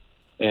yet,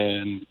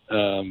 and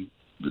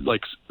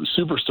like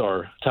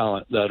superstar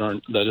talent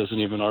that isn't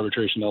even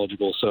arbitration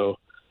eligible. So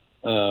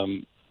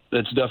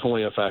it's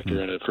definitely a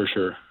factor in it for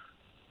sure.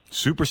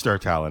 Superstar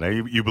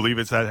talent. You believe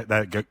it's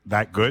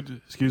that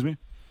good? Excuse me.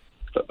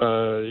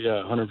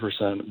 Yeah,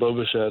 100%. Bo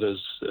Bichette is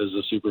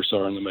a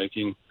superstar in the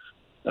making.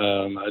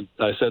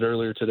 I said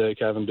earlier today,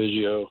 Kevin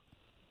Biggio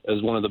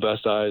is one of the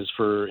best eyes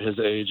for his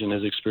age and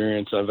his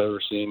experience I've ever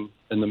seen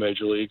in the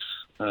major leagues.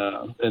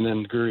 And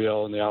then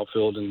Gurriel in the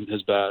outfield and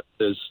his bat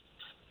is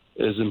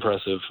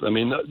impressive. I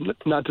mean,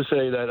 not to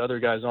say that other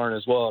guys aren't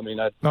as well. I mean,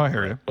 I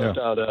hear you. Left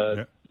out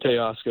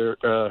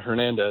Teoscar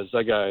Hernandez.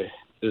 That guy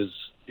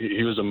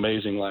he was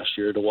amazing last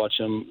year. To watch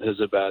his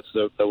at bats,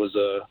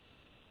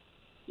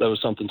 that was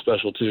something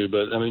special too.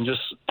 But I mean,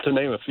 just to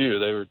name a few,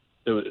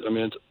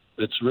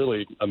 it's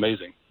really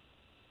amazing.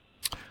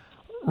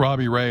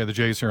 Robbie Ray of the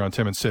Jays here on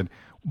Tim and Sid.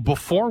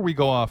 Before we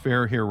go off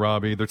air here,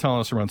 Robbie, they're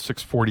telling us around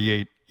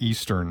 6:48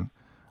 Eastern,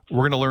 we're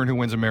going to learn who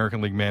wins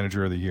American League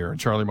Manager of the Year. And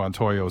Charlie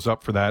Montoyo is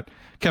up for that.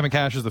 Kevin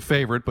Cash is the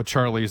favorite, but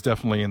Charlie is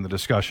definitely in the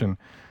discussion.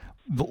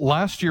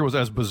 Last year was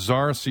as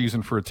bizarre a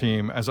season for a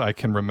team as I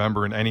can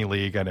remember in any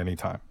league at any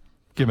time,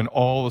 given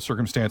all the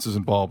circumstances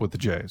involved with the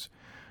Jays.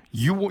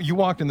 You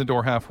walked in the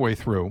door halfway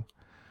through,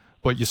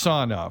 but you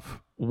saw enough.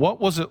 What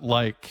was it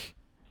like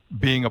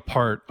being a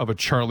part of a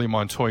Charlie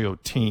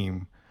Montoyo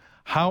team?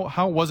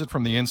 How was it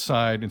from the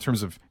inside in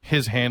terms of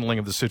his handling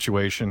of the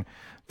situation,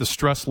 the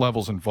stress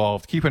levels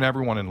involved, keeping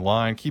everyone in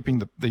line, keeping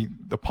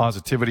the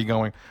positivity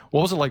going?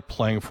 What was it like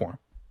playing for him?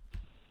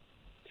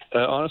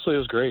 Honestly, it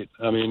was great.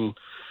 I mean,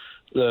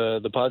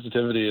 the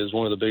positivity is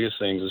one of the biggest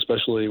things,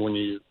 especially when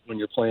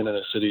you're playing in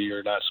a city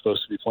you're not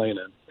supposed to be playing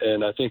in.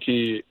 And I think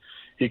he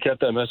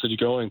kept that message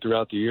going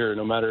throughout the year.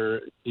 No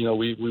matter,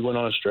 we went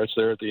on a stretch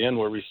there at the end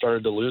where we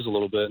started to lose a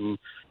little bit, and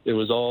it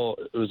was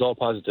all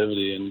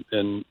positivity.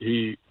 And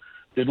he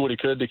did what he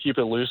could to keep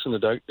it loose in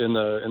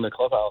the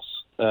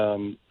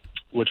clubhouse,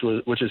 which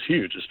is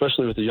huge,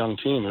 especially with a young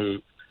team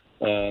who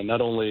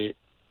not only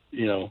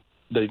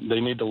they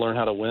need to learn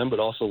how to win, but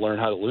also learn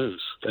how to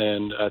lose.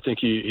 And I think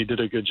he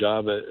did a good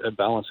job at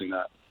balancing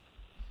that.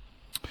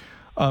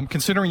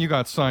 Considering you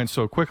got signed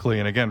so quickly,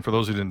 and again, for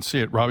those who didn't see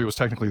it, Robbie was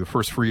technically the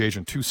first free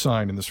agent to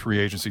sign in this free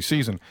agency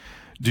season.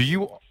 Do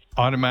you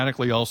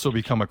automatically also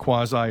become a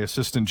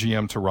quasi-assistant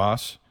GM to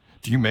Ross?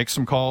 Do you make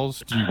some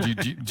calls? Do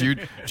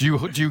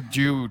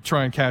you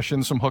try and cash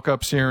in some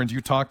hookups here? And do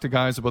you talk to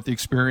guys about the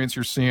experience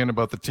you're seeing,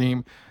 about the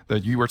team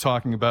that you were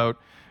talking about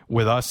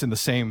with us in the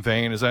same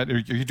vein? Are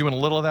you doing a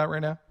little of that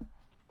right now?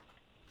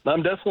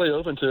 I'm definitely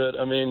open to it.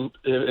 I mean,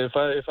 if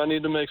I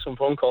need to make some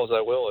phone calls,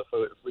 I will.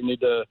 If we need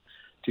to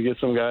get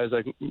some guys,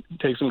 I can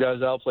take some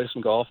guys out, play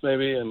some golf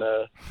maybe, and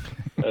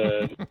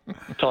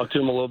talk to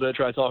them a little bit,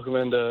 try to talk them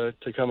into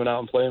coming out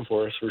and playing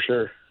for us for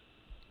sure.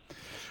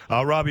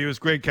 Robbie, it was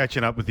great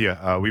catching up with you.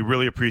 We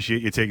really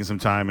appreciate you taking some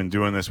time and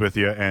doing this with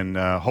you. And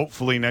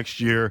hopefully next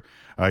year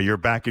you're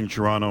back in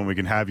Toronto and we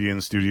can have you in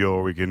the studio,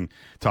 or we can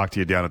talk to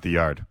you down at the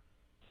yard.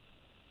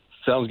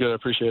 Sounds good. I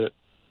appreciate it.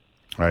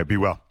 All right, be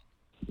well.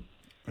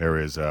 There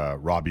is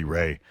Robbie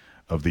Ray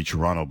of the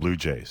Toronto Blue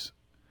Jays.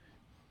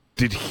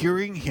 Did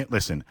hearing him,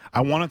 listen,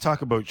 I want to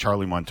talk about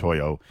Charlie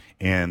Montoyo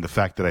and the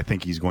fact that I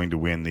think he's going to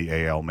win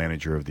the AL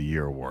Manager of the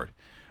Year award.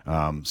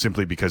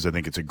 Simply because I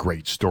think it's a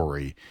great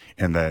story,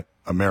 and that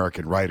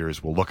American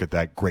writers will look at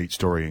that great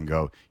story and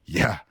go,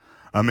 yeah,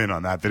 I'm in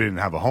on that. They didn't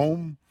have a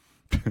home.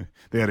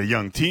 They had a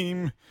young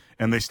team,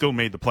 and they still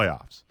made the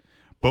playoffs.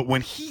 But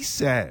when he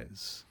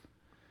says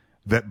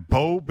that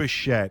Bo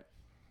Bichette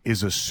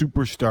is a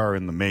superstar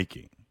in the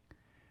making,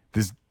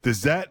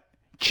 does that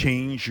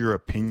change your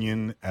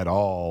opinion at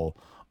all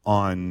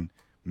on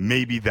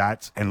maybe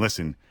that's – and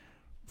listen,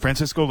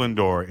 Francisco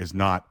Lindor is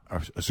not a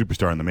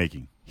superstar in the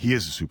making. He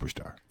is a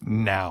superstar.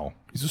 Now.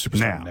 He's a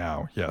superstar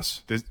now,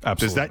 yes. Absolutely.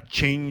 Does that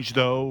change,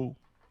 though,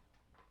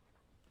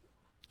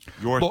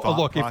 your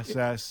thought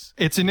process?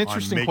 It's an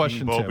interesting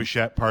question, Bo Tim.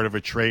 Bichette part of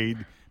a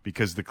trade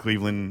because the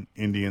Cleveland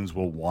Indians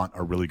will want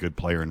a really good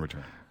player in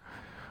return?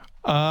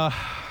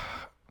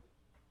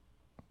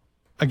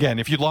 Again,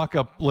 if you lock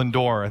up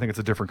Lindor, I think it's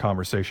a different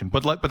conversation.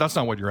 But that's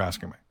not what you're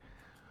asking me.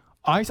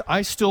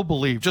 I still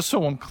believe, just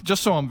so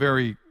I'm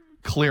very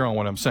clear on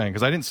what I'm saying,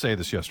 because I didn't say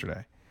this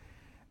yesterday.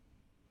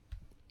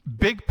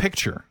 Big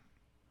picture,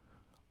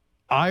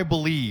 I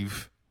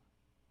believe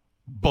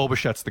Bo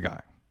Bichette's the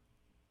guy.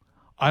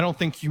 I don't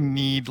think you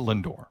need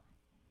Lindor.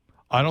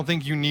 I don't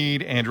think you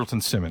need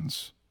Andrelton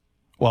Simmons.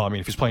 Well, I mean,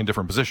 if he's playing a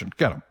different position,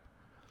 get him.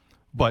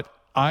 But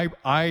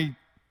I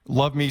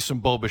love me some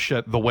Bo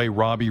Bichette the way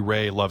Robbie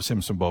Ray loves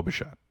him some Bo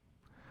Bichette.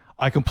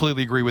 I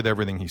completely agree with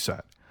everything he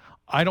said.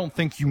 I don't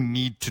think you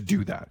need to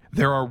do that.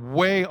 There are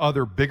way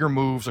other bigger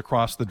moves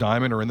across the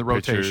diamond or in the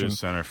rotation. Pitchers,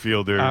 center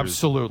fielders.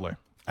 Absolutely. Okay.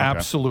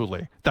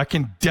 Absolutely. That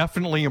can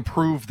definitely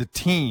improve the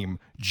team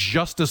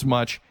just as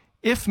much,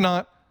 if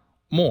not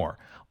more.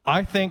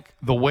 I think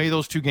the way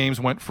those two games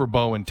went for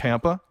Bo in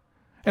Tampa,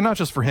 and not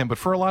just for him, but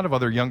for a lot of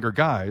other younger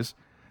guys,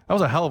 that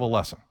was a hell of a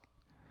lesson.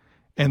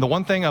 And the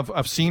one thing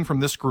I've seen from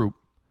this group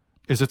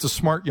is it's a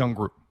smart young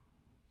group.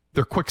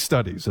 They're quick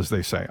studies, as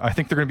they say. I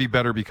think they're going to be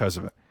better because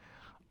of it.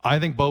 I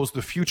think Bo's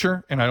the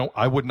future, and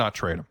I would not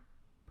trade him.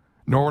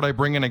 Nor would I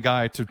bring in a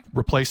guy to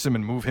replace him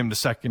and move him to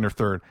second or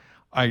third.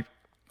 I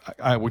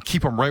would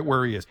keep him right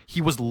where he is.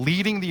 He was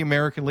leading the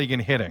American League in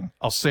hitting,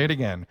 I'll say it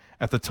again,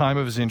 at the time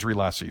of his injury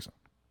last season.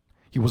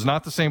 He was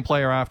not the same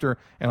player after,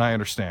 and I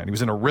understand. He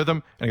was in a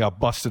rhythm, and he got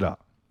busted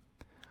up.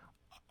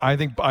 I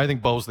think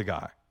Bo's the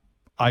guy.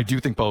 I do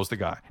think Bo's the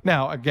guy.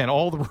 Now, again,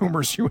 all the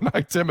rumors you and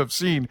I, Tim, have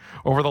seen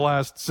over the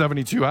last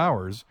 72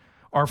 hours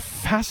are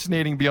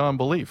fascinating beyond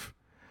belief.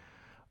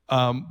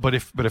 But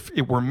if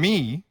it were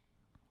me,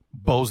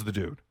 Bo's the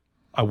dude.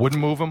 I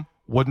wouldn't move him,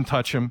 wouldn't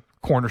touch him.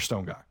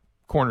 Cornerstone guy.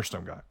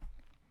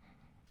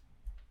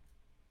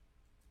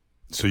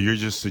 So you're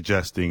just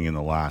suggesting in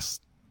the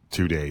last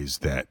 2 days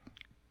that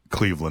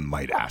Cleveland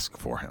might ask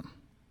for him?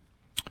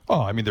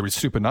 Oh, I mean, they were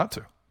stupid not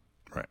to.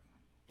 Right.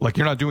 Like,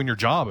 you're not doing your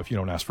job if you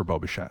don't ask for Bo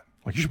Bichette.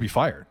 Like, you should be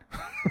fired.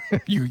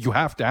 You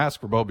have to ask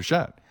for Bo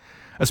Bichette,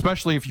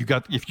 especially if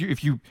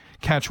you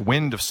catch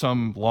wind of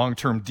some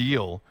long-term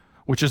deal,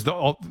 which is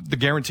the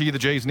guarantee the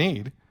Jays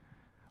need.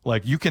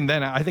 Like,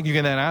 I think you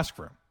can then ask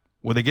for him.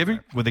 Would they give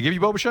you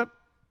Bo Bichette?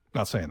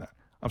 Not saying that.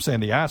 I'm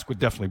saying the ask would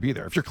definitely be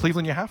there. If you're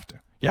Cleveland, you have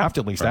to. You have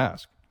to at least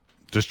ask.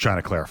 Just trying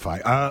to clarify.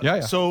 Yeah.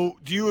 So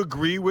do you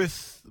agree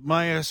with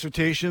my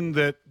assertion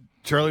that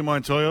Charlie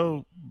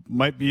Montoyo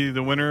might be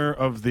the winner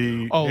of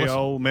the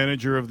AL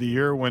Manager of the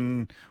Year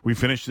when we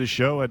finish this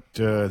show at,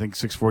 I think,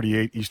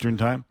 6:48 Eastern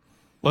Time?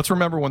 Let's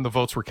remember when the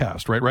votes were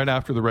cast, right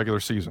after the regular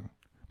season.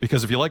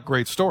 Because if you like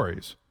great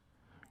stories,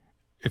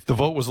 if the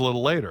vote was a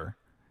little later,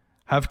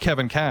 have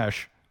Kevin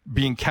Cash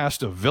being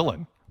cast a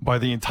villain by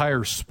the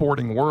entire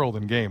sporting world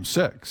in Game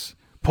 6,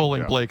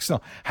 pulling Blake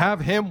Snell.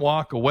 Have him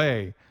walk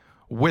away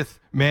with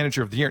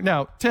Manager of the Year.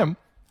 Now, Tim,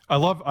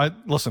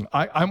 listen,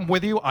 I'm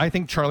with you. I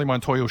think Charlie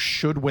Montoyo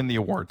should win the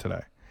award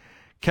today.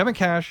 Kevin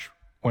Cash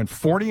went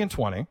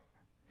 40-20.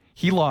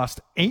 He lost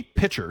 8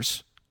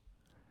 pitchers,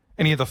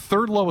 and he had the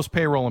 3rd lowest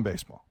payroll in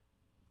baseball.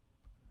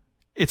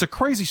 It's a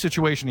crazy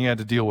situation he had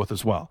to deal with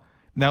as well.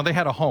 Now, they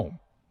had a home,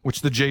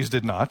 which the Jays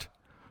did not,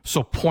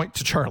 so point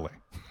to Charlie.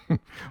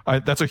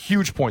 That's a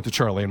huge point to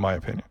Charlie, in my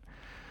opinion.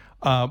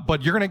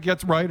 But you're going to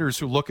get writers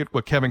who look at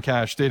what Kevin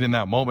Cash did in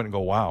that moment and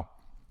go, wow.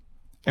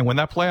 And when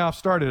that playoff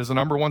started as a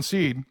number 1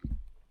 seed,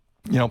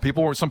 some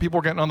people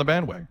were getting on the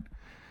bandwagon.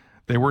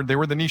 They were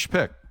the niche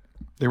pick.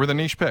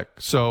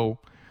 So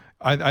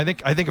I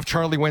think if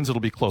Charlie wins, it'll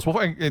be close. Well,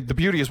 the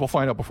beauty is we'll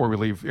find out before we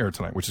leave air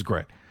tonight, which is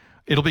great.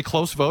 It'll be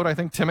close vote, I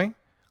think, Timmy.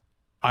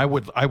 I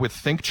would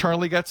think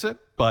Charlie gets it,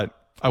 but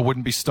I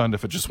wouldn't be stunned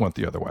if it just went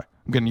the other way.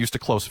 I'm getting used to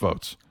close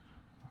votes.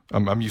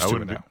 I'm used to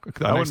it now.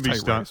 I wouldn't be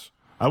stunned.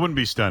 I wouldn't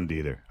be stunned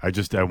either.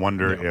 I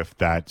wonder if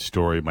that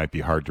story might be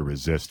hard to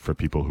resist for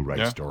people who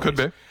write stories. Could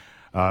be.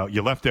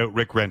 You left out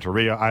Rick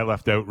Renteria. I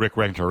left out Rick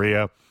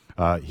Renteria.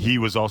 He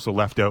was also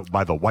left out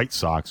by the White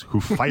Sox, who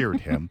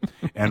fired him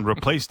and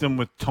replaced him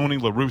with Tony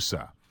La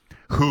Russa,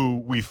 who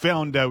we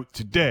found out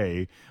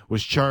today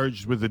was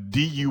charged with a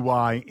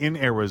DUI in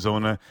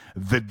Arizona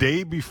the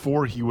day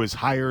before he was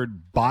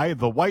hired by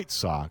the White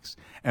Sox,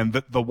 and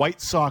that the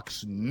White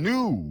Sox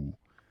knew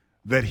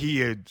that he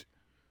had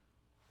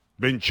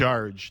been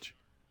charged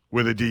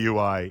with a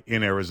DUI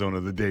in Arizona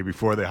the day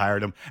before they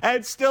hired him,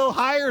 and still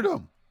hired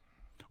him.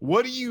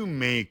 What do you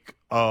make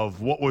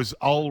of what was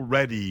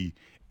already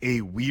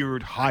a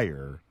weird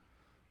hire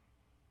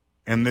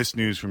and this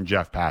news from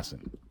Jeff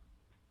Passan?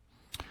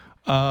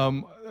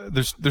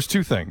 There's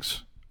 2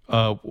 things.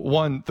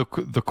 One, the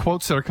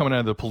quotes that are coming out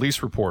of the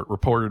police report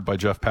reported by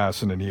Jeff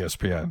Passan and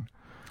ESPN.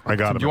 I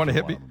got him. Do you want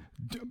to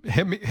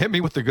hit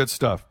me with the good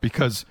stuff?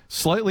 Because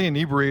slightly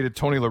inebriated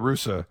Tony La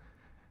Russa,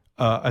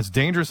 as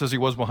dangerous as he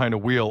was behind a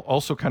wheel,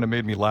 also kind of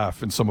made me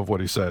laugh in some of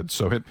what he said.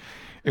 So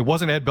it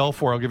wasn't Ed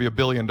Belfour, I'll give you $1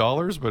 billion,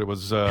 but it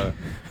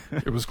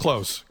was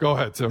close. Go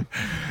ahead, Tim.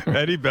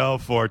 Eddie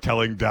Belfour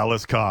telling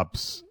Dallas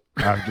cops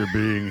after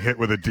being hit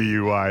with a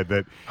DUI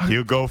that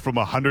he'll go from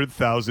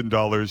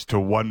 $100,000 to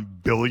 $1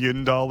 billion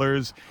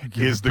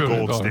is the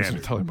gold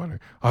standard. Tell anybody.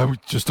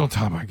 Just don't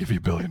tell him I give you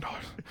 $1 billion.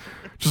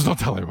 Just don't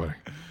tell anybody.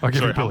 I'll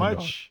give you $1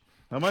 billion.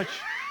 How much?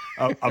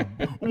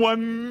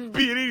 $1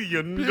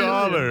 billion.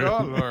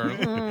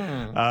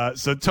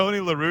 So Tony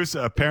La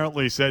Russa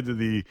apparently said to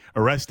the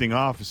arresting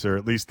officer,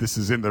 at least this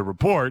is in the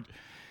report,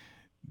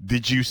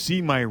 "Did you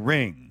see my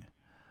ring?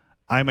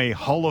 I'm a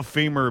Hall of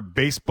Famer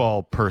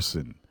baseball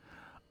person.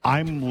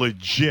 I'm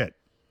legit.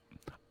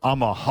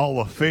 I'm a Hall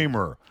of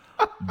Famer,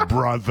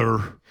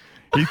 brother."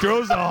 He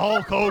throws a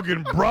Hulk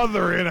Hogan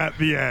brother in at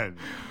the end.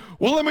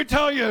 Well, let me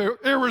tell you,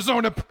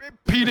 Arizona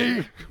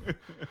PD,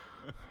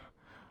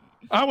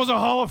 I was a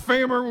Hall of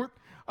Famer.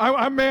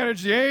 I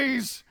managed the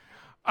A's.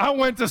 I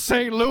went to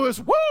St. Louis.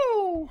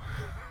 Woo!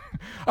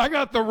 I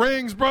got the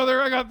rings,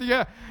 brother. I got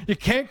the you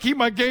can't keep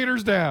my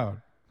Gators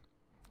down.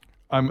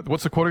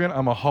 What's the quote again?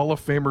 I'm a Hall of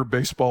Famer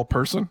baseball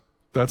person.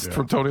 That's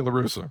from Tony La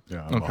Russa.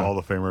 Yeah, I'm a Hall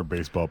of Famer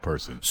baseball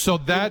person. So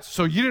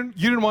you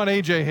didn't want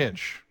AJ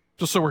Hinch,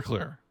 just so we're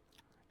clear.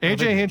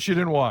 AJ Hinch you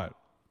didn't want.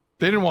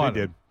 They didn't want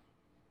him.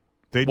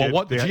 They did.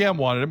 The GM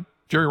wanted him.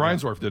 Jerry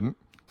Reinsdorf didn't.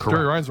 Correct.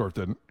 Jerry Reinsdorf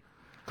didn't.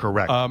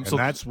 Correct. And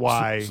that's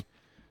why.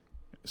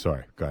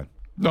 Sorry, go ahead.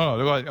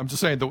 No, I'm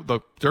just saying the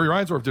Jerry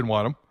Reinsdorf didn't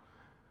want him.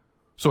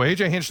 So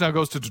AJ Hinch now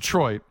goes to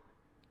Detroit.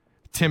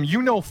 Tim,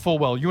 you know full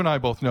well, you and I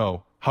both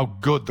know how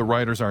good the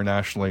writers are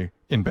nationally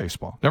in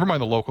baseball. Never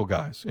mind the local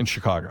guys in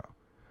Chicago.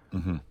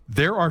 Mm-hmm.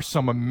 There are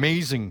some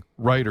amazing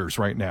writers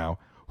right now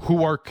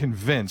who are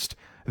convinced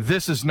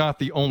this is not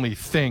the only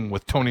thing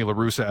with Tony La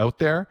Russa out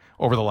there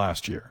over the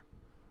last year.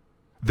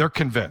 They're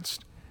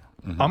convinced.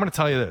 Mm-hmm. I'm going to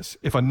tell you this.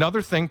 If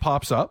another thing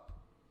pops up,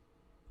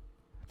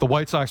 the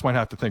White Sox might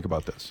have to think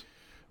about this.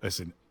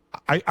 Listen,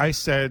 I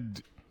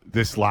said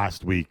this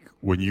last week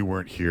when you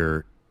weren't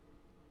here.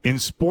 In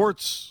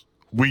sports,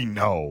 we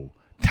know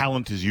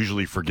talent is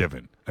usually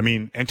forgiven. I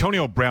mean,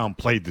 Antonio Brown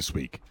played this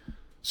week.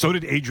 So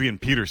did Adrian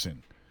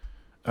Peterson.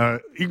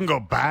 You can go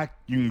back.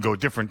 You can go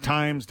different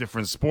times,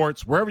 different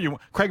sports, wherever you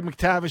want. Craig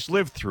McTavish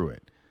lived through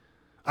it.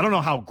 I don't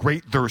know how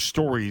great their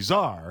stories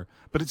are,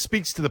 but it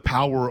speaks to the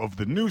power of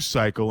the news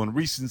cycle and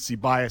recency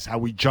bias, how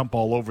we jump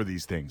all over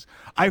these things.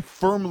 I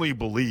firmly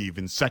believe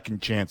in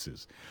second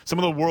chances. Some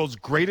of the world's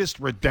greatest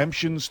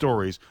redemption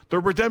stories, they're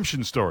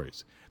redemption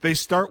stories. They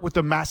start with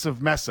a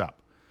massive mess up.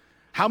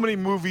 How many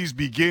movies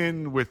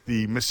begin with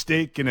the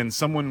mistake and then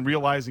someone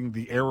realizing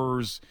the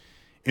errors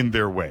in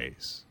their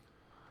ways?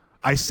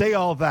 I say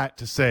all that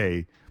to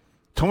say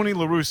Tony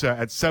La Russa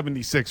at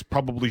 76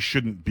 probably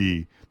shouldn't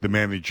be the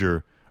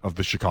manager of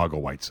the Chicago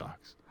White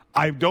Sox.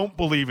 I don't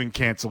believe in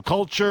cancel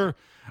culture.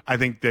 I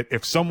think that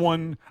if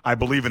someone, I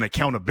believe in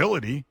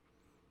accountability,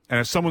 And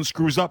if someone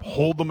screws up,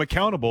 hold them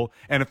accountable.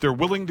 And if they're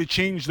willing to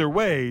change their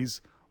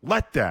ways,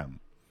 let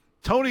them.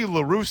 Tony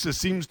La Russa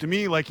seems to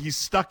me like he's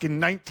stuck in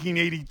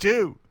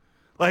 1982.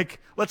 Like,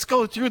 let's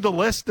go through the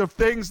list of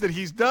things that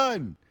he's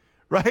done,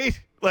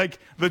 right? Like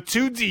the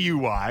 2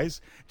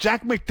 DUIs.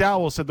 Jack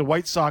McDowell said the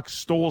White Sox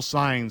stole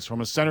signs from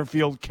a center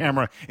field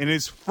camera in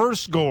his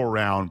first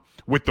go-around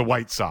with the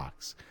White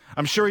Sox.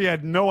 I'm sure he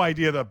had no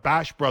idea the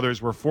Bash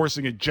brothers were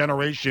forcing a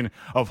generation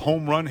of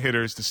home run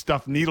hitters to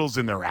stuff needles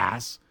in their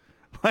ass.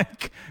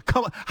 Like,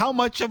 how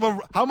much of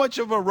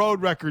a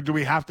road record do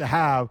we have to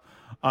have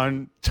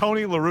on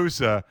Tony La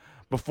Russa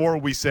before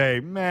we say,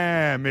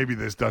 man, maybe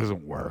this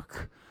doesn't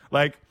work?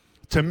 Like,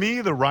 to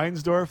me, the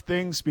Reinsdorf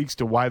thing speaks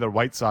to why the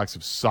White Sox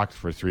have sucked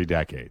for 3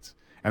 decades.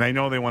 And I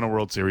know they won a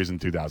World Series in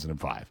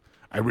 2005.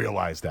 I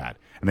realize that.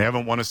 And they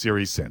haven't won a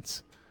series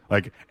since.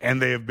 Like,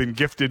 and they have been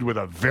gifted with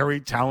a very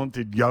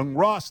talented young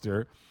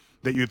roster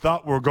that you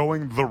thought were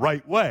going the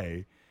right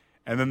way.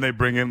 And then they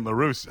bring in La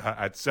Russa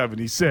at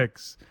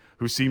 76,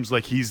 who seems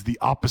like he's the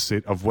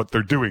opposite of what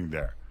they're doing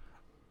there.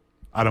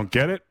 I don't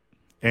get it.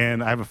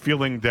 And I have a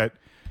feeling that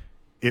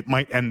it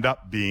might end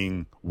up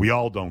being we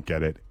all don't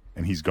get it,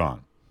 and he's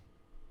gone.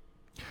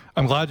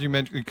 I'm glad you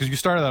mentioned, because you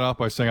started that off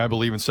by saying I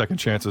believe in second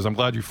chances. I'm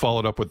glad you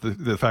followed up with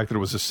the fact that it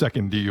was a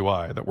second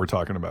DUI that we're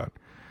talking about.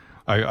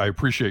 I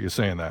appreciate you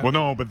saying that. Well,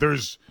 no, but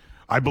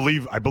I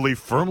believe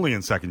firmly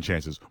in second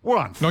chances. We're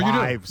on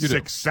 5,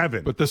 6,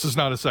 7. But this is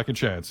not a second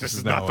chance. This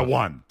is not the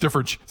one. This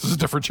is a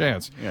different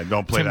chance. Yeah,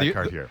 don't play that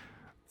card here.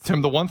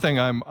 Tim, the one thing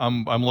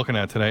I'm looking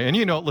at today, and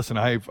listen,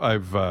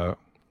 I'm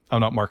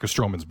not Marcus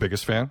Stroman's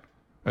biggest fan,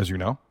 as you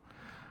know.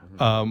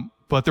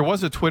 But there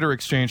was a Twitter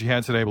exchange he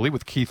had today, I believe,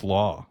 with Keith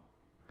Law.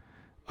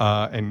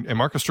 And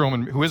Marcus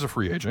Stroman, who is a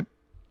free agent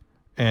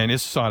and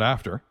is sought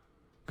after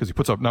because he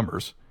puts up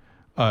numbers,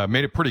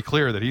 made it pretty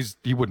clear that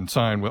he wouldn't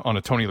sign on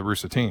a Tony La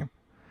Russa team.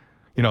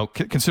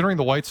 Considering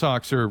the White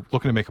Sox are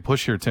looking to make a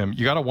push here, Tim,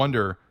 you got to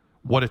wonder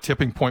what a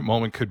tipping point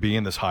moment could be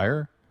in this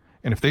hire.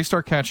 And if they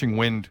start catching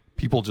wind,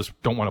 people just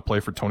don't want to play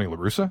for Tony La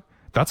Russa,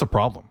 that's a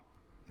problem.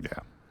 Yeah.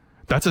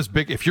 That's as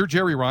big. If you're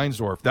Jerry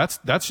Reinsdorf,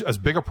 that's as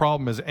big a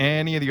problem as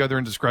any of the other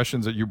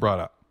indiscretions that you brought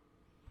up.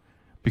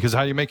 Because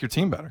how do you make your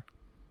team better?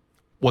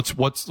 What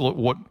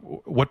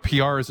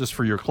PR is this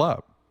for your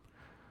club?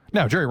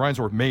 Now, Jerry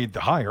Reinsdorf made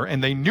the hire,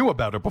 and they knew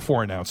about it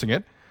before announcing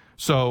it,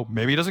 so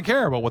maybe he doesn't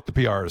care about what the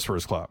PR is for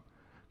his club.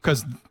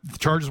 Because the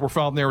charges were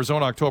filed in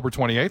Arizona October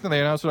 28th, and they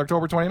announced it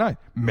October 29th.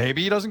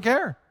 Maybe he doesn't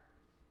care.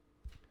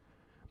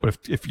 But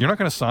if you're not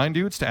going to sign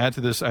dudes to add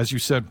to this, as you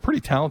said,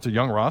 pretty talented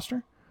young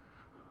roster,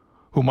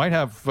 who might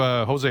have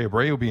Jose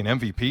Abreu be an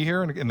MVP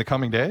here in the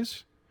coming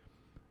days,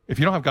 if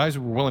you don't have guys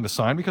who are willing to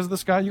sign because of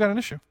this guy, you got an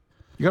issue.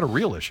 You got a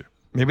real issue.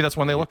 Maybe that's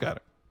when they look at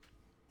it.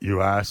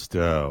 You asked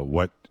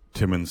what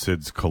Tim and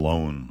Sid's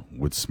cologne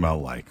would smell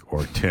like,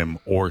 or Tim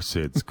or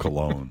Sid's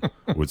cologne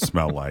would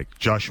smell like.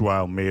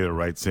 Joshua Almeida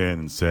writes in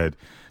and said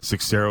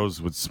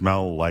Sixero's would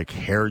smell like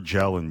hair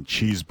gel and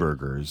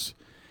cheeseburgers,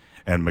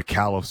 and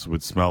McAuliffe's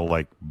would smell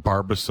like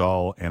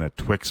Barbasol and a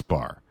Twix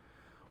bar.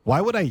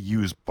 Why would I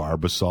use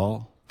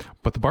Barbasol?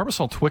 But the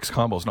Barbasol Twix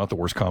combo is not the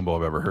worst combo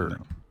I've ever heard.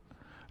 No.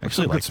 I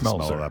actually like the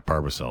smell of that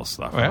Barbasol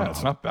stuff. Oh, yeah,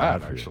 it's not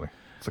bad actually.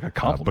 It's like a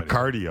compliment.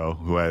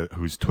 Bacardio,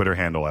 whose Twitter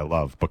handle I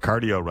love,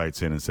 Bacardio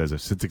writes in and says,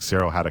 if Sid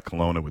Sixero had a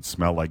cologne, it would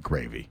smell like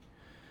gravy.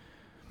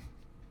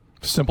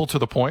 Simple to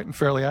the point and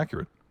fairly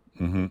accurate.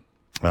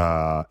 Mm-hmm.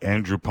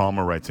 Andrew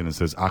Palmer writes in and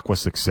says, Aqua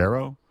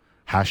Sixero,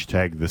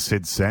 hashtag the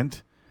Sid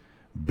scent,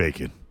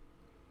 bacon.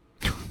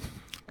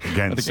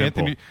 Again, I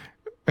think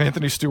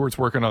Anthony Stewart's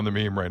working on the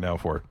meme right now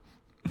for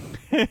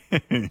it.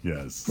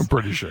 Yes. I'm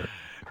pretty sure.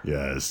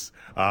 Yes.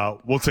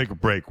 We'll take a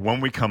break. When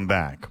we come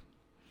back,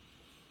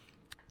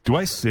 do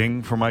I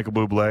sing for Michael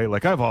Bublé?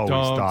 Like, I've always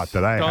thought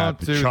that I had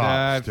the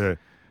chops to.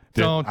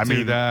 Don't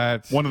do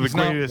that. One of the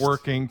greatest. Not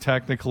working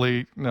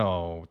technically.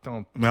 No,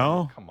 don't.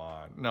 No? Come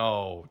on.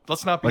 No.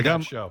 Let's not be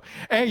that show.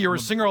 Hey, you're a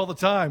singer all the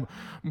time.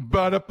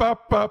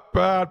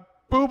 Ba-da-ba-ba-ba.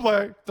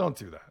 Bublé. Don't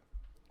do that.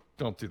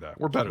 Don't do that.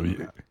 We're better than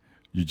that.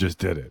 You just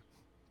did it.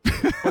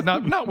 But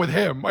not with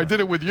him. I did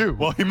it with you.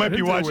 Well, he might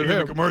be watching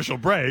the commercial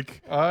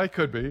break. I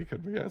could be.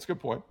 Yeah, it's a good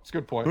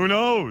point. Who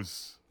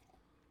knows?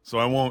 So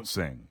I won't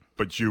sing,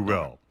 but you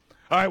will.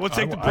 All right, we'll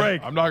take the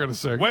break. I'm not going to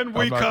sing. When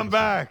we come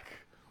back,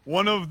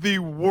 one of the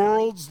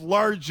world's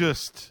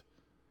largest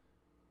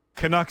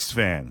Canucks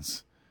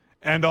fans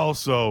and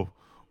also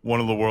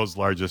one of the world's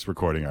largest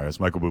recording artists,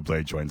 Michael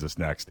Bublé, joins us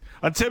next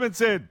on Tim and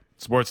Sid,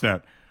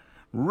 Sportsnet,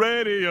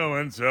 radio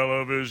and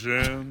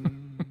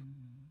television.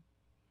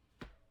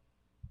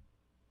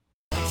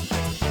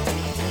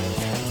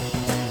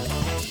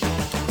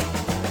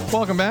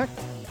 Welcome back.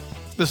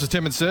 This is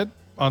Tim and Sid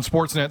on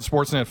Sportsnet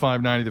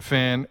 590 The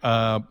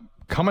Fan.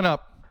 Coming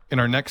up in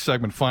our next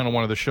segment, final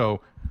one of the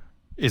show,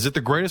 is it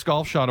the greatest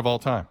golf shot of all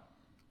time?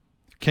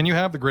 Can you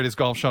have the greatest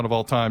golf shot of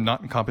all time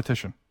not in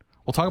competition?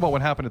 We'll talk about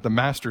what happened at the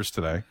Masters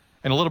today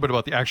and a little bit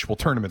about the actual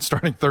tournament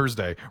starting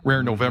Thursday,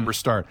 rare November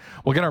start.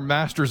 We'll get our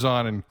Masters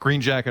on and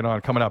green jacket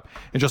on coming up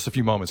in just a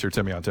few moments here,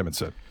 Timmy, on Tim and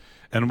Sid.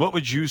 And what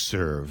would you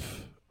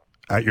serve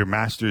at your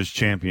Masters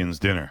Champions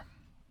dinner.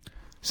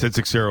 Sid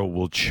Seixeiro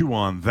will chew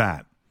on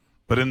that.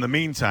 But in the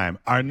meantime,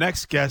 our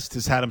next guest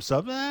has had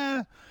himself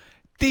a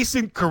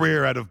decent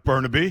career out of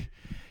Burnaby.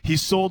 He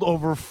sold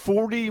over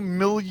 40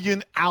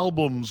 million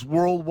albums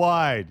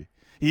worldwide.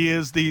 He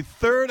is the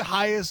third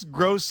highest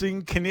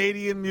grossing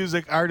Canadian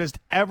music artist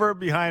ever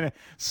behind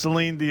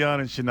Celine Dion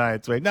and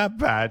Shania Twain. Not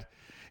bad.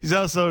 He's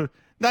also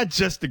not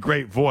just a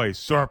great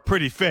voice or a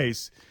pretty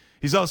face.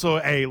 He's also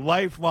a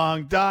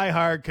lifelong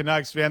diehard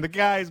Canucks fan. The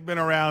guy's been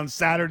around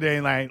Saturday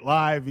Night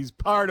Live. He's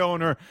part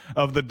owner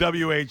of the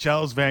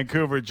WHL's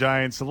Vancouver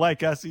Giants. So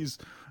like us, he's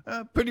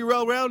pretty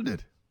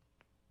well-rounded.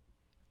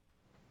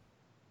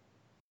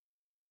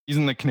 He's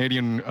in the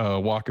Canadian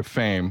Walk of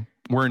Fame.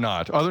 We're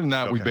not. Other than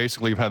that, we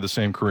basically have had the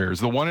same careers.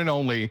 The one and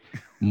only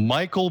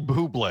Michael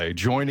Bublé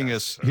joining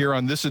us here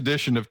on this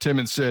edition of Tim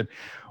and Sid.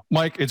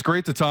 Mike, it's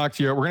great to talk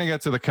to you. We're going to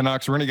get to the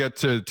Canucks. We're going to get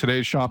to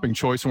today's shopping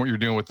choice and what you're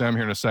doing with them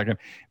here in a second.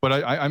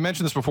 But I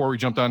mentioned this before we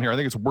jumped on here. I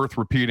think it's worth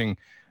repeating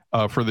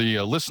for the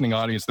listening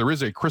audience. There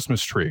is a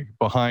Christmas tree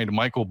behind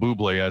Michael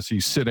Bublé as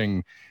he's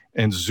sitting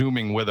and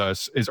Zooming with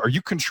us. Are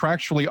you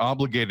contractually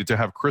obligated to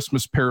have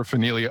Christmas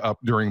paraphernalia up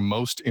during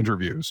most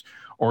interviews?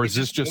 Or is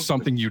this just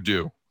something you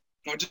do?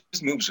 No, it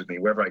just moves with me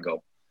wherever I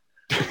go.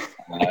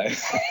 It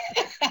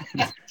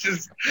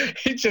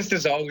just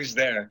is always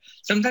there.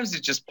 Sometimes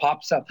it just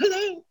pops up.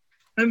 Hello,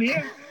 I'm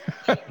here.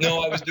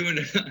 No, I was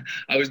doing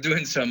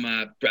some.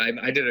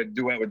 I did a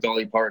duet with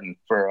Dolly Parton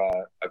for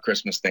a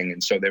Christmas thing,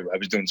 and so I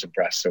was doing some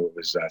press, so it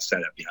was set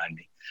up behind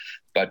me.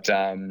 But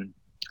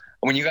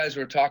when you guys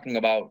were talking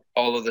about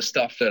all of the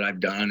stuff that I've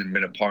done and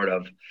been a part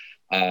of,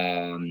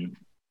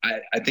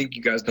 I think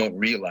you guys don't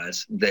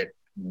realize that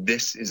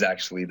this is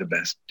actually the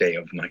best day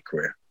of my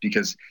career,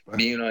 because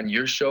being on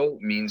your show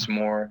means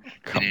more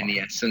than any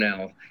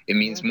SNL. It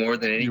means more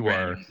than any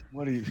Grammy.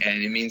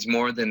 And it means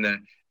more than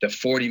the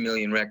 40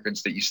 million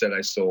records that you said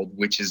I sold,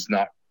 which is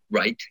not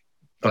right.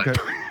 But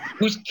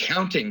who's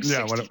counting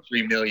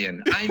 63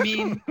 million? I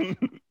mean,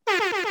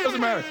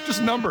 doesn't matter.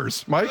 Just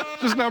numbers, Mike.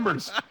 Just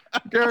numbers.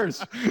 Who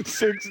cares?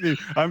 60.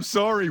 I'm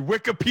sorry.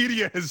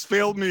 Wikipedia has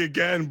failed me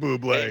again,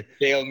 Bublé.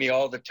 They fail me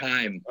all the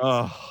time.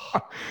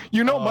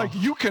 Mike,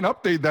 you can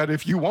update that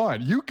if you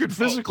want. You could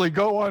physically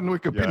go on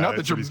Wikipedia. Not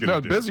that you're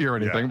not busy or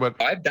anything, but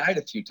I've died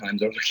a few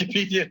times on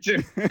Wikipedia too.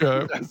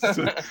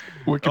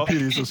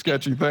 Wikipedia is a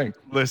sketchy thing.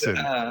 Listen.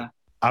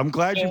 I'm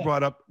glad you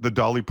brought up the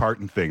Dolly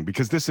Parton thing,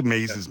 because this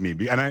amazes me.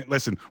 And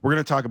we're going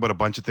to talk about a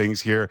bunch of things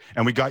here,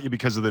 and we got you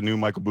because of the new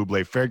Michael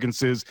Bublé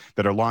fragrances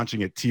that are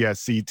launching at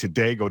TSC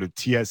today. Go to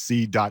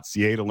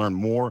tsc.ca to learn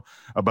more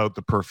about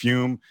the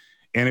perfume.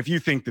 And if you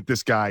think that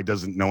this guy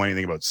doesn't know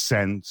anything about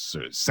sense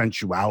or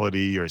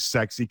sensuality or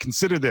sexy,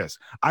 consider this.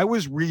 I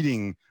was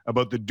reading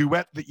about the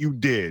duet that you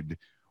did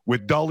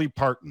with Dolly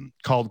Parton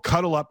called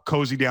Cuddle Up,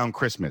 Cozy Down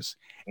Christmas.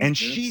 And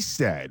she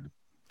said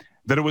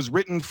that it was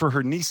written for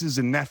her nieces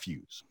and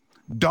nephews.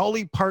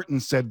 Dolly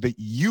Parton said that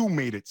you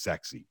made it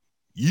sexy.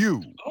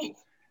 You.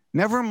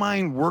 Never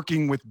mind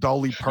working with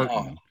Dolly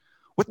Parton.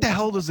 What the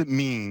hell does it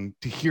mean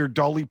to hear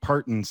Dolly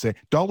Parton say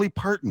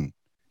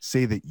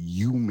that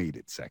you made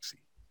it sexy?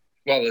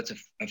 Well, it's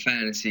a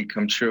fantasy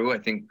come true. I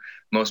think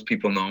most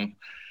people know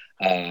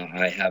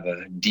I have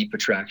a deep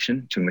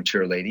attraction to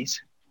mature ladies.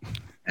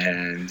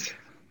 And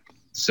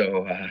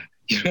so,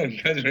 you guys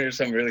want to hear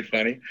something really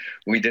funny?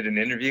 We did an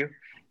interview,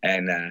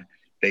 and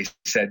they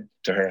said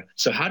to her,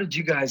 so how did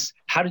you guys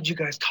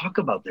talk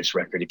about this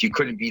record if you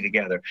couldn't be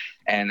together?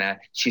 And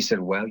she said,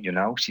 well,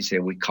 she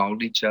said, we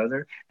called each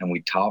other and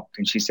we talked.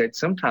 And she said,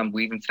 sometimes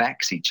we even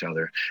fax each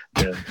other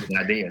the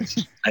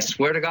ideas. I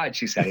swear to God,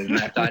 she said it. And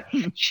I thought,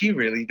 she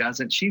really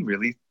doesn't.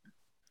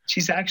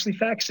 She's actually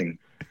faxing.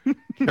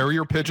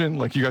 Carrier pigeon,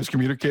 like you guys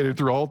communicated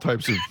through all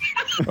types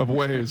of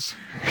ways.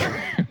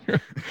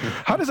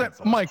 How does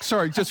that, Mike,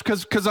 sorry, just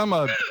because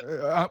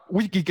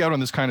we geek out on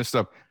this kind of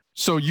stuff.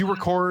 So you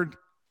record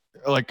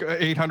like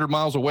 800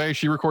 miles away.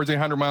 She records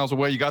 800 miles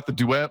away. You got the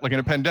duet. Like in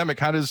a pandemic,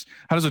 how does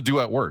a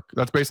duet work?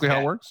 That's basically how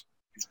it works.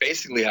 It's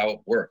basically how it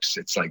works.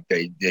 It's like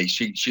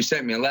she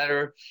sent me a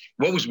letter.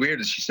 What was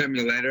weird is she sent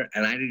me a letter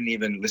and I didn't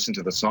even listen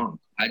to the song.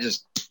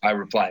 I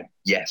replied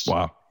yes.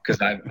 Wow.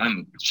 Because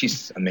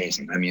she's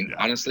amazing. I mean,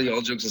 honestly,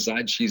 all jokes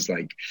aside, she's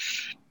like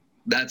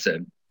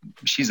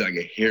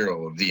a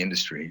hero of the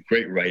industry.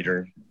 Great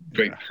writer,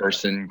 great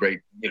person,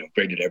 great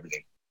at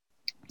everything.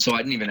 So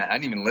I didn't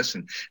even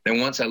listen. Then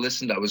once I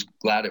listened, I was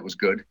glad it was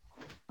good.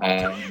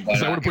 That would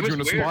have put you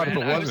in a spot if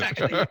it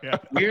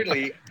wasn't.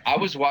 Weirdly, I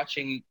was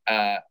watching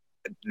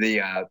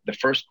the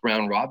first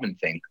round robin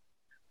thing.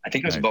 I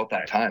think it was about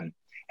that time,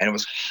 and it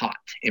was hot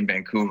in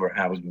Vancouver. And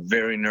I was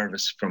very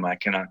nervous for my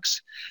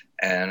Canucks,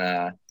 and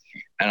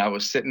I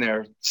was sitting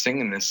there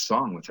singing this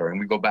song with her, and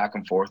we go back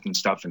and forth and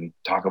stuff, and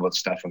talk about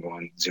stuff, and go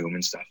on Zoom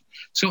and stuff.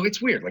 So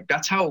it's weird. Like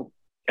that's how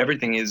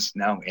everything is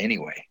now,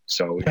 anyway.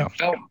 So it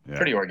felt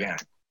pretty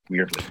organic.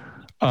 Weirdly.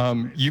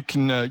 You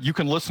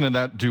can listen to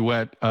that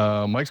duet.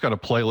 Mike's got a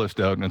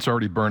playlist out, and it's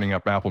already burning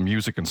up Apple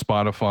Music and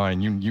Spotify,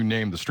 and you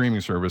name the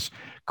streaming service.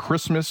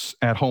 Christmas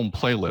at Home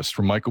playlist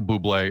from Michael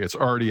Bublé. It's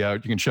already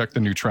out. You can check the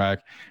new track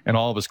and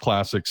all of his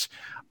classics.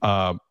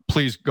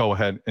 Please go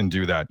ahead and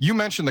do that. You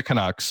mentioned the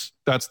Canucks.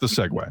 That's the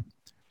segue.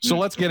 So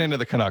let's get into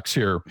the Canucks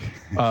here.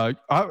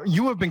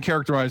 You have been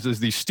characterized as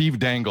the Steve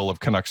Dangle of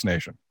Canucks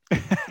Nation.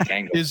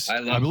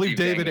 I believe Steve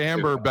David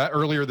Dangle Amber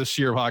earlier this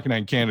year of Hockey Night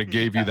in Canada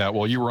gave you that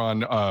while you were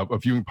on a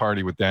viewing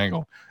party with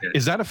Dangle. Yeah.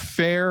 Is that a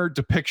fair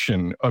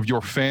depiction of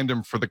your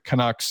fandom for the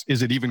Canucks?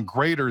 Is it even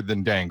greater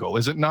than Dangle?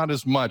 Is it not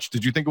as much?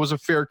 Did you think it was a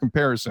fair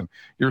comparison?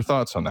 Your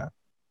thoughts on that?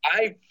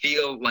 I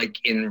feel like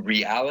in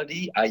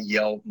reality, I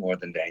yell more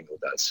than Dangle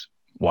does.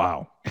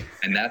 Wow.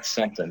 And that's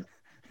something.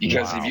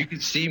 Because if you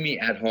could see me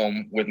at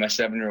home with my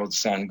 7-year-old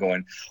son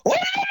going, "Wah!"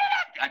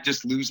 I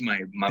just lose my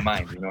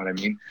mind. You know what I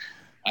mean?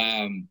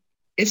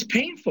 It's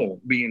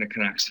painful being a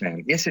Canucks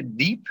fan. It's an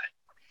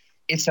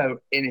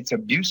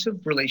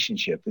abusive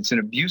relationship. It's an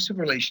abusive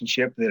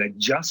relationship that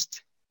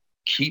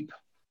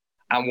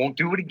I won't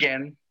do it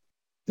again.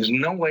 There's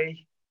no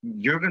way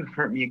you're going to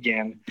hurt me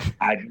again.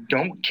 I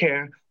don't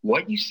care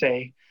what you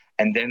say.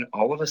 And then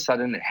all of a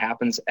sudden it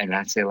happens and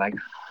I say like,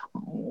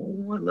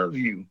 "Oh, I love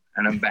you."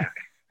 And I'm back.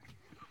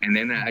 And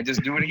then I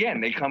just do it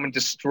again. They come and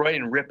destroy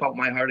and rip out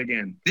my heart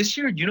again. This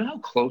year, you know how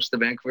close the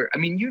Vancouver,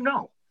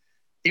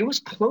 it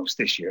was close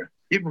this year.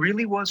 It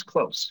really was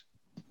close.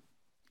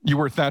 You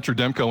were Thatcher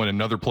Demko and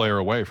another player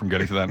away from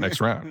getting to that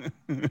next round.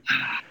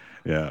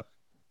 Yeah.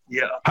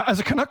 Yeah. As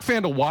a Canuck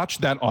fan, to watch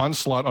that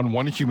onslaught on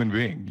one human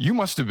being, you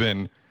must have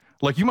had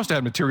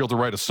material to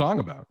write a song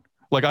about.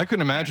 Like, I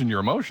couldn't imagine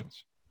your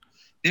emotions.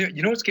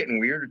 You know what's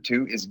getting weirder,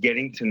 too, is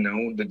getting to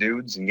know the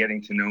dudes and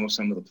getting to know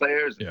some of the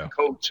players and the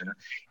coach.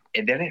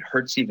 And then it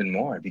hurts even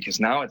more because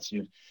now it's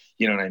you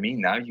know what I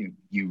mean? Now you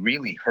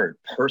really hurt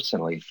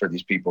personally for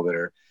these people that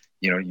are,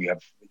 you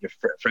have your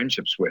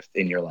friendships with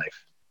in your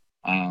life.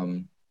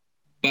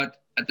 But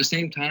at the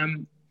same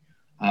time,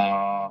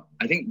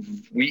 I think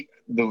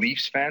the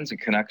Leafs fans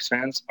and Canucks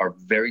fans are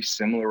very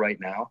similar right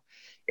now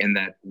in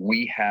that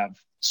we have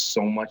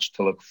so much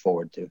to look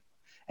forward to.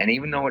 And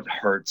even though it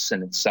hurts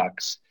and it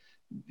sucks,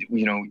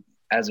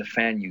 as a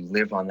fan, you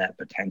live on that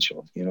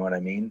potential. You know what I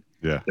mean?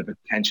 Yeah. The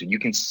potential. You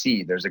can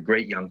see there's a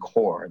great young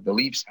core. The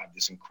Leafs have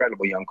this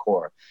incredible young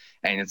core.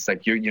 And it's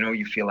like,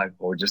 you feel like,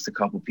 we're just a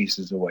couple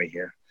pieces away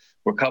here.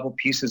 We're a couple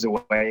pieces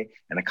away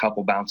and a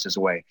couple bounces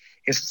away.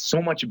 It's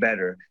so much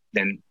better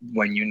than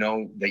when you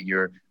know that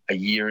you're a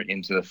year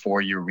into the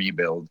 4-year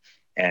rebuild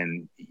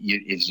and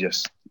it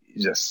just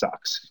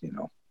sucks,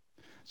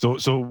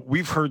 So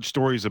we've heard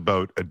stories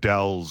about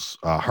Adele's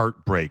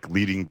heartbreak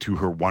leading to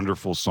her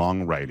wonderful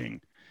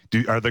songwriting.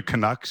 Are the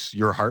Canucks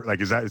your heart?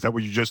 Like, is that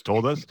what you just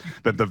told us?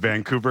 That the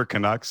Vancouver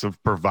Canucks have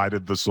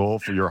provided the soul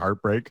for your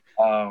heartbreak?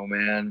 Oh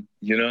man,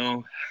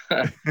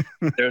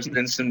 there's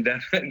been some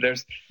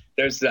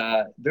there's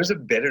a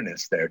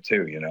bitterness there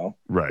too.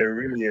 Right. There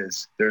really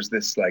is. There's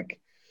this I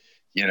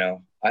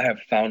have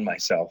found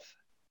myself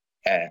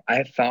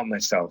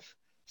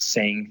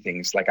saying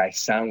things like I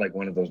sound like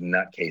one of those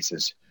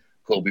nutcases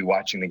who'll be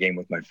watching the game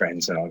with my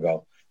friends and I'll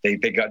go, they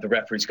got the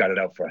referees got it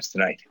out for us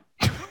tonight.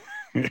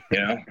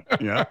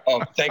 Yeah.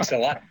 Oh, thanks a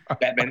lot,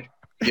 Batman.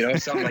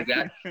 Something like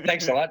that.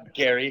 Thanks a lot,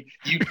 Gary.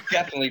 You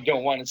definitely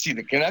don't want to see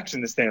the Canucks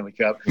in the Stanley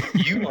Cup.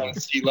 You want to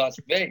see Las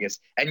Vegas.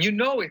 And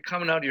it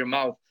coming out of your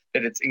mouth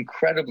that it's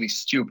incredibly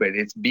stupid.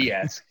 It's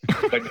BS.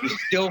 But you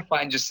still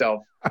find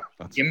yourself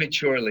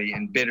immaturely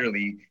and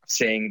bitterly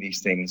saying these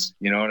things.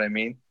 You know what I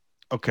mean?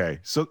 Okay,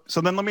 so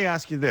then let me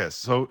ask you this.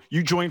 So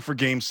you joined for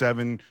Game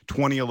 7,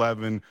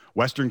 2011,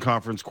 Western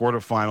Conference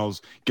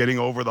quarterfinals, getting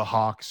over the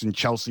Hawks and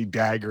Chelsea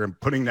Dagger and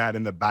putting that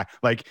in the back.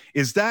 Like,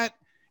 is that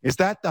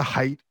the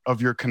height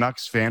of your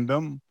Canucks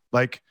fandom?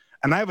 Like,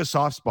 and I have a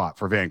soft spot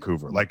for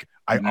Vancouver. Like,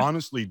 I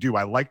honestly do.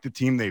 I like the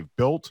team they've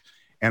built,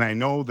 and I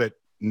know that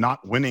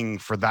not winning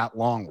for that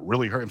long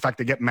really hurt. In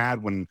fact, I get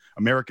mad when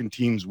American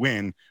teams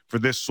win for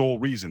this sole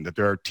reason, that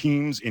there are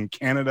teams in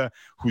Canada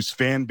whose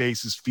fan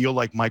bases feel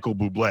like Michael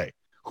Bublé,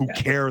 who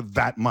care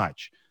that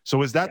much.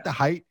 So is that the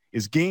height?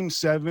 Is Game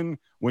 7,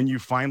 when you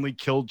finally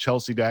killed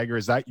Chelsea Dagger,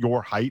 is that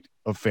your height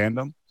of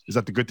fandom? Is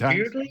that the good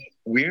times?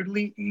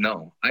 Weirdly,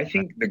 no. I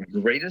think the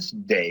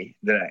greatest day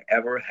that I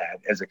ever had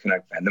as a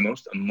Canuck fan, the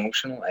most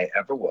emotional I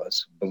ever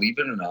was, believe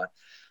it or not,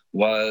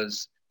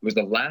 was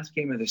the last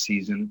game of the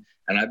season,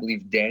 and I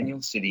believe Daniel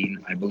Sedin,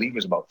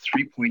 was about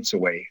 3 points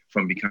away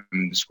from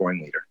becoming the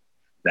scoring leader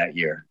that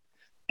year.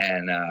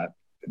 And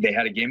they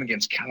had a game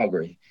against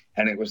Calgary,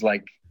 and it was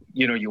like,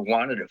 you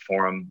wanted it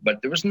for him,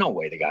 but there was no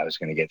way the guy was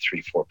going to get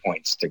 3-4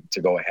 points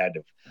to go ahead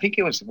of. I think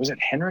was it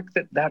Henrik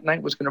that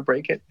night was going to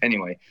break it?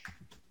 Anyway,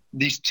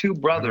 these two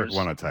brothers. Henrik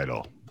won a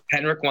title.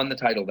 Henrik won the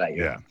title that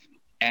year. Yeah.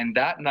 And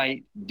that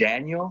night,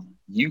 Daniel,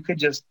 you could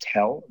just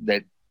tell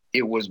that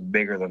it was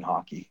bigger than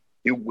hockey.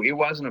 It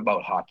wasn't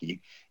about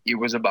hockey. It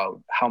was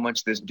about how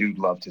much this dude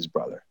loved his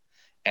brother.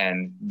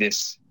 And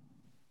this,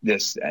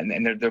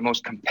 and they're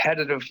most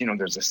competitive,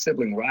 there's a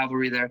sibling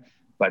rivalry there.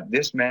 But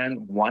this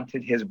man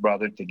wanted his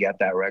brother to get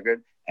that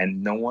record,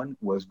 and no one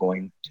was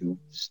going to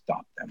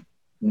stop them.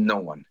 No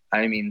one.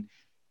 I mean,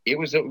 it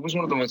was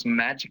one of the most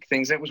magic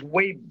things. It was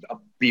way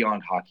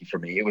beyond hockey for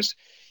me. It was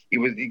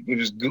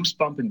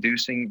goosebump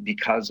inducing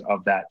because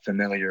of that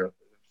familiar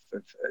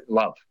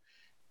love.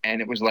 And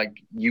it was like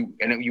you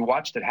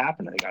watched it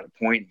happen, and they got a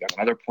point, you got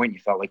another point. You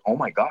felt like, oh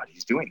my God,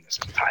 he's doing this.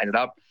 He tied it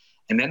up.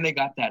 And then they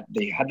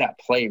had that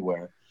play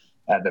where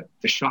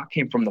the shot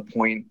came from the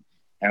point,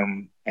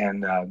 and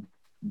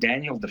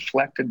Daniel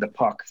deflected the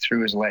puck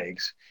through his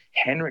legs.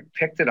 Henrik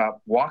picked it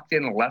up, walked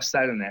in the left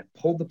side of the net,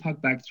 pulled the puck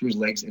back through his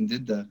legs, and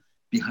did the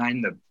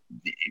behind the,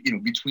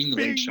 between the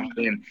legs shot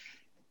in.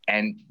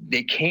 And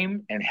they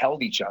came and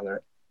held each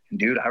other. And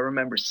dude, I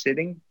remember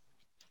standing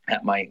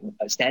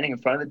in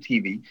front of the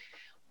TV,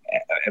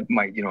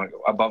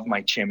 above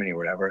my chimney or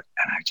whatever,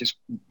 and I just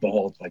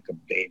bawled like a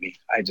baby.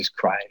 I just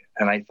cried,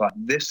 and I thought,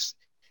 this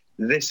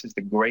is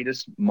the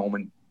greatest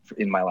moment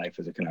in my life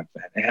as a Canuck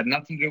fan. It had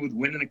nothing to do with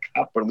winning a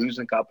cup or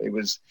losing a cup. It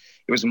was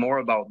more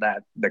about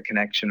the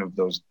connection of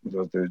those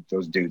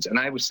dudes. And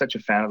I was such a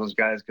fan of those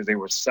guys because they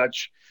were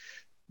such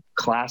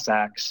class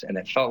acts, and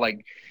it felt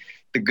like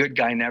the good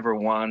guy never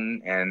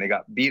won, and they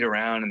got beat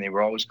around, and they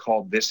were always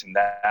called this and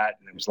that,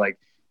 and it was like,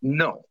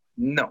 no,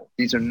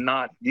 these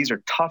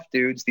are tough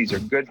dudes. These are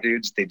good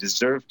dudes. They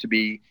deserve to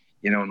be,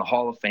 in the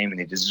Hall of Fame, and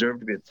they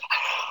deserve to be.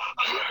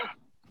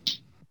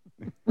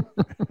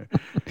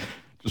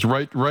 Just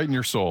right in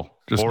your soul.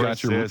 Just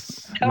got your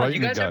right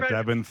in your gut.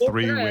 7-3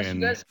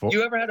 win.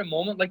 You ever had a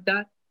moment like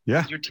that?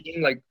 Yeah. Your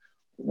team, like,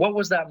 what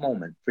was that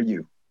moment for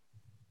you?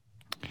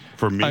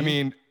 For me, I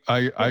mean,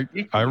 I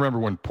remember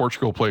when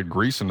Portugal played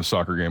Greece in a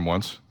soccer game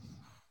once.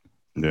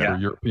 Yeah.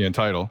 For European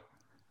title.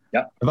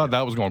 Yeah. I thought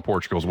that was going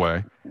Portugal's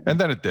way, and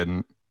then it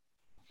didn't.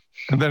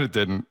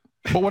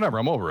 But whatever,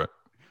 I'm over it.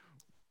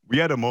 We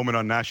had a moment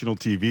on national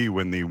TV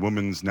when the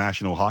women's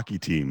national hockey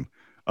team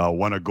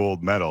won a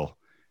gold medal,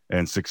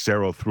 and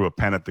Sixero threw a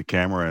pen at the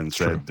camera and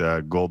said,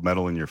 "Gold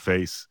medal in your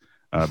face,"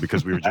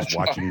 because we were just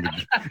watching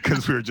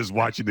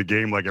the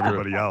game like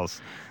everybody else.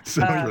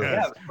 So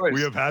yes,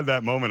 we have had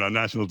that moment on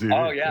national TV.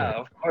 Oh yeah,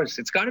 of course.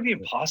 It's got to be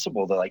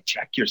impossible to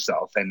check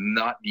yourself and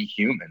not be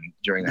human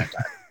during that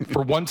time.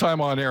 For one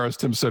time on air, as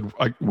Tim said,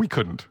 we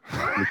couldn't.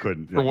 We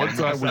couldn't. For one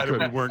time, we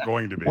couldn't. We weren't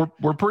going to be.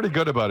 We're pretty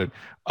good about it.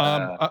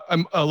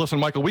 Listen,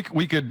 Michael, we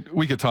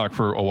could talk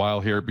for a while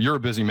here, but you're a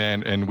busy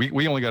man, and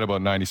we only got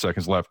about 90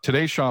 seconds left.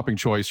 Today's shopping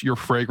choice, your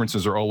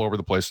fragrances are all over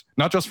the place,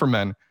 not just for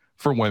men,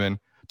 for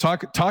women.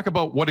 Talk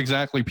about what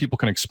exactly people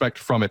can expect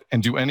from it,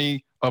 and do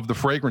any of the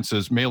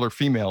fragrances, male or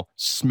female,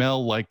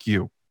 smell like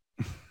you?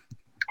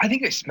 I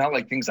think they smell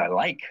like things I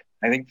like.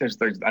 I think there's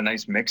a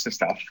nice mix of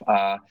stuff.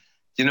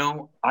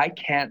 I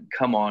can't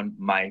come on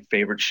my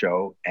favorite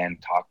show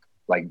and talk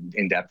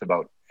in depth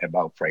about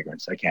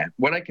fragrance. I can't.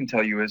 What I can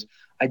tell you is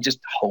I just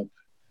hope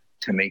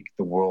to make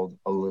the world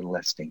a little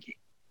less stinky.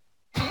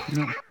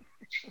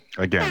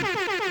 Again,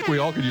 we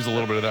all could use a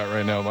little bit of that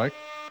right now, Mike.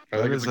 I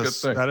think it's a good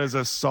thing. That is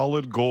a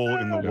solid goal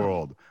in the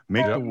world.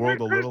 Make the world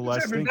a little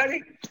less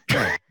stinky.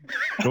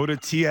 Go to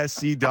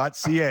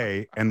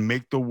tsc.ca and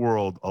make the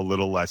world a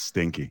little less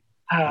stinky.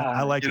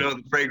 I like it.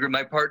 The fragrance.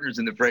 My partners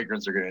in the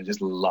fragrance are going to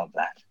just love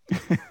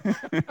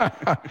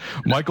that.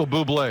 Michael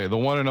Bublé, the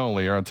one and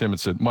only, here on Tim and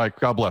Sid. Mike,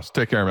 God bless.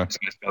 Take care, man.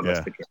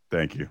 Yeah,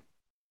 thank you.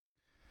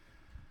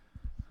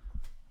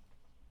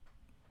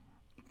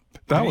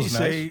 That was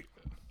nice.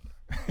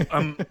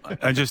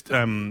 I just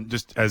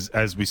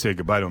as we say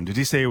goodbye to him, did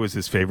he say it was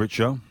his favorite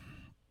show?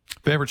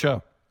 Favorite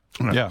show?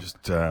 Yeah.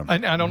 I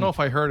don't know if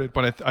I heard it,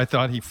 but I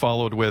thought he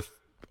followed with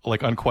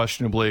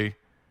unquestionably,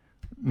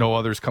 no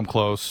others come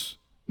close.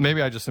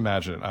 Maybe I just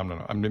imagine it. I don't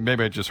know. I mean,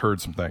 maybe I just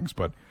heard some things,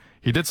 but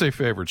he did say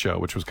favorite show,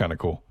 which was kind of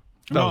cool.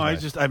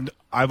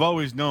 I've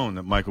always known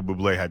that Michael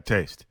Bublé had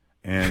taste,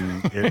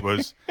 and it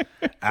was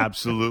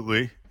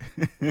absolutely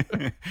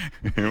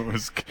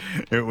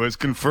it was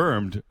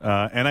confirmed,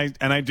 and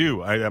I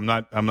do. I'm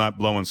not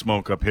blowing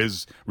smoke up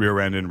his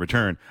rear end in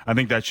return. I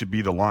think that should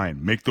be the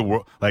line. Make the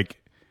world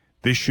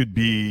this should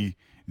be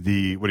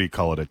the, what do you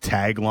call it? A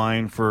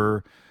tagline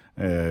for.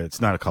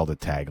 It's not called a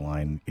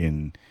tagline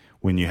in.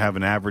 When you have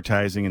an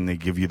advertising and they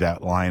give you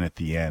that line at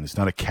the end. It's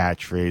not a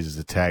catchphrase, it's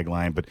a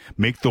tagline, but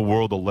make the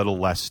world a little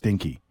less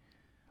stinky.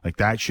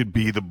 That should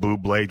be the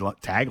Bublé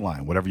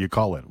tagline, whatever you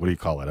call it. What do you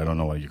call it? I don't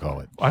know what you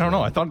call it. I don't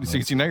know. I thought,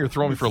 see, now you're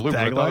throwing me for a loop.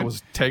 I thought it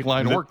was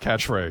tagline or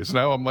catchphrase.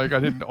 Now I'm like,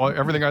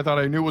 everything I thought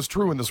I knew was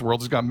true in this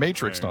world has got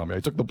matrixed on me.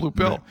 I took the blue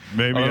pill.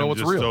 Maybe I don't know I'm what's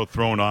just real. So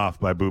thrown off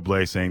by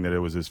Bublé saying that it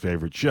was his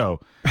favorite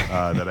show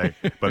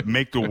but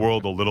make the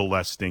world a little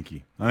less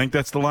stinky. I think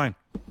that's the line.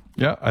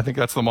 Yeah, I think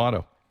that's the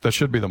motto. That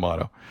should be the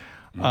motto.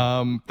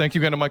 Thank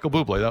you again to Michael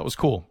Bublé. That was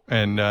cool.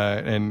 And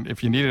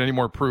if you needed any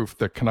more proof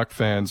that Canuck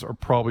fans are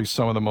probably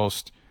some of the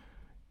most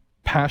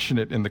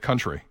passionate in the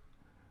country,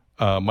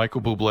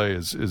 Michael Bublé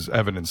is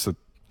evidence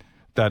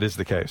that is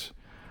the case.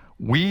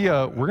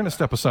 We're going to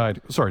step aside.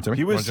 Sorry, Timmy.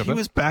 He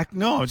was back.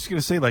 No, I was just going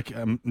to say,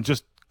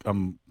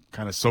 I'm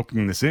kind of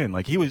soaking this in.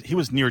 He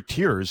was near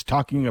tears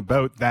talking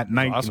about that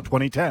night in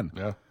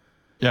 2010.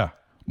 Yeah.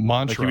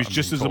 Mantra. Like he was I'm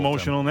just being as told,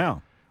 emotional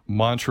now.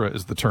 Mantra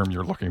is the term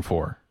you're looking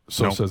for.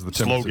 So No, says the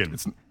slogan.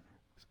 It's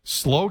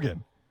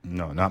slogan.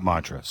 No, not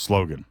mantra.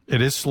 Slogan.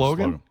 It is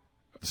slogan?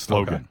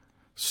 Slogan. Okay.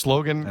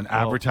 Slogan. An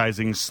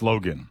advertising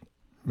slogan.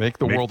 Make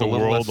the world a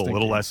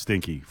little less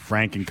stinky.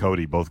 Frank and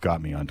Cody both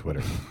got me on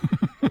Twitter.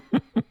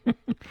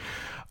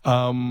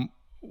 Coming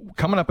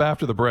up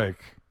after the break,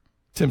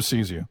 Tim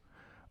sees you.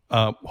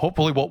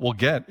 Hopefully what we'll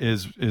get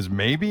is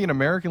maybe an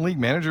American League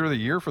Manager of the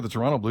Year for the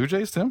Toronto Blue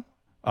Jays, Tim?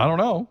 I don't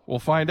know. We'll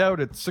find out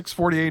at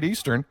 6:48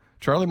 Eastern.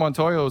 Charlie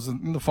Montoyo is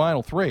in the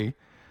final three.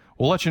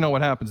 We'll let you know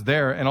what happens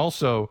there. And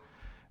also,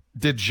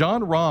 did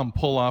Jon Rahm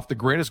pull off the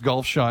greatest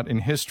golf shot in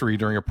history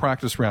during a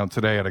practice round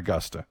today at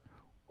Augusta?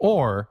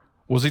 Or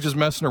was he just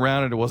messing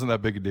around and it wasn't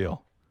that big a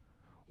deal?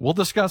 We'll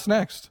discuss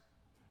next.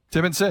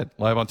 Tim and Sid,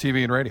 live on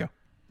TV and radio.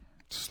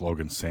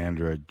 Slogan,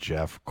 Sandra,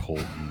 Jeff,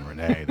 Colton,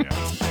 Renee.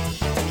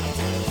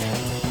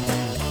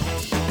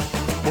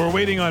 We're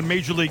waiting on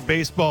Major League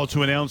Baseball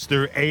to announce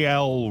their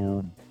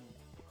AL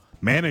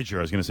manager.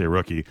 I was going to say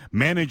rookie.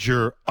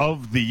 Manager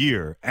of the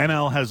year.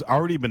 NL has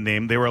already been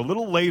named. They were a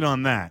little late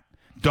on that.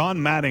 Don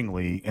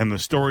Mattingly and the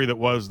story that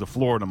was the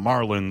Florida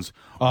Marlins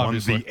won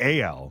the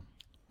AL.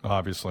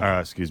 Obviously.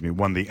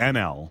 Won the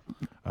NL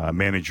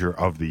Manager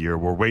of the Year.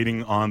 We're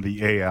waiting on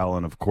the AL,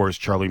 and of course,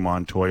 Charlie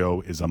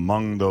Montoyo is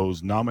among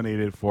those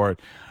nominated for it.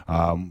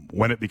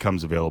 When it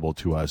becomes available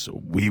to us,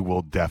 we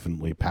will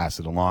definitely pass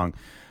it along.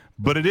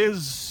 But it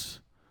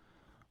is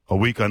a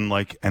week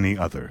unlike any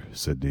other,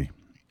 Sydney.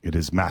 It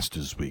is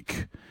Masters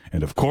Week.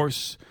 And of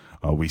course,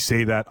 we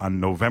say that on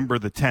November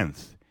the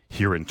 10th.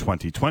 Here in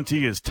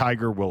 2020, as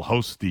Tiger will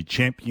host the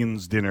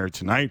Champions Dinner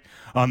tonight.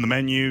 On the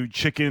menu,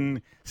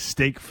 chicken,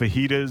 steak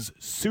fajitas,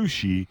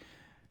 sushi,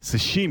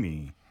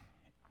 sashimi,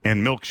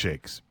 and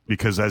milkshakes.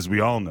 Because as we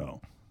all know,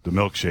 the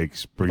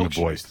milkshakes bring the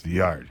boys to the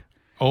yard.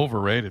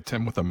 Overrated,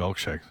 Tim, with the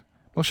milkshakes.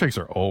 Milkshakes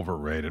are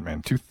overrated,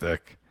 man. Too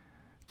thick.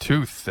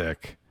 Too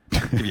thick.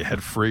 Give you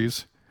head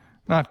freeze.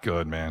 Not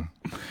good, man.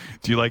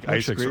 Do you like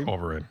ice cream? Milkshakes are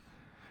overrated.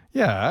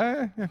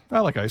 Yeah, I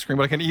like ice cream,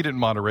 but I can eat it in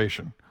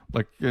moderation.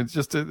 Like, it's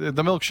just, the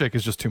milkshake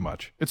is just too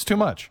much. It's too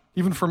much,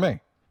 even for me.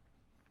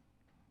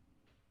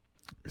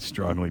 I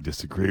strongly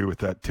disagree with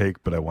that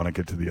take, but I want to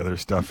get to the other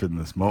stuff in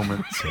this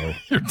moment. So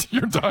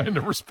You're dying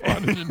to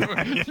respond. And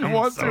you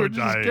want to, and you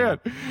just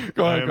can't.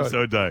 Go ahead. I am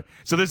so dying.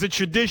 So there's a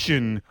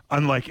tradition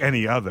unlike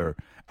any other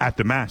at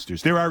the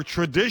Masters. There are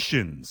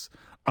traditions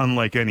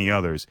unlike any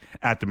others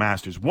at the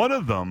Masters. One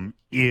of them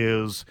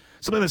is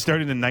something that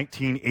started in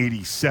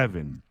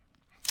 1987.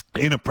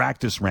 In a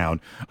practice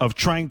round of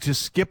trying to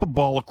skip a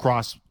ball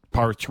across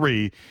par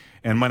 3.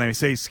 And when I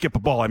say skip a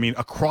ball, I mean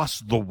across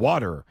the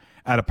water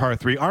at a par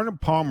 3.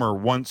 Arnold Palmer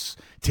once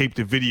taped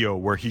a video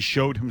where he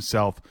showed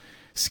himself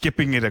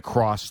skipping it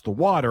across the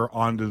water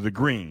onto the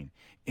green.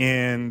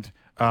 And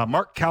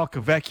Mark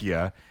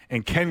Calcavecchia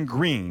and Ken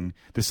Green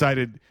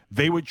decided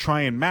they would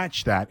try and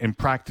match that in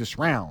practice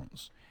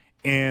rounds.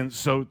 And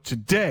so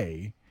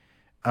today,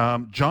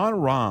 Jon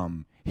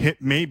Rahm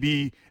hit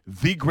maybe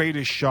the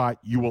greatest shot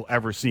you will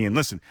ever see. And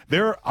listen,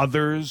 there are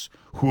others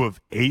who have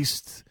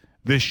aced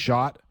this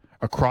shot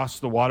across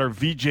the water.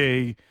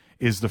 VJ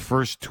is the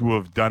first to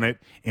have done it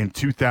in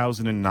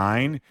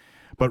 2009.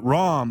 But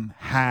Rahm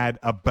had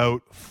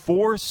about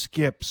 4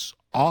 skips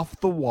off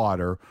the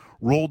water,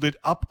 rolled it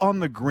up on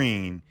the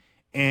green,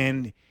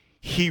 and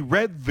he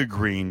read the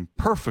green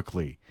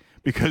perfectly.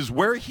 Because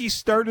where he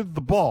started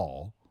the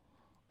ball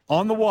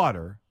on the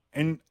water,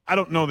 and I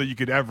don't know that you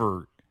could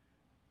ever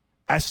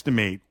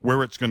estimate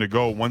where it's going to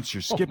go once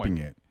you're skipping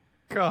it.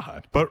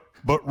 God. But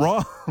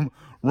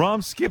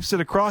Rahm skips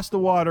it across the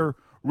water,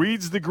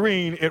 reads the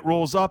green, it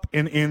rolls up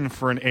and in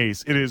for an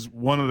ace. It is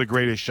one of the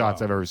greatest shots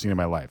I've ever seen in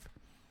my life.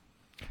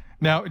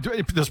 Now,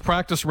 does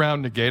practice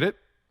round negate it?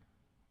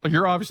 Like,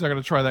 you're obviously not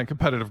going to try that in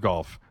competitive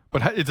golf.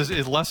 But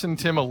it lessened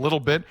Tim a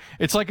little bit.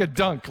 It's like a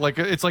dunk.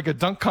 It's like a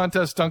dunk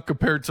contest dunk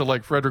compared to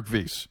like Frederick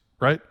Wies,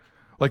 right?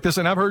 Like this,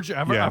 and I've heard Tim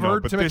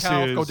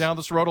McAuliffe go down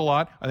this road a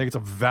lot. I think it's a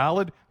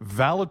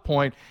valid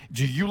point.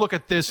 Do you look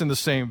at this in the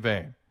same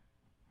vein?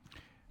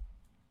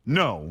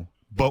 No,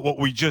 but what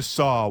we just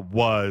saw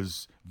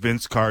was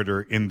Vince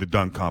Carter in the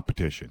dunk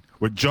competition.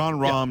 What Jon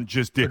Rahm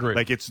just did, agreed.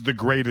 Like it's the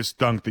greatest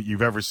dunk that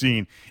you've ever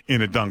seen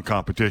in a dunk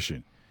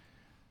competition.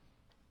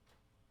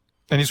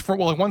 And he's like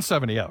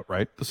 170 out,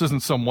 right? This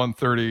isn't some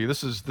 130.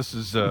 This is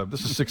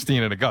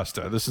 16 at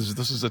Augusta. This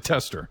is a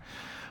tester.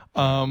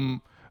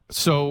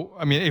 So,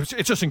 I mean, it's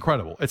just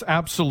incredible. It's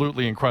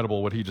absolutely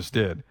incredible what he just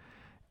did.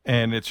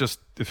 And it's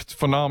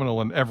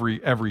phenomenal in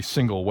every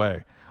single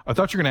way. I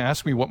thought you were going to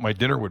ask me what my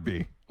dinner would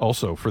be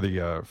also for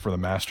the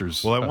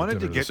Masters. Well, I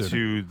wanted to get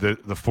to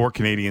the 4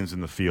 Canadians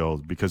in the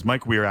field because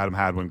Mike Weir, Adam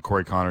Hadwin,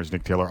 Corey Connors,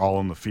 Nick Taylor, all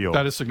in the field.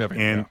 That is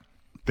significant. And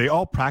they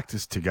all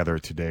practiced together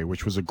today,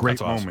 which was a great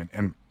moment.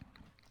 And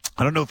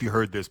I don't know if you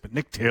heard this, but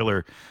Nick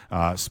Taylor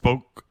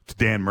spoke to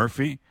Dan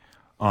Murphy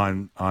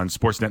on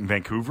Sportsnet in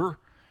Vancouver.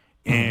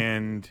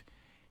 And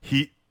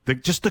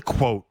the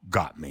quote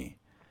got me.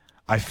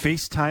 I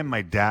FaceTime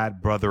my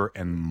dad, brother,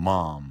 and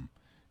mom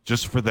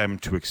just for them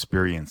to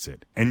experience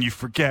it. And you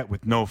forget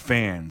with no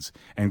fans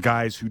and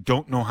guys who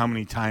don't know how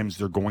many times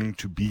they're going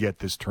to be at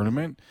this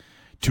tournament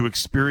to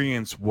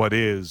experience what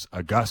is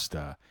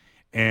Augusta.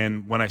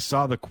 And when I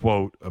saw the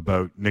quote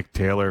about Nick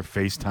Taylor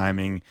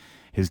FaceTiming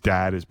his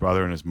dad, his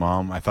brother, and his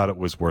mom, I thought it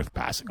was worth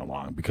passing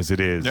along because it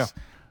is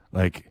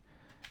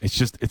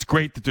it's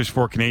great that there's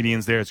 4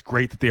 Canadians there. It's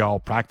great that they all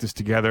practice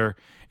together.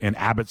 And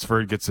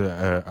Abbotsford gets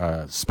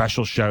a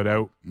special shout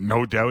out,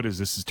 no doubt, as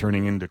this is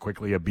turning into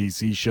quickly a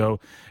BC show,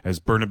 as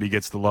Burnaby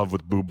gets the love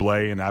with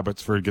Bublé and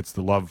Abbotsford gets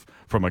the love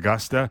from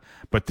Augusta.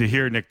 But to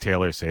hear Nick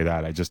Taylor say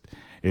that,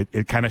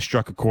 it kind of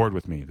struck a chord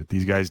with me that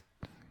these guys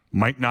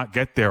might not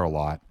get there a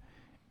lot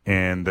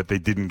and that they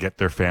didn't get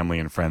their family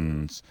and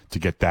friends to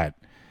get that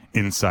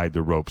inside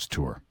the ropes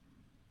tour.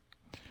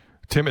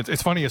 Tim,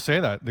 it's funny you say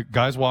that. The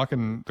guys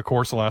walking the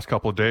course the last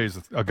couple of days,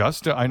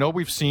 Augusta, I know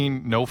we've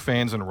seen no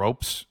fans and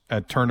ropes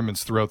at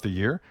tournaments throughout the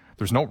year.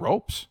 There's no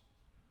ropes.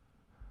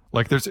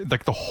 There's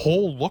the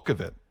whole look of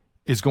it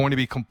is going to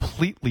be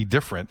completely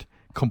different,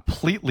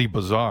 completely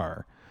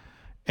bizarre.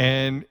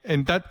 And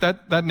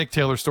that Nick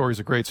Taylor story is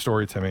a great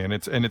story, Timmy.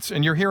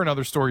 And you're hearing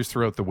other stories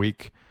throughout the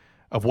week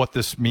of what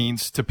this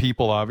means to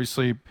people,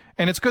 obviously.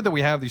 And it's good that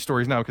we have these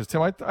stories now because,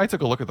 Tim, I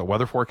took a look at the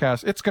weather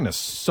forecast. It's going to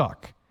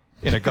suck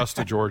in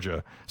Augusta,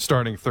 Georgia,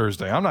 starting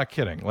Thursday. I'm not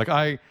kidding.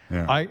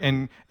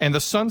 And the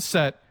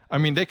sunset, I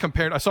mean,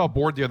 I saw a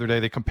board the other day,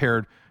 they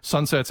compared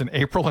sunsets in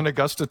April in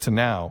Augusta to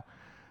now.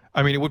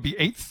 I mean, it would be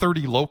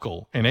 8:30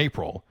 local in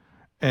April,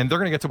 and they're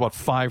going to get to about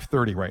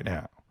 5:30 right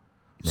now.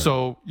 Right.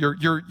 So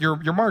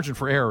your margin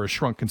for error has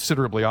shrunk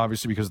considerably,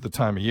 obviously, because of the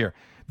time of year.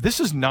 This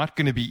is not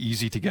going to be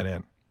easy to get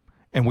in.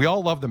 And we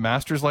all love the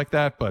Masters like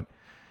that, but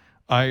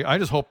I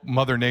just hope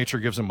Mother Nature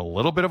gives them a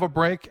little bit of a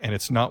break, and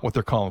it's not what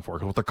they're calling for.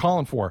 Because what they're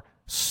calling for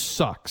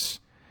sucks,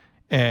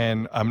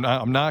 and I'm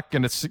not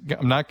going to see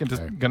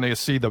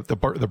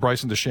the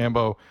Bryson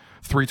DeChambeau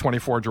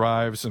 324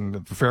 drives, and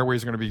the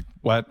fairways are going to be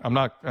wet. You're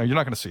not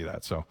going to see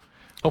that. So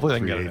hopefully they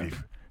can get it in.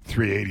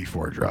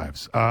 384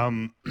 drives.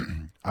 I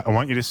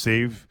want you to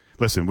save.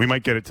 Listen, we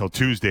might get it till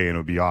Tuesday, and it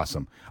would be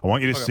awesome. I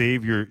want you to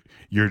save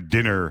your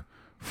dinner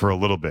for a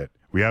little bit.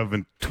 We have a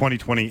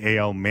 2020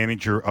 AL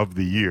Manager of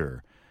the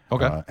Year.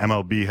 Okay.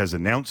 MLB has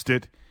announced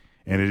it,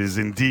 and it is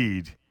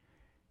indeed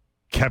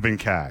Kevin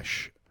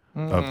Cash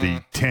of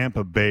the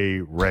Tampa Bay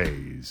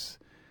Rays.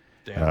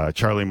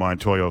 Charlie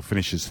Montoyo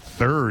finishes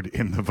 3rd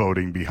in the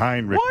voting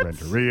behind Rick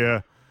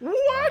Renteria.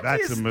 What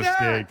that's is a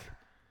mistake, that?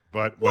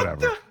 but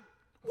whatever.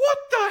 What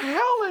the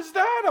hell is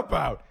that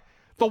about?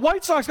 The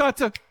White Sox got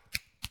to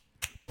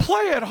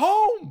play at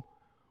home.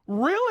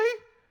 Really?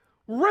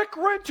 Rick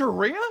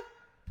Renteria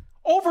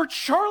over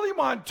Charlie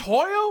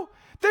Montoyo?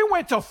 They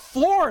went to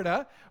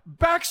Florida,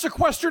 back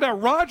sequestered at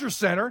Rogers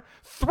Center.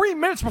 3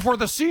 minutes before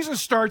the season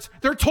starts,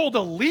 they're told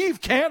to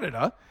leave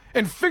Canada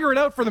and figure it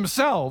out for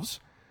themselves.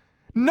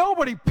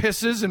 Nobody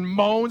pisses and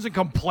moans and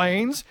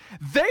complains.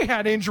 They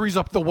had injuries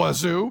up the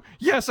wazoo.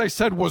 Yes, I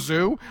said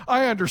wazoo.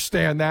 I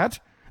understand that.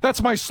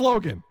 That's my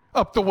slogan,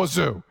 up the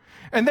wazoo.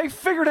 And they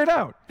figured it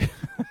out.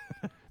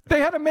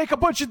 They had to make a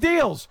bunch of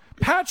deals,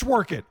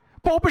 patchwork it.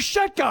 Bo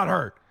Bichette got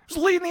hurt. He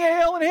was leading the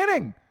AL in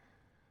hitting.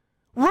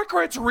 Rick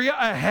Renteria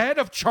ahead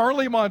of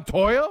Charlie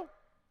Montoyo?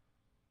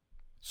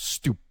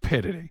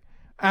 Stupidity.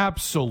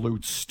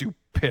 Absolute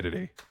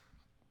stupidity.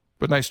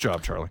 But nice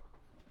job, Charlie.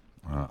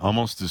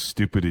 Almost as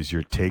stupid as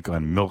your take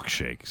on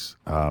milkshakes.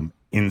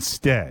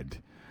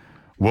 Instead,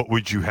 what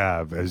would you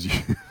have as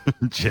your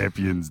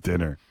champion's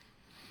dinner?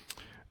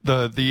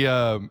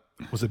 The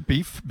was it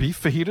beef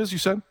fajitas, you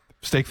said?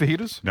 Steak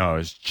fajitas? No,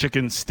 it's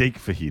chicken steak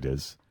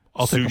fajitas.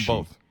 I'll take them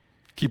both.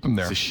 Keep them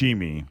there.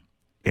 Sashimi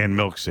and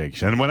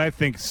milkshakes. And when I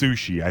think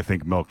sushi, I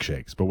think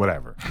milkshakes, but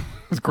whatever.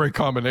 It's a great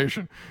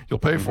combination. You'll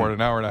pay for it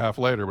an hour and a half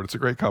later, but it's a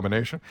great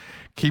combination.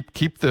 Keep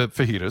the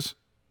fajitas.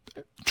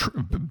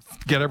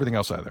 Get everything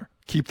else out of there.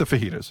 Keep the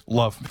fajitas.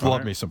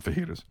 Love me some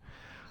fajitas.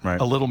 Right.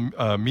 A little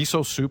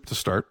miso soup to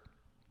start.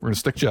 We're going to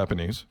stick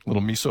Japanese. A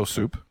little miso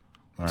soup.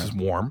 This is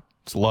warm.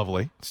 It's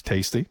lovely. It's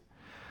tasty.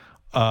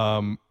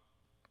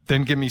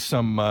 Then give me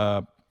some,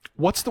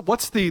 what's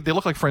the, they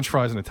look like French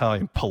fries in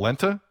Italian,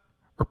 polenta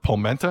or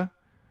polmenta?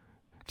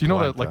 Do you know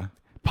that? Like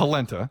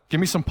polenta. Give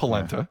me some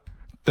polenta. Yeah.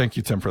 Thank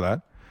you, Tim, for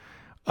that.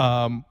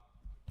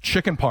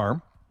 Chicken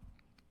parm.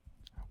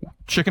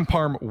 Chicken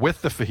parm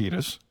with the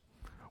fajitas.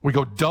 We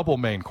go double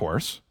main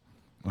course.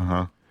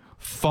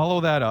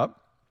 Follow that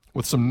up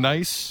with some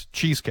nice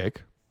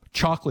cheesecake,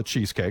 chocolate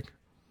cheesecake.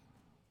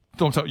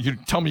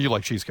 Tell me you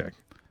like cheesecake.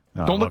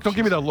 No, don't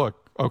give me that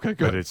look. Okay,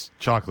 good. But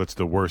chocolate's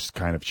the worst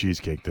kind of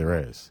cheesecake there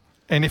is.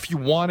 And if you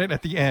want it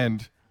at the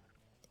end,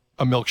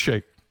 a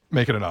milkshake,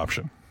 make it an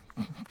option.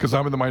 Because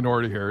I'm in the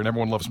minority here, and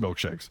everyone loves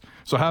milkshakes.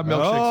 So have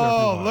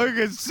milkshakes. Oh, look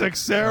at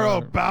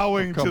Sexero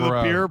bowing to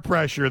the peer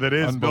pressure that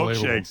is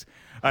milkshakes.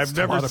 I've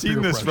never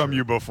seen this from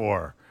you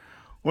before.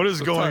 What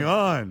is going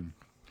on?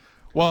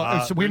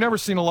 Well, we've never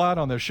seen a lot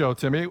on this show,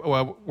 Timmy.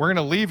 Well, we're going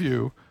to leave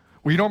you.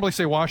 We normally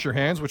say wash your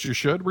hands, which you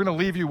should. We're going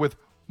to leave you with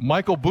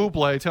Michael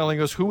Bublé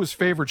telling us who his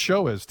favorite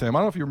show is, Tim. I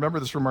don't know if you remember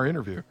this from our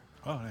interview.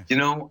 Oh, nice. You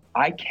know,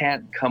 I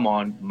can't come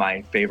on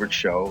my favorite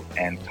show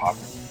and talk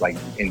like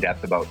in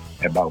depth about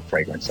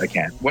fragrance. I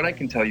can't. What I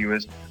can tell you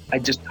is I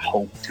just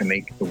hope to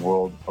make the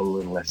world a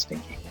little less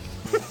stinky.